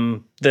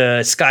the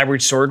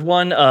Skyward Sword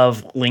one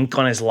of Link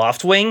on his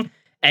loft wing.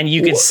 and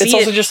you can see it's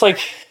also just like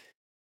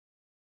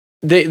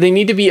they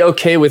need to be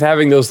okay with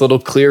having those little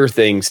clear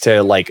things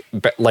to like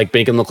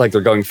make them look like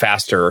they're going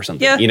faster or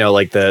something. Yeah. You know,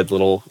 like the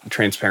little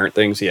transparent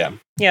things. Yeah.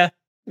 Yeah.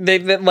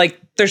 They like,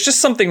 there's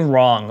just something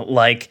wrong.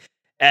 Like,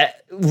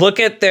 look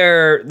at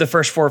the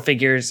first 4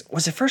 figures.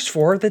 Was it first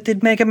 4 that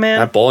did Mega Man?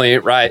 That boy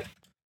ain't right.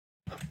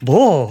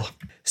 Whoa.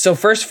 So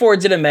first 4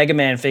 did a Mega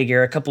Man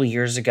figure a couple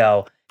years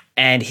ago,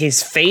 and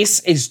his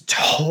face is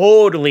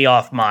totally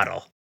off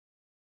model.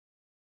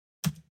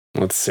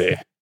 Let's see.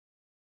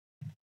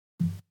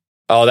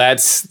 Oh,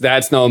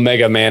 that's no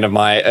Mega Man of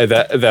my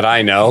that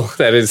I know.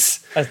 That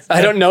is,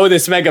 I don't know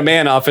this Mega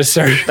Man,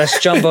 officer. That's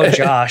Jumbo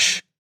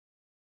Josh.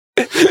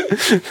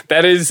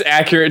 That is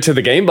accurate to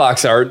the game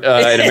box art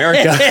in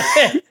America.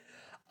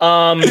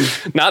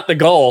 Not the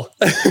goal.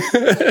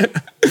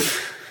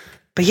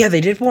 But yeah,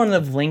 they did one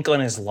of Link on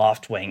his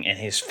loft wing, and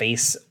his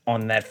face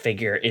on that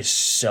figure is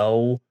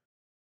so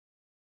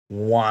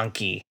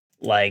wonky.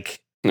 Like,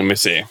 let me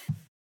see.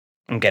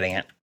 I'm getting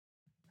it.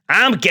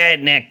 I'm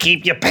getting it.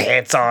 Keep your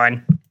pants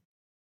on.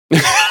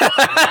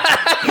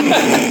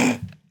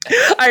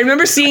 I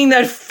remember seeing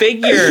that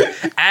figure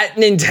at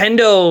the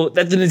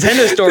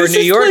Nintendo store in New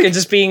York, like, and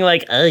just being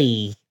like,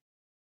 "Ay."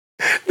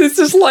 This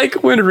is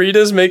like when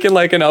Rita's making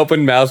like an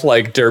open mouth,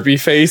 like derpy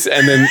face,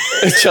 and then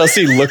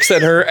Chelsea looks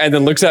at her and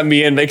then looks at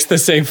me and makes the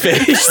same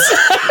face.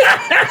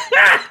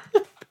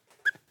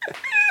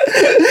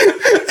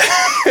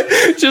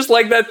 Just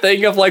like that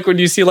thing of like when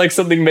you see like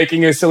something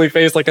making a silly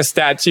face, like a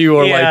statue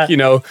or like, you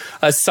know,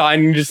 a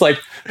sign, just like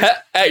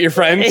at your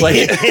friend.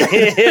 Like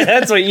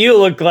that's what you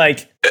look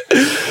like.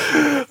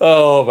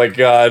 Oh my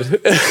God.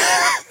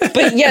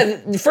 But yeah,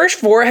 the first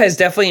 4 has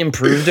definitely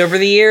improved over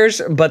the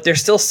years, but there's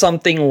still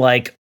something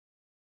like,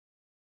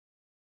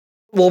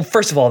 well,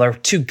 first of all, they're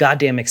too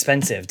goddamn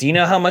expensive. Do you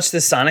know how much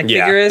this Sonic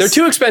figure is?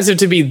 They're too expensive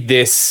to be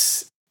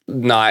this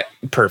not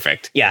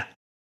perfect. Yeah.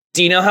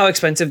 Do you know how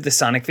expensive the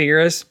Sonic figure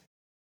is?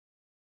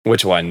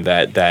 Which one?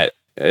 That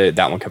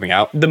one coming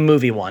out? The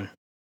movie one.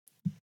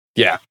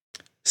 Yeah.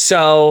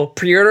 So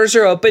pre-orders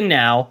are open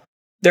now.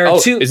 There are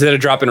 2. Is it a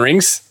drop in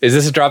rings? Is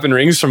this a drop in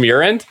rings from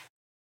your end?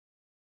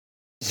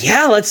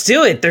 Yeah, let's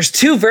do it. There's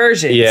 2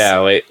 versions.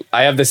 Yeah, wait.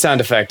 I have the sound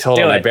effect. Hold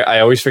on.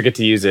 I always forget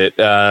to use it.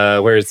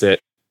 Where is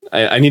it?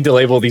 I need to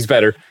label these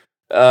better.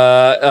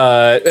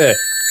 There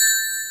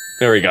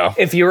we go.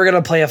 If you were going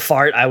to play a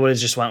fart, I would have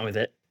just went with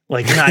it.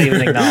 Like, not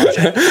even acknowledge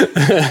it.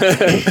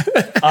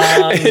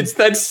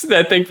 That's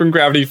that thing from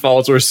Gravity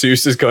Falls where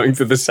Seuss is going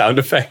through the sound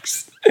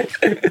effects.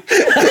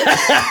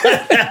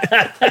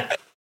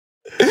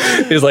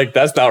 He's like,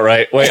 that's not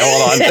right. Wait,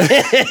 hold on.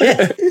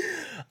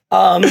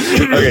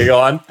 Okay, go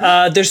on.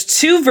 There's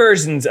 2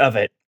 versions of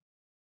it.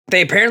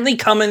 They apparently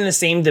come in the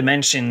same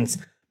dimensions,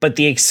 but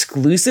the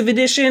exclusive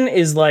edition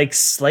is like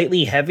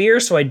slightly heavier,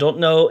 so I don't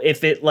know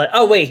if it like...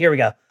 Oh, wait, here we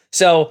go.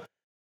 So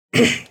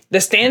the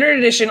standard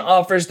edition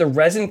offers the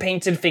resin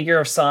painted figure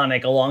of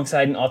Sonic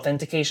alongside an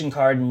authentication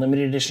card and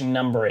limited edition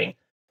numbering,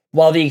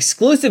 while the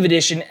exclusive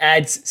edition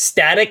adds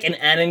static and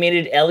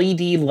animated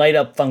LED light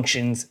up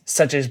functions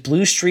such as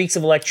blue streaks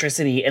of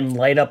electricity and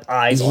light up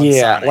eyes on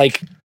Sonic.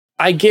 Like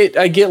I get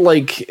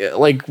like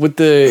with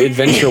the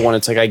adventure one,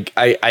 it's like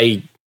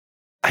I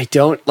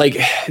don't like,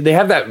 they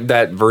have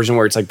that version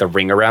where it's like the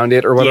ring around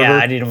it or whatever.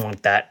 Yeah, I didn't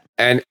want that.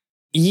 And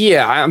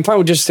yeah, I'm fine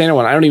with just standard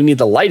one. I don't even need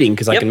the lighting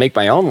because I can make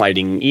my own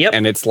lighting. Yep.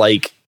 And it's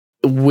like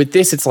with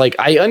this, it's like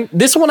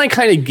this one I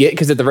kind of get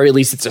because at the very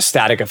least it's a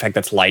static effect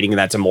that's lighting, and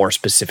that's a more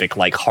specific,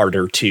 like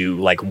harder to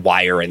like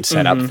wire and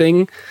set up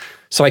thing.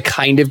 So I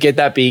kind of get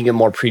that being a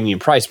more premium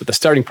price, but the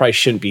starting price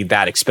shouldn't be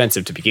that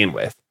expensive to begin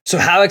with. So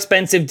how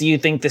expensive do you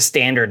think the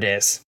standard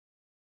is?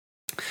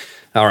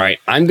 All right,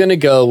 I'm gonna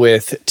go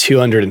with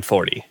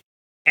 240.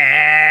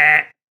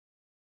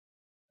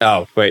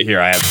 Oh wait,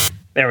 here I have.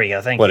 There we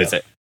go. Thank you. What is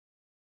it?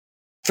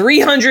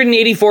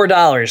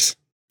 $384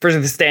 for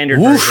the standard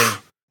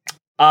version.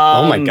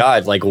 Oh my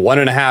God, like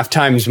 1.5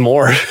 times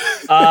more.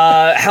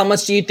 How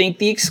much do you think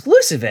the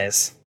exclusive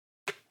is?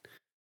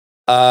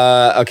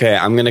 Okay,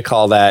 I'm gonna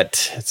call that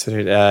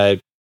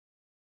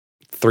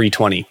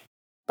 320.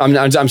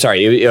 I'm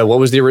sorry. What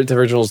was the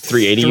original?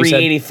 380.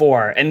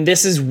 384, and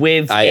this is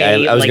with I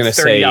was like gonna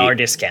 $30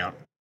 discount.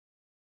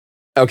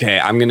 Okay,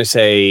 I'm gonna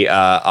say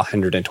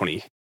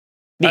 120.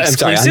 I'm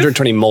sorry,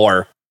 120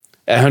 more.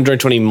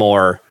 120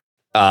 more.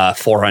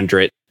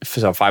 400.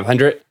 So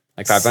 500.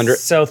 Like 500.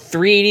 So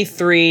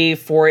 383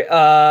 for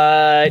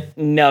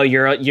no,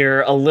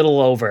 you're a little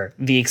over.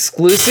 The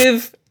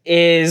exclusive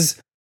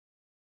is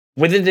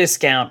with a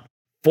discount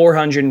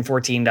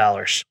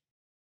 $414.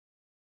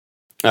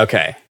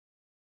 Okay.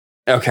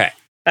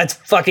 That's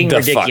fucking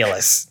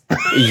ridiculous.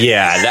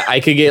 Yeah,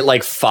 I could get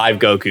like 5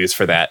 Gokus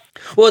for that.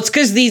 Well, it's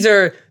because these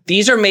are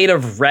made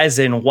of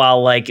resin,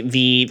 while like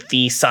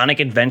the Sonic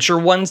Adventure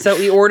ones that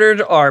we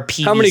ordered are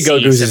PVC. How many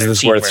Gokus is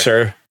this worth,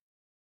 sir?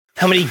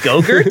 How many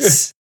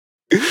Go-Gurts?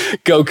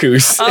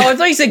 Gokus. Oh, I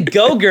thought you said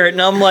Go-Gurt,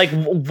 and I'm like,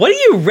 what are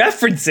you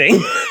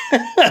referencing?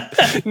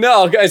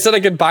 No, I said I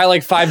could buy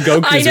like 5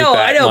 Gokus. I know, with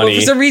that but money.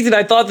 for some reason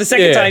I thought the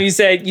second time you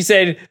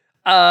said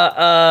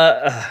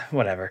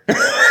Whatever.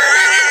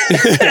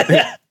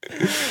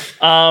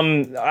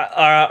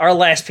 Our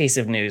last piece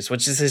of news,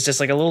 which is just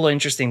like a little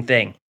interesting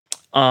thing.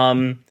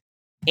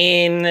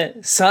 In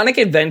Sonic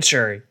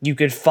Adventure, you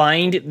could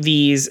find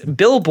these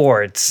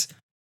billboards.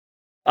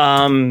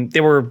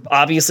 They were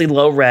obviously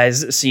low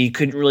res, so you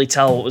couldn't really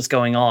tell what was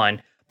going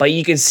on. But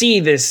you could see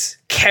this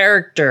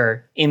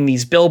character in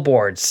these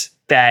billboards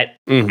that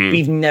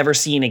we've never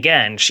seen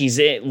again. She's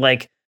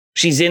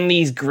in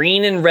these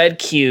green and red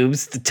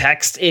cubes. The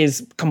text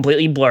is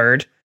completely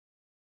blurred.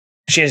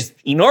 She has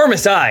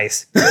enormous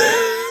eyes.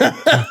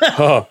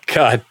 Oh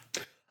God.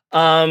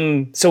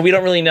 So we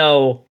don't really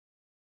know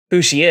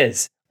who she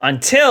is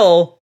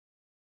until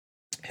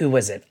who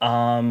was it?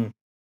 Satoshi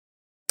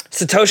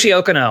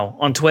Okino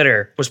on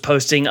Twitter was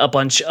posting a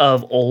bunch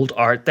of old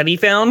art that he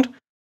found.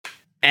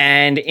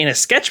 And in a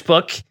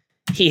sketchbook,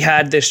 he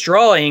had this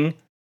drawing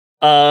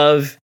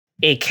of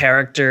a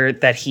character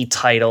that he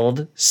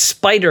titled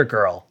Spider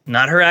Girl.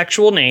 Not her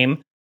actual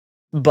name,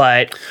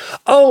 but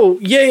oh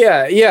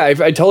yeah. I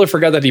totally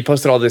forgot that he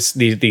posted all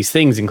these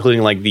things,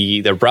 including like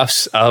the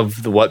roughs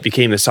of what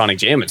became the Sonic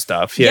Jam and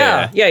stuff.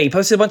 Yeah. He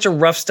posted a bunch of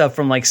rough stuff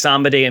from like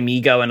Samba de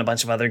Amigo and a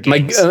bunch of other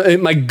games.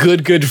 My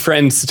good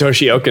friend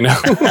Satoshi Okino.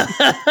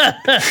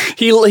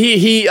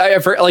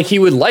 he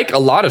would like a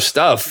lot of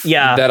stuff.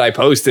 That I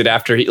posted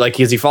after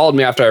because he followed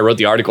me after I wrote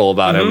the article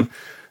about him.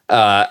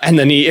 And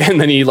then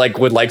he like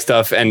would like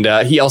stuff, and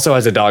he also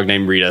has a dog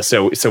named Rita,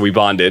 so we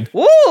bonded.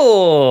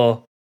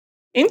 Whoa.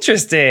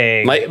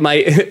 Interesting.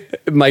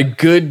 My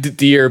good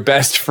dear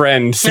best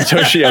friend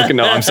Satoshi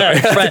Okino. I'm sorry,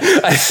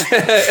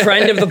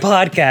 friend of the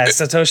podcast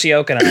Satoshi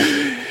Okino.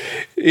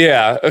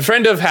 Yeah, a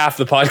friend of half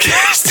the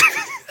podcast.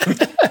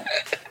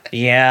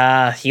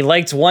 Yeah, he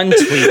liked one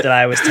tweet that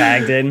I was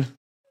tagged in.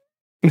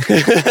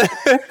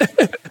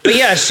 But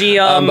yeah, she.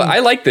 I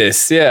like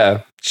this.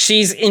 Yeah,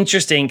 she's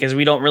interesting because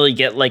we don't really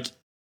get like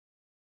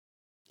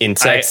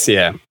insects.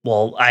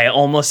 Well, I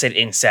almost said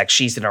insect.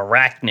 She's an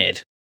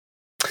arachnid.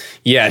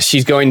 Yeah,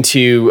 she's going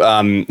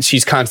to.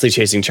 She's constantly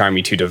chasing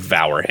Charmy to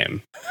devour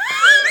him.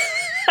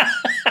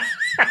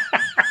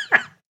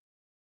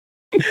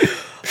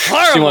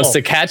 Horrible. She wants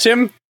to catch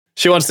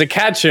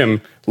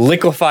him.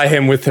 Liquefy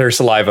him with her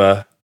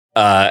saliva,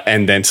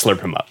 and then slurp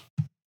him up.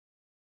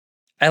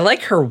 I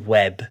like her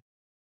web.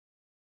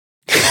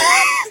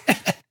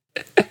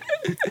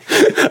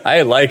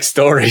 I like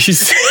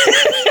stories.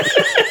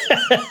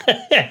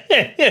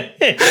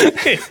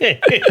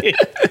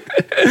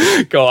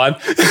 Go on.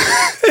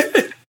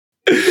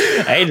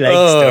 I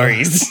like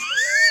stories.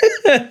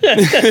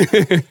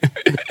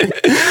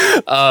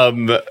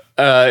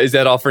 Is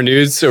that all for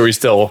news? Or are we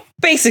still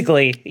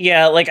basically?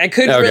 Yeah, like I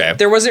could. Okay.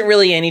 There wasn't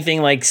really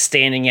anything like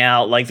standing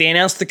out. Like they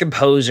announced the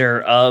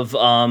composer of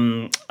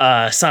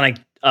Sonic.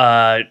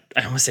 I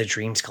almost said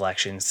Dreams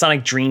Collection,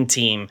 Sonic Dream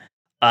Team.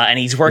 And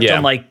he's worked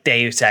on like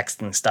Deus Ex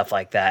and stuff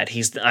like that.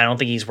 I don't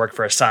think he's worked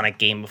for a Sonic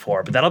game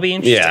before, but that'll be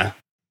interesting.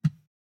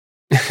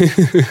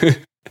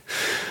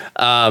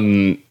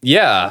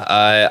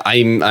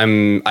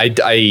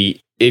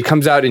 It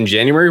comes out in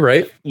January,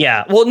 right?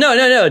 Yeah. Well,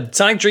 no.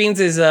 Sonic Dreams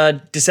is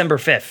December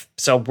 5th,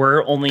 so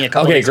we're only a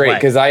couple days away. Okay,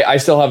 great. Because I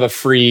still have a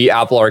free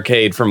Apple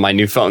Arcade from my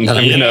new phone that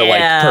I'm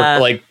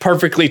gonna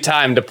perfectly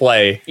timed to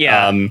play.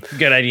 Yeah.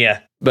 Good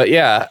idea. But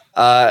yeah,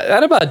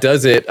 that about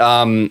does it.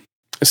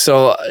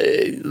 So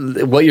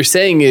what you're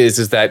saying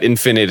is that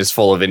Infinite is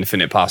full of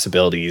infinite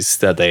possibilities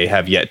that they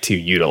have yet to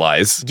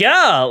utilize.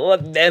 Yeah,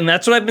 and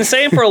that's what I've been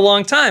saying for a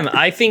long time.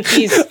 I think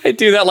I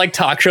do that like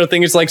talk show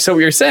thing. It's like, so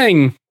what you're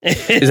saying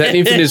is that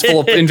Infinite is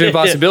full of infinite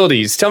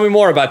possibilities. Tell me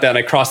more about that. And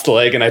I cross the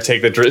leg and I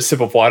take the sip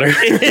of water.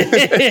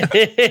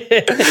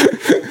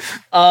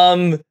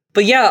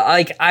 But yeah,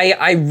 like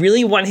I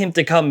really want him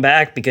to come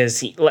back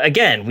because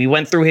we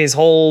went through his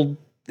whole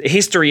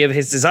history of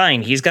his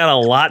design. He's got a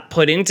lot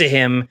put into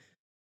him.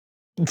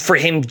 For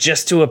him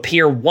just to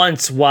appear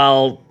once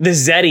while the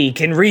Zeddy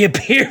can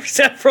reappear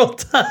several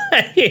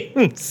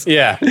times.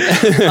 Yeah.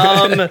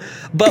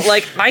 But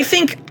like, I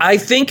think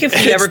if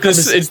he ever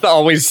comes... It's the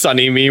Always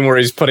Sunny meme where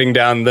he's putting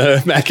down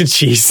the mac and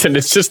cheese and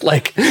it's just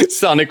like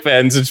Sonic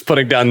fans just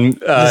putting down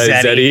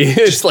Zeddy.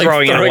 Just like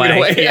throwing it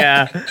away.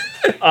 Yeah.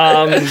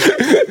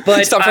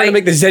 But stop trying to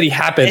make the Zeddy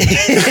happen.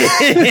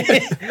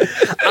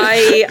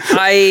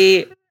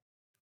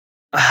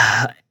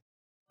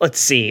 Let's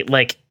see,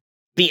 like,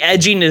 the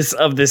edginess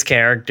of this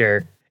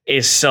character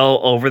is so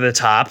over the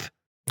top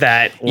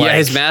that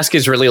his mask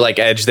is really like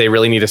Edge. They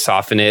really need to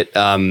soften it.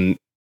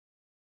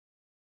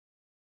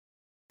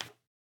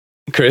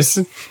 Chris,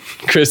 is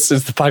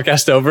the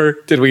podcast over?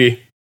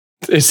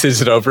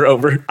 Is it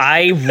over?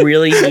 I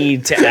really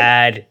need to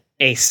add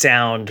a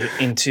sound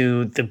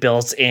into the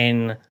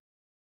built-in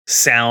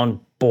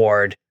sound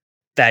board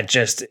that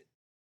just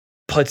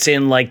puts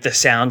in like the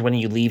sound when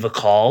you leave a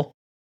call.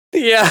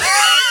 Yeah.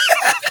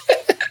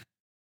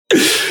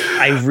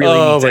 I really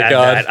need to add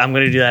that. I'm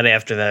going to do that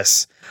after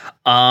this.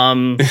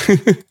 But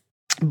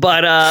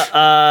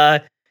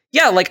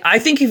Yeah, like I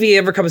think if he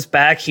ever comes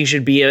back, he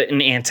should be an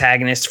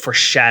antagonist for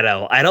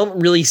Shadow. I don't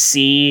really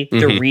see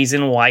the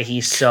reason why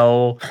he's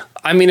so.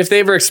 I mean, if they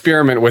ever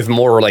experiment with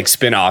more like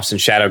spin-offs and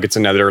Shadow gets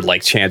another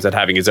like chance at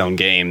having his own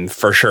game,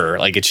 for sure.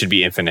 Like it should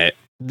be Infinite.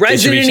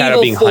 Resident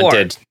Evil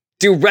 4.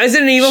 Do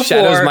Resident Evil 4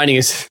 Shadow's minding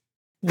his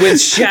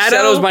with Shadow.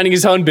 Shadow's minding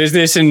his own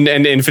business, and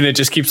Infinite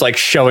just keeps like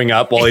showing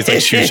up while he's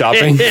like shoe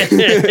shopping.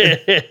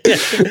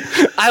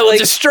 I will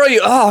destroy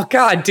you. Oh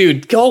God,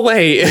 dude, go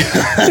away.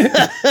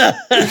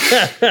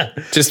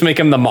 Just make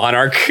him the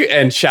Monarch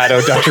and Shadow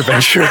Dr.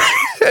 Venture.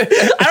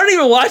 I don't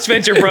even watch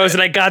Venture Bros,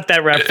 and I got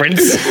that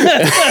reference.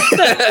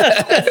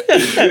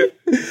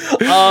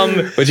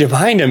 Would you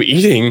mind him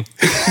eating?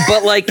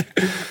 But like,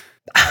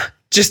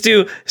 just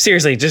do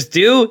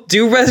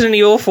Resident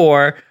Evil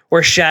 4,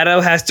 where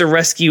Shadow has to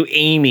rescue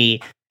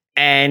Amy,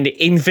 and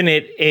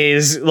Infinite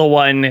is the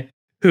one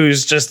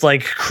who's just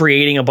like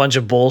creating a bunch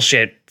of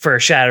bullshit for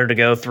Shadow to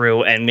go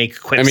through and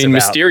make quips about.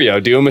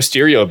 Mysterio. Do a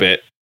Mysterio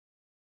bit.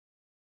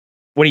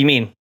 What do you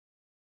mean?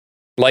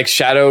 Like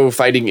Shadow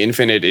fighting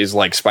Infinite is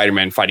like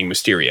Spider-Man fighting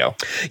Mysterio.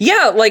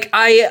 Yeah, like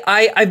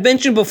I've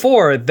mentioned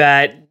before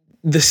that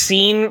the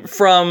scene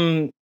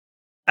from,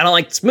 I don't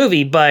like this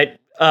movie, but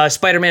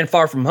Spider-Man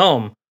Far From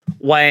Home,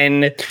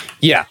 when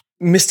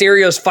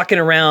Mysterio's fucking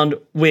around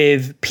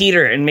with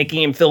Peter and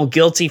making him feel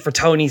guilty for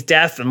Tony's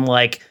death, and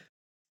like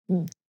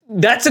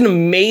that's an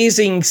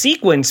amazing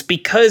sequence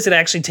because it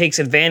actually takes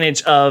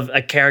advantage of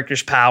a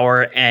character's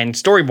power and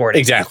storyboarding.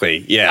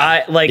 Exactly.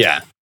 Yeah.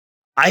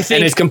 I think,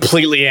 and it's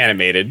completely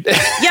animated.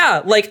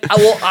 Yeah, like,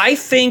 well, I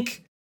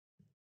think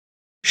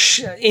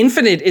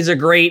Infinite is a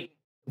great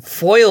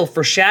foil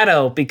for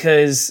Shadow,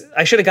 because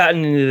I should have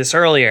gotten into this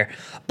earlier,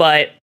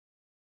 but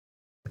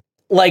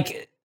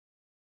like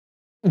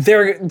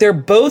they're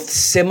both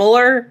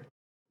similar,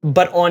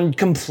 but on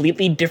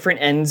completely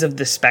different ends of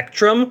the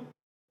spectrum.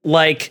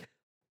 Like,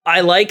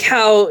 I like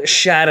how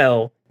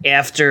Shadow,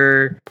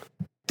 after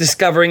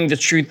discovering the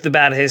truth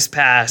about his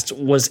past,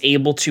 was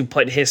able to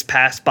put his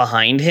past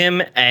behind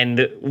him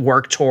and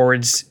work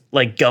towards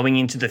like going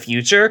into the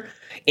future.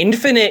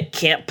 Infinite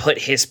can't put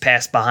his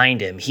past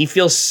behind him. He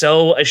feels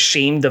so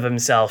ashamed of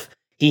himself,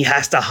 he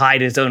has to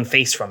hide his own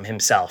face from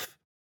himself.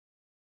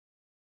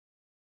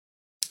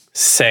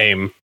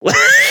 Same.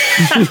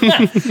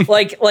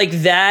 like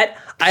that.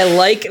 I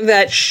like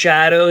that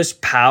Shadow's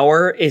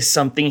power is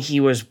something he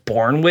was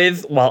born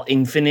with, while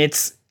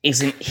Infinite's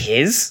isn't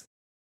his.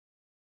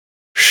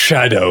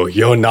 Shadow,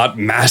 you're not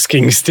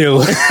masking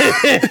still.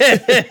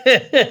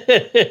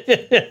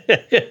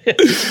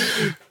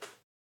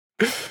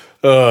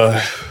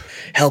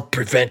 Help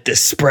prevent the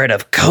spread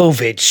of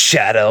COVID,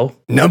 Shadow.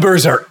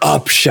 Numbers are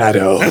up,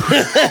 Shadow.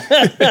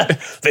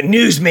 The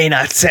news may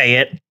not say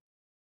it.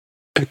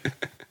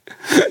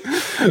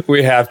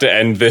 We have to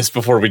end this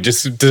before we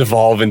just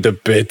devolve into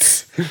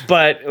bits.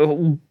 But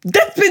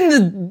that's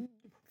been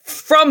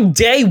from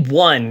day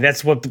one,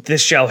 that's what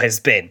this show has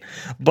been.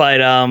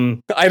 But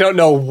I don't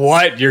know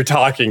what you're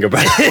talking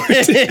about.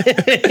 This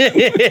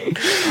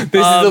is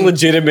a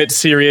legitimate,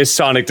 serious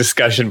Sonic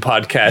discussion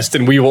podcast,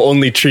 and we will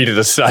only treat it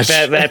as such.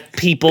 That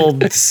people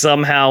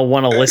somehow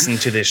want to listen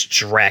to this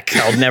dreck.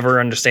 I'll never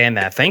understand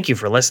that. Thank you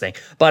for listening.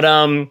 But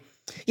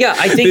yeah,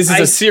 I think this is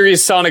a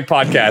serious Sonic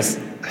podcast.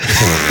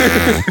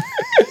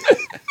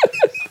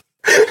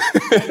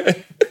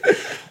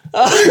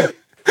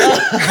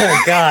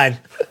 Oh, God.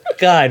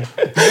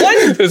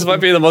 This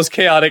might be the most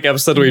chaotic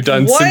episode we've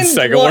done since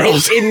Sega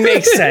World.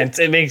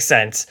 It makes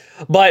sense.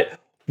 But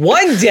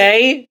one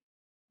day,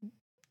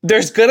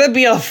 there's going to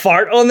be a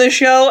fart on the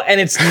show, and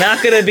it's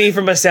not going to be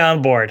from a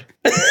soundboard.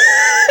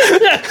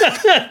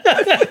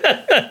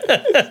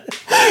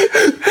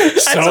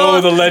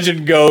 So the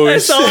legend goes.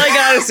 That's all I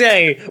got to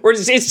say.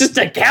 It's just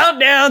a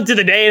countdown to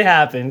the day it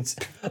happens.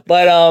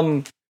 But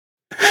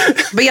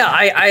yeah,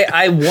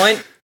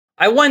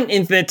 I want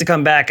Infinite to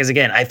come back, because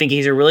again, I think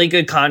he's a really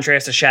good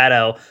contrast to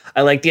Shadow.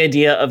 I like the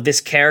idea of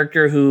this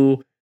character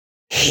who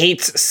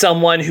hates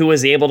someone who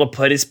was able to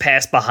put his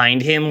past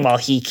behind him while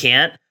he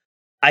can't.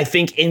 I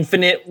think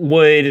Infinite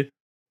would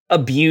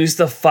abuse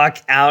the fuck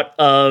out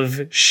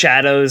of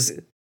Shadow's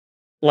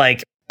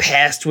like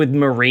past with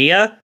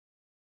Maria.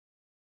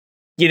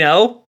 You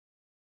know?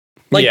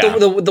 Like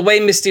the way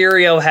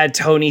Mysterio had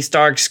Tony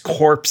Stark's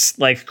corpse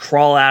like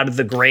crawl out of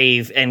the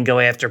grave and go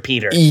after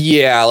Peter.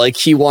 Yeah, like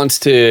he wants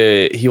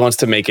to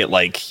make it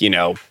like, you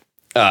know,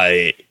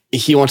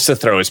 he wants to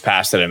throw his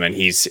past at him, and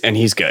he's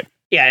good.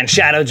 Yeah, and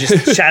Shadow's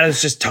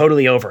just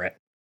totally over it.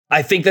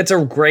 I think that's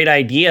a great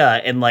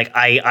idea, and like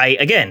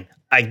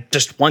I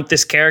just want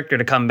this character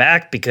to come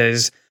back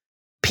because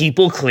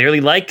people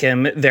clearly like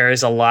him. There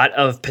is a lot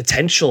of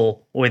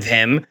potential with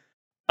him,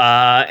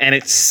 and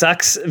it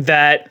sucks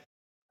that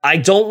I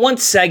don't want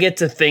Sega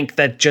to think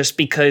that just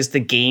because the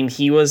game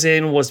he was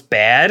in was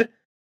bad,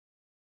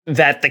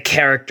 that the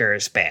character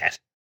is bad.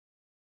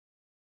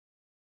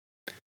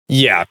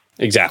 Yeah,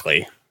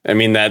 exactly. I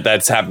mean,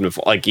 that's happened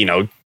before. Like, you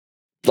know,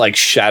 like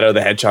Shadow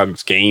the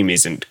Hedgehog's game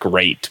isn't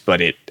great, but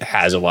it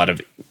has a lot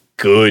of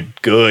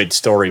good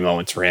story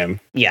moments for him.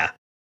 Yeah.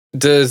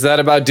 does that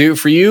about do it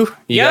for you?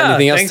 You got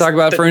anything else to talk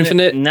about for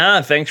Infinite?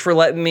 Nah, thanks for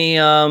letting me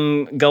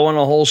go on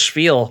a whole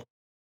spiel.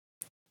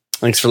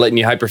 Thanks for letting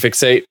you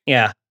hyperfixate.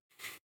 Yeah.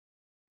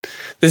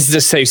 This is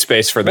a safe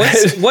space for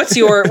that.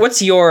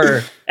 What's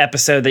your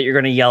episode that you're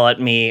going to yell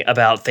at me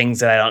about things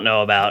that I don't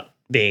know about,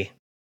 B?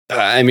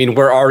 I mean,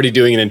 we're already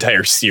doing an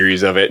entire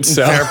series of it,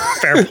 so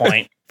fair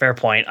point. Fair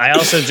point. I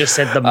also just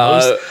said the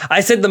most. I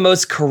said the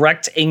most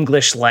correct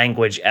English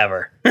language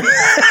ever.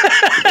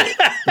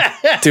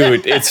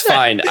 Dude, it's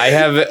fine. I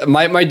have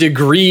my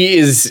degree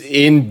is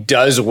in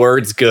does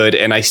words good,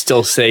 and I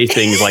still say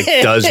things like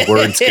does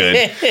words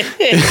good.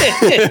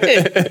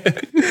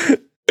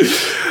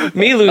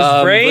 Me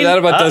lose brain. That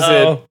about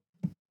does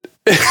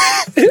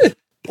it.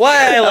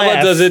 Why I laugh? That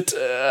about does it.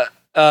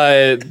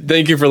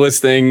 Thank you for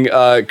listening.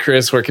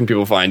 Chris, where can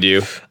people find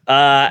you?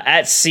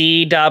 At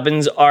C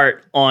Dobbins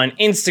Art on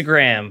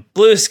Instagram,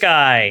 Blue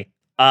Sky,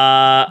 .com.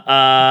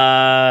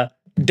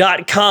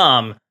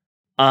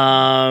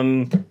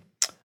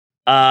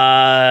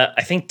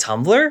 I think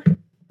Tumblr,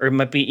 or it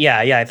might be,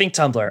 I think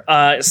Tumblr.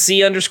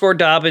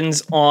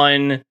 C_Dobbins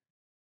on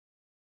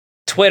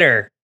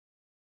Twitter.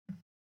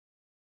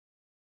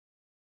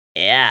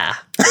 Yeah.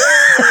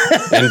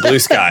 And Blue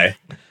Sky.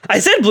 I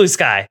said Blue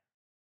Sky.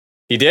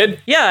 You did?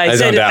 Yeah,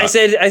 I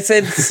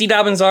said C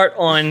Dobbins Art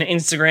on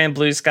Instagram,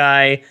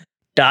 bluesky.com,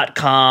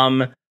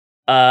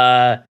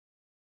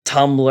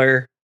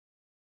 Tumblr.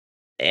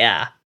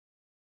 Yeah.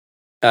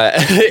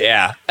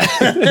 Yeah.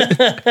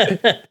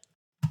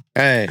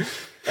 Hey.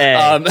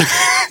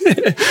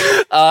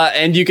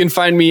 And you can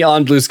find me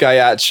on Blue Sky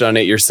at Sean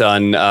Ate Your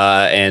Son,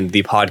 and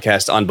the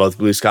podcast on both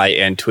Blue Sky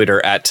and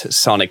Twitter at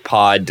Sonic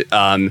Pod.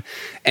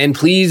 And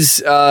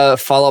please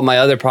follow my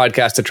other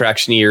podcast,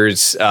 Attraction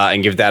Ears,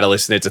 and give that a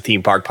listen. It's a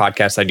theme park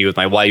podcast I do with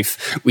my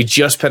wife. We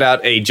just put out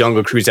a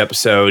Jungle Cruise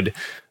episode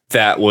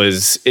that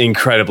was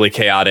incredibly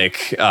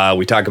chaotic.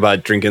 We talk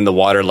about drinking the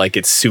water like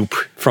it's soup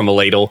from a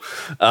ladle.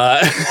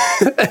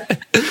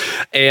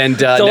 And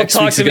don't next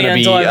talk week's to me gonna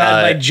until be, I've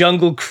had my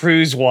Jungle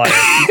Cruise water.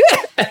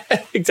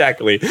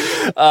 Exactly.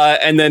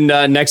 And then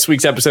next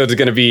week's episode is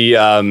going to be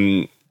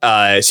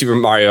Super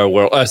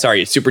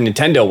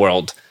Nintendo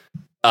World.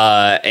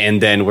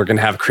 And then we're going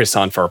to have Chris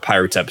on for our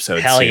Pirates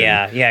episode. Hell soon.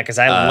 yeah, because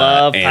I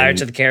love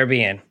Pirates of the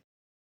Caribbean.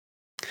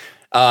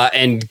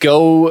 And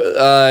go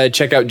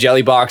check out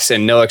Jellybox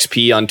and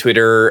NoXP on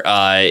Twitter.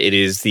 It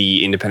is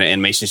the independent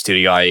animation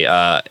studio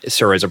I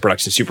serve as a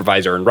production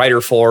supervisor and writer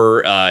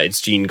for.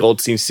 It's Gene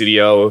Goldstein's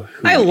studio.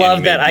 I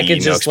love that I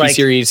could just NoXP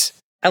series.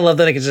 I love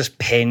that I could just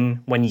pin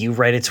when you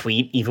write a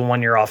tweet, even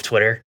when you're off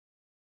Twitter.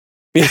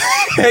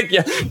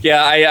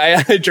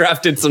 I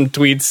drafted some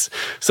tweets,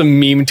 some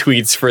meme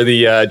tweets for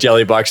the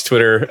Jellybox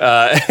Twitter,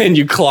 and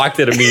you clocked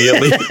it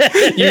immediately.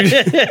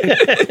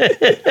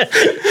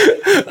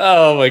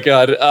 Oh my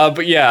god!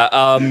 But yeah,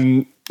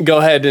 go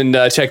ahead and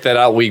check that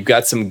out. We've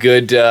got some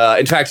good.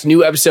 In fact,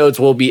 new episodes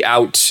will be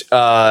out.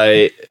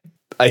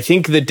 I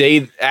think the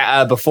day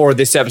before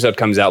this episode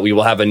comes out, we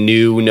will have a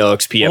new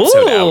NoXP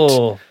episode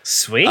out.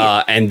 Sweet.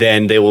 And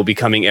then they will be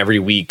coming every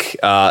week.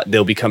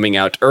 They'll be coming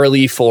out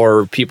early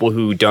for people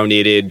who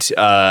donated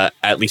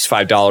at least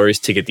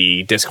 $5 to get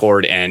the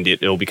Discord, and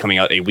it'll be coming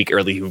out a week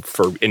early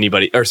for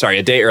anybody, or sorry,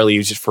 a day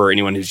early just for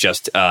anyone who's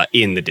just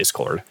in the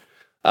Discord.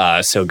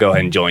 So go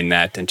ahead and join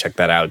that and check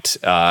that out.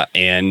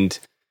 And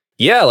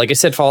yeah, like I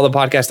said, follow the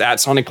podcast at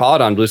Sonic Pod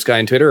on Blue Sky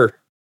and Twitter.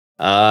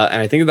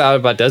 And I think that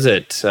about does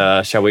it.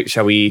 Shall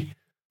we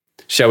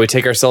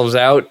take ourselves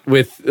out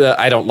with?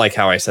 I don't like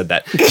how I said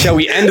that. Shall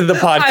we end the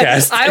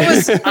podcast?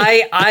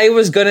 I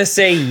was gonna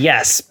say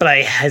yes, but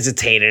I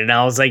hesitated, and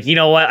I was like, you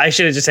know what? I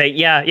should have just said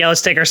yeah.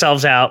 Let's take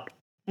ourselves out,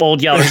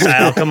 old Yeller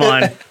style. Come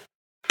on.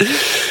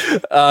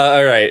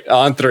 All right,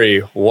 on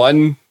 3.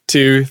 1,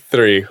 2,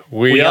 3.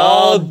 We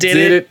all did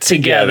it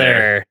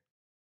together.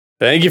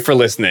 Thank you for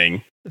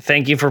listening.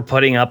 Thank you for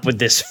putting up with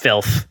this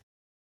filth.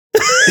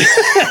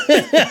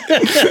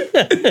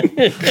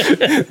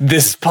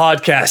 This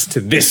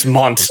podcast, this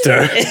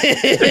monster.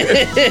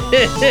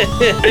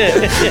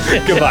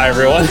 Goodbye,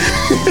 everyone.